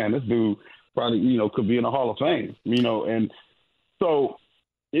 man, this dude probably could be in the Hall of Fame, and so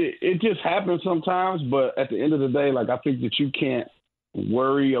it just happens sometimes. But at the end of the day, I think that you can't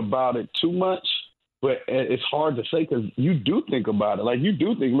worry about it too much. But it's hard to say because you do think about it. You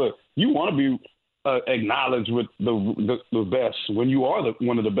do think, look, you want to be acknowledged with the best when you are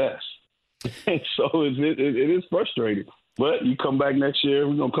one of the best. And so it is frustrating. But you come back next year.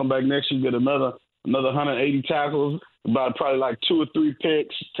 We're gonna come back next year, get another 180 tackles, about probably 2 or 3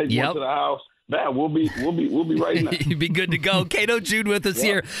 picks, take one to the house. That we'll be right now. You'd be good to go. Cato June with us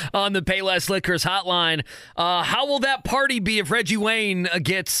here on the Payless Liquors hotline. How will that party be if Reggie Wayne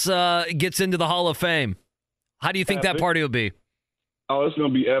gets into the Hall of Fame? How do you think that party will be? Oh, it's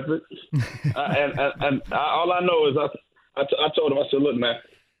going to be epic. and all I know is I told him, I said, look, man,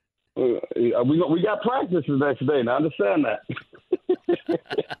 we got practice the next day. Now, understand that.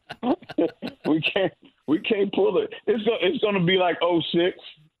 we can't pull it. It's going to be like 06.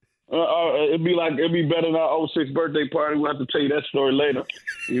 It'd be better than our 06 birthday party. We'll have to tell you that story later.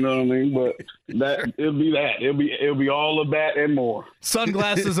 You know what I mean? But it'll be that. It'll be all of that and more.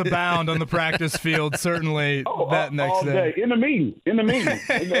 Sunglasses abound on the practice field. Certainly that next all day. In the meeting. They're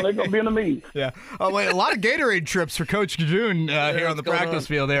gonna be in the meeting. Yeah. Oh wait, a lot of Gatorade trips for Coach June here on the practice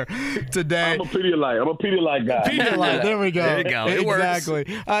field there today. I'm a Pedialyte guy. Pedialyte. There we go. There you go. It exactly.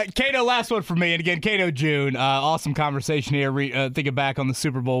 Cato, last one for me. And again, Cato June. Awesome conversation here. Thinking back on the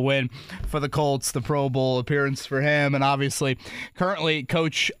Super Bowl win for the Colts, the Pro Bowl appearance for him, and obviously currently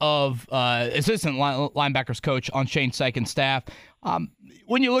coach of assistant linebackers coach on Shane Steichen's staff.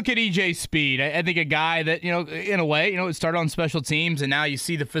 When you look at EJ Speed, I think a guy that, in a way, it started on special teams and now you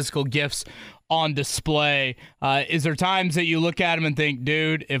see the physical gifts on display. Is there times that you look at him and think,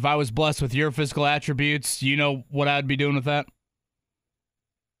 dude, if I was blessed with your physical attributes, you know what I'd be doing with that?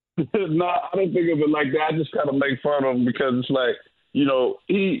 No, I don't think of it like that. I just kind of make fun of him because it's like, he's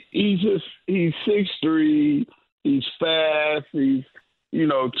 6'3", he's fast, he's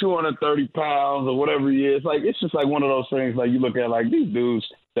 230 pounds or whatever he is. It's just one of those things. You look at these dudes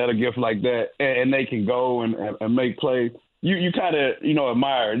that are gift like that, and they can go and make plays. You kind of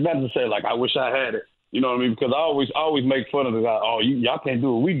admire it. Not to say I wish I had it. You know what I mean? Because I always make fun of the guy. Oh, y'all can't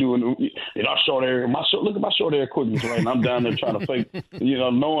do what we do in our short area. Look at my short area quickness, right? And I'm down there trying to fake,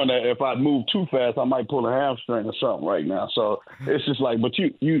 knowing that if I move too fast, I might pull a hamstring or something right now. So it's just but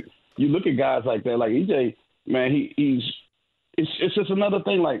you look at guys like that, like EJ, man, it's just another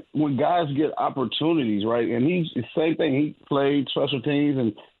thing. When guys get opportunities, right? And he's the same thing. He played special teams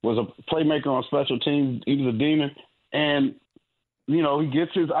and was a playmaker on special teams. He was a demon, and he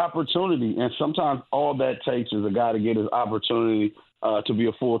gets his opportunity, and sometimes all that takes is a guy to get his opportunity to be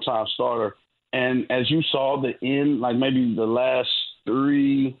a full-time starter. And as you saw maybe the last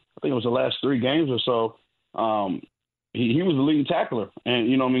 3, I think it was the last 3 games or so, he was the leading tackler, and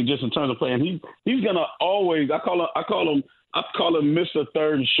just in terms of play. And he's gonna always I call him Mr.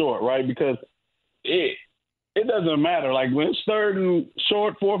 Third and Short, right? Because it doesn't matter. Like when it's third and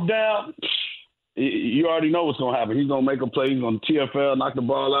short, fourth down, you already know what's gonna happen. He's gonna make a play. He's gonna TFL, knock the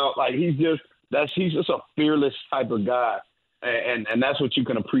ball out. Like he's just a fearless type of guy, and that's what you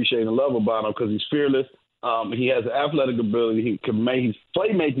can appreciate and love about him because he's fearless. He has athletic ability. He's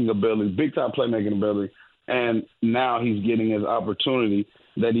playmaking ability, big time playmaking ability, and now he's getting his opportunity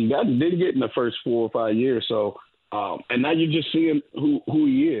that he didn't get in the first 4 or 5 years. So, and now you're just seeing who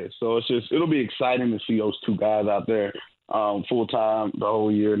he is. So it'll be exciting to see those two guys out there full time the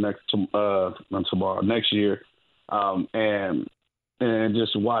whole year next year, and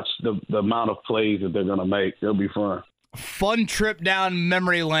just watch the amount of plays that they're gonna make. It'll be fun. Fun trip down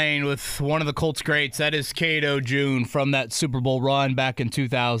memory lane with one of the Colts greats. That is Cato June from that Super Bowl run back in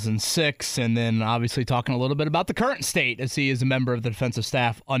 2006. And then obviously talking a little bit about the current state as he is a member of the defensive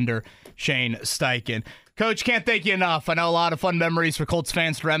staff under Shane Steichen. Coach, can't thank you enough. I know a lot of fun memories for Colts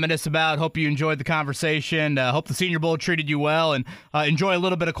fans to reminisce about. Hope you enjoyed the conversation. Hope the Senior Bowl treated you well. And enjoy a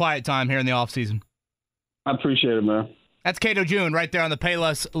little bit of quiet time here in the offseason. I appreciate it, man. That's Cato June right there on the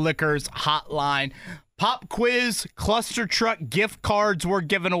Payless Liquors hotline. Pop quiz, cluster truck gift cards were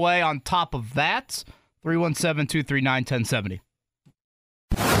given away on top of that. 317-239-1070.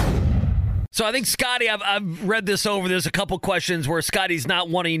 So I think, Scotty, I've read this over. There's a couple questions where Scotty's not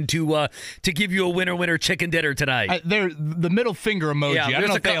wanting to give you a winner chicken dinner tonight. The middle finger emoji. Yeah, I don't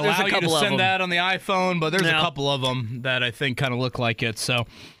know if they allow you to send that on the iPhone, but there's a couple of them that I think kind of look like it. So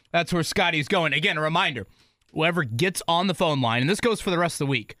that's where Scotty's going. Again, a reminder, whoever gets on the phone line, and this goes for the rest of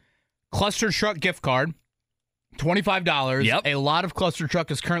the week, Cluster Truck gift card, $25. Yep. A lot of Cluster Truck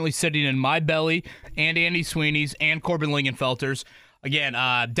is currently sitting in My Belly and Andy Sweeney's and Corbin Lingenfelter's. Again,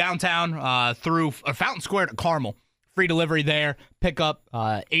 downtown through Fountain Square to Carmel. Free delivery there. Pick up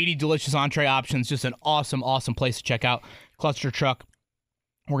 80 delicious entree options. Just an awesome, awesome place to check out. Cluster Truck.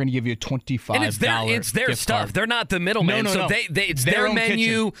 We're going to give you a $25 and it's their stuff. Card. They're not the middleman. No. It's their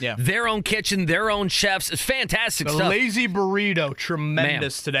menu, kitchen. Yeah. their own kitchen, their own chefs. It's fantastic the stuff. Lazy burrito,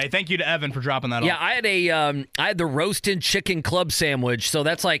 tremendous today. Thank you to Evan for dropping that off. Yeah, I had the roasted chicken club sandwich, so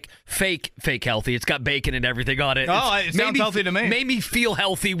that's like fake healthy. It's got bacon and everything on it. It sounds healthy to me. Made me feel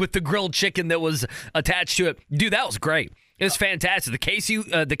healthy with the grilled chicken that was attached to it. Dude, that was great. It was fantastic.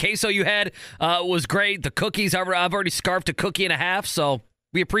 The queso you had was great. The cookies, I've already scarfed a cookie and a half, so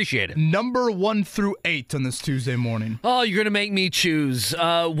we appreciate it. Number 1 through 8 on this Tuesday morning. Oh, you're going to make me choose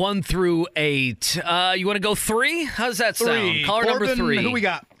 1 through 8. You want to go 3? How does that sound? Caller Corbin, number 3. Who we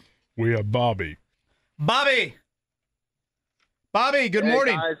got? We have Bobby. Bobby, good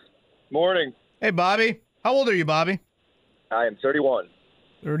morning. Guys. Morning. Hey, Bobby. How old are you, Bobby? I am 31.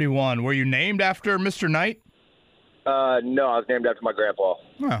 31. Were you named after Mr. Knight? No, I was named after my grandpa.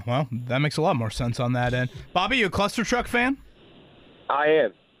 Oh, well, that makes a lot more sense on that end. Bobby, you a Cluster Truck fan? I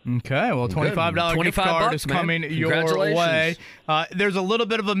am. Okay, well, $25 gift card is coming your way. There's a little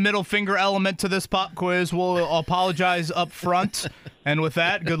bit of a middle finger element to this pop quiz. We'll apologize up front. And with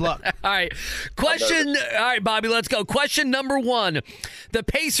that, good luck. All right. All right, Bobby, let's go. Question number 1. The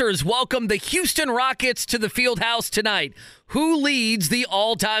Pacers welcome the Houston Rockets to the Fieldhouse tonight. Who leads the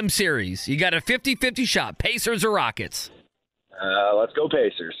all-time series? You got a 50-50 shot. Pacers or Rockets? Let's go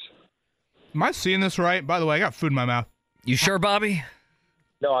Pacers. Am I seeing this right? By the way, I got food in my mouth. You sure, Bobby?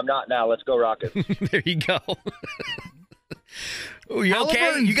 No, I'm not now. Let's go Rockets. There you go. You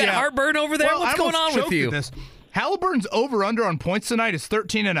okay? You got heartburn over there? Well, what's going on with you? Halliburton's over-under on points tonight is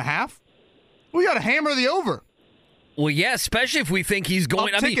 13.5. We got to hammer the over. Well, yeah, especially if we think he's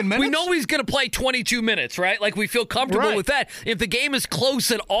going. We know he's going to play 22 minutes, right? Like, we feel comfortable with that. If the game is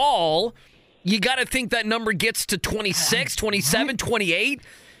close at all, you got to think that number gets to 26, 27, 28.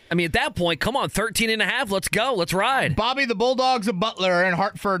 I mean, at that point, come on, 13.5. Let's go. Let's ride. Bobby, the Bulldogs of Butler are in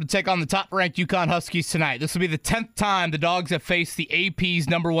Hartford to take on the top-ranked UConn Huskies tonight. This will be the 10th time the Dogs have faced the AP's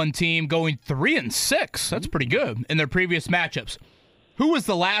number 1 team, going 3-6. That's pretty good in their previous matchups. Who was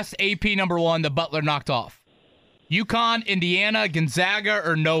the last AP number 1 that Butler knocked off? UConn, Indiana, Gonzaga,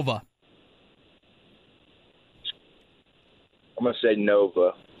 or Nova? I'm going to say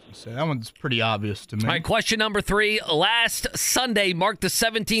Nova. So that one's pretty obvious to me. All right, question number 3. Last Sunday marked the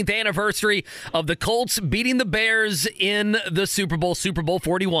 17th anniversary of the Colts beating the Bears in the Super Bowl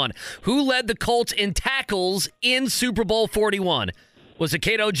 41. Who led the Colts in tackles in Super Bowl 41? Was it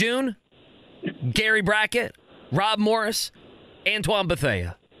Cato June, Gary Brackett, Rob Morris, Antoine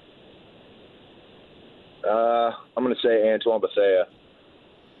Bethea? I'm going to say Antoine Bethea.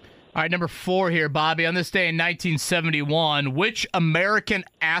 All right, number 4 here, Bobby. On this day in 1971, which American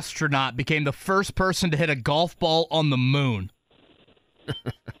astronaut became the first person to hit a golf ball on the moon?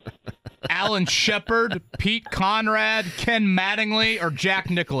 Alan Shepard, Pete Conrad, Ken Mattingly, or Jack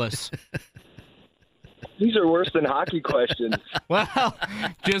Nicklaus? These are worse than hockey questions. Well,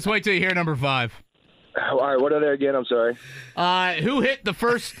 just wait till you hear number 5. All right, what are they again? I'm sorry. Who hit the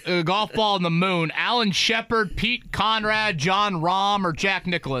first golf ball on the moon? Alan Shepard, Pete Conrad, John Rahm, or Jack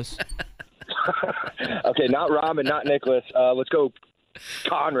Nicklaus? Okay, not Rahm and not Nicholas. Let's go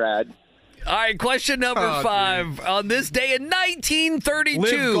Conrad. All right, question number 5. Dude. On this day in 1932.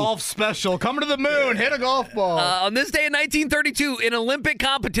 Live Golf Special. Coming to the moon. Hit a golf ball. On this day in 1932, an Olympic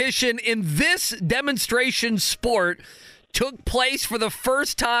competition in this demonstration sport took place for the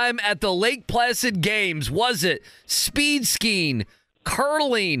first time at the Lake Placid Games. Was it speed skiing,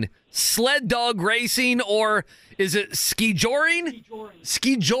 curling, sled dog racing, or is it ski joring?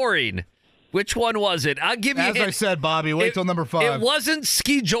 Ski joring. Which one was it? I'll give you. As I said, Bobby, wait till number 5. It wasn't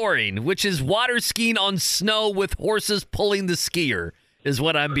ski joring, which is water skiing on snow with horses pulling the skier, is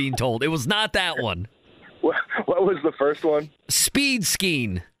what I'm being told. It was not that one. What was the first one? Speed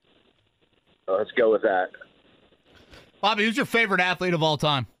skiing. Let's go with that. Bobby, who's your favorite athlete of all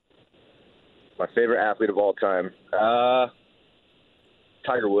time? My favorite athlete of all time?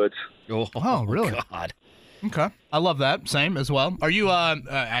 Tiger Woods. Oh, really? God. Okay. I love that. Same as well. Are you,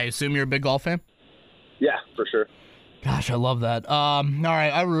 I assume you're a big golf fan? Yeah, for sure. Gosh, I love that. All right.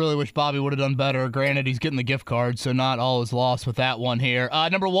 I really wish Bobby would have done better. Granted, he's getting the gift card, so not all is lost with that one here.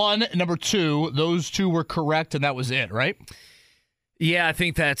 Number 1, number 2, those 2 were correct, and that was it, right? Yeah, I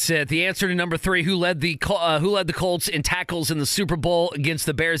think that's it. The answer to number 3, who led the Colts in tackles in the Super Bowl against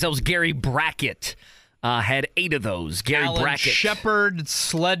the Bears? That was Gary Brackett. Had 8 of those. Gary Alan Brackett. Shepard,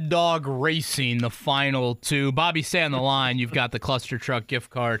 sled dog racing, the final 2. Bobby, stay on the line. You've got the Cluster Truck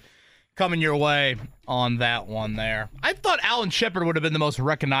gift card coming your way on that one there. I thought Alan Shepard would have been the most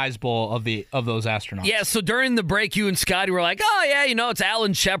recognizable of those astronauts. Yeah, so during the break, you and Scotty were like, oh, yeah, it's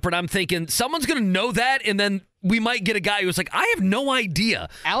Alan Shepard. I'm thinking someone's going to know that, and then we might get a guy who's like, I have no idea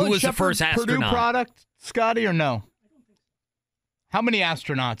Alan who was Shepard, the first astronaut. Purdue product, Scotty, or no? How many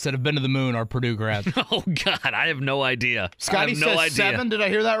astronauts that have been to the moon are Purdue grads? Oh, God, I have no idea. Scotty says 7. Did I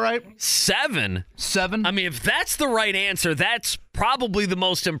hear that right? 7? 7? I mean, if that's the right answer, that's probably the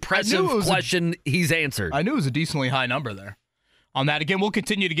most impressive question he's answered. I knew it was a decently high number there. On that, again, we'll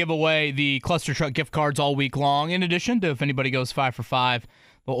continue to give away the Cluster Truck gift cards all week long, in addition to if anybody goes 5 for 5,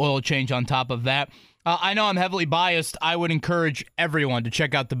 the oil change on top of that. I know I'm heavily biased. I would encourage everyone to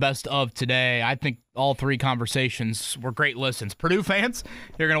check out the best of today. I think all 3 conversations were great listens. Purdue fans,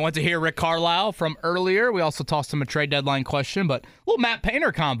 you're going to want to hear Rick Carlisle from earlier. We also tossed him a trade deadline question, but a little Matt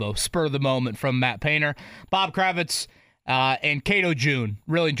Painter combo, spur of the moment from Matt Painter. Bob Kravitz and Cato June.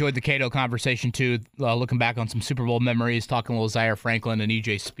 Really enjoyed the Cato conversation, too. Looking back on some Super Bowl memories, talking a little Zaire Franklin and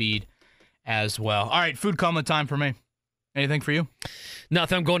EJ Speed as well. All right, food coma time for me. Anything for you?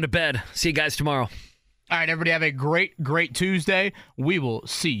 Nothing. I'm going to bed. See you guys tomorrow. All right, everybody have a great, great Tuesday. We will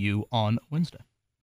see you on Wednesday.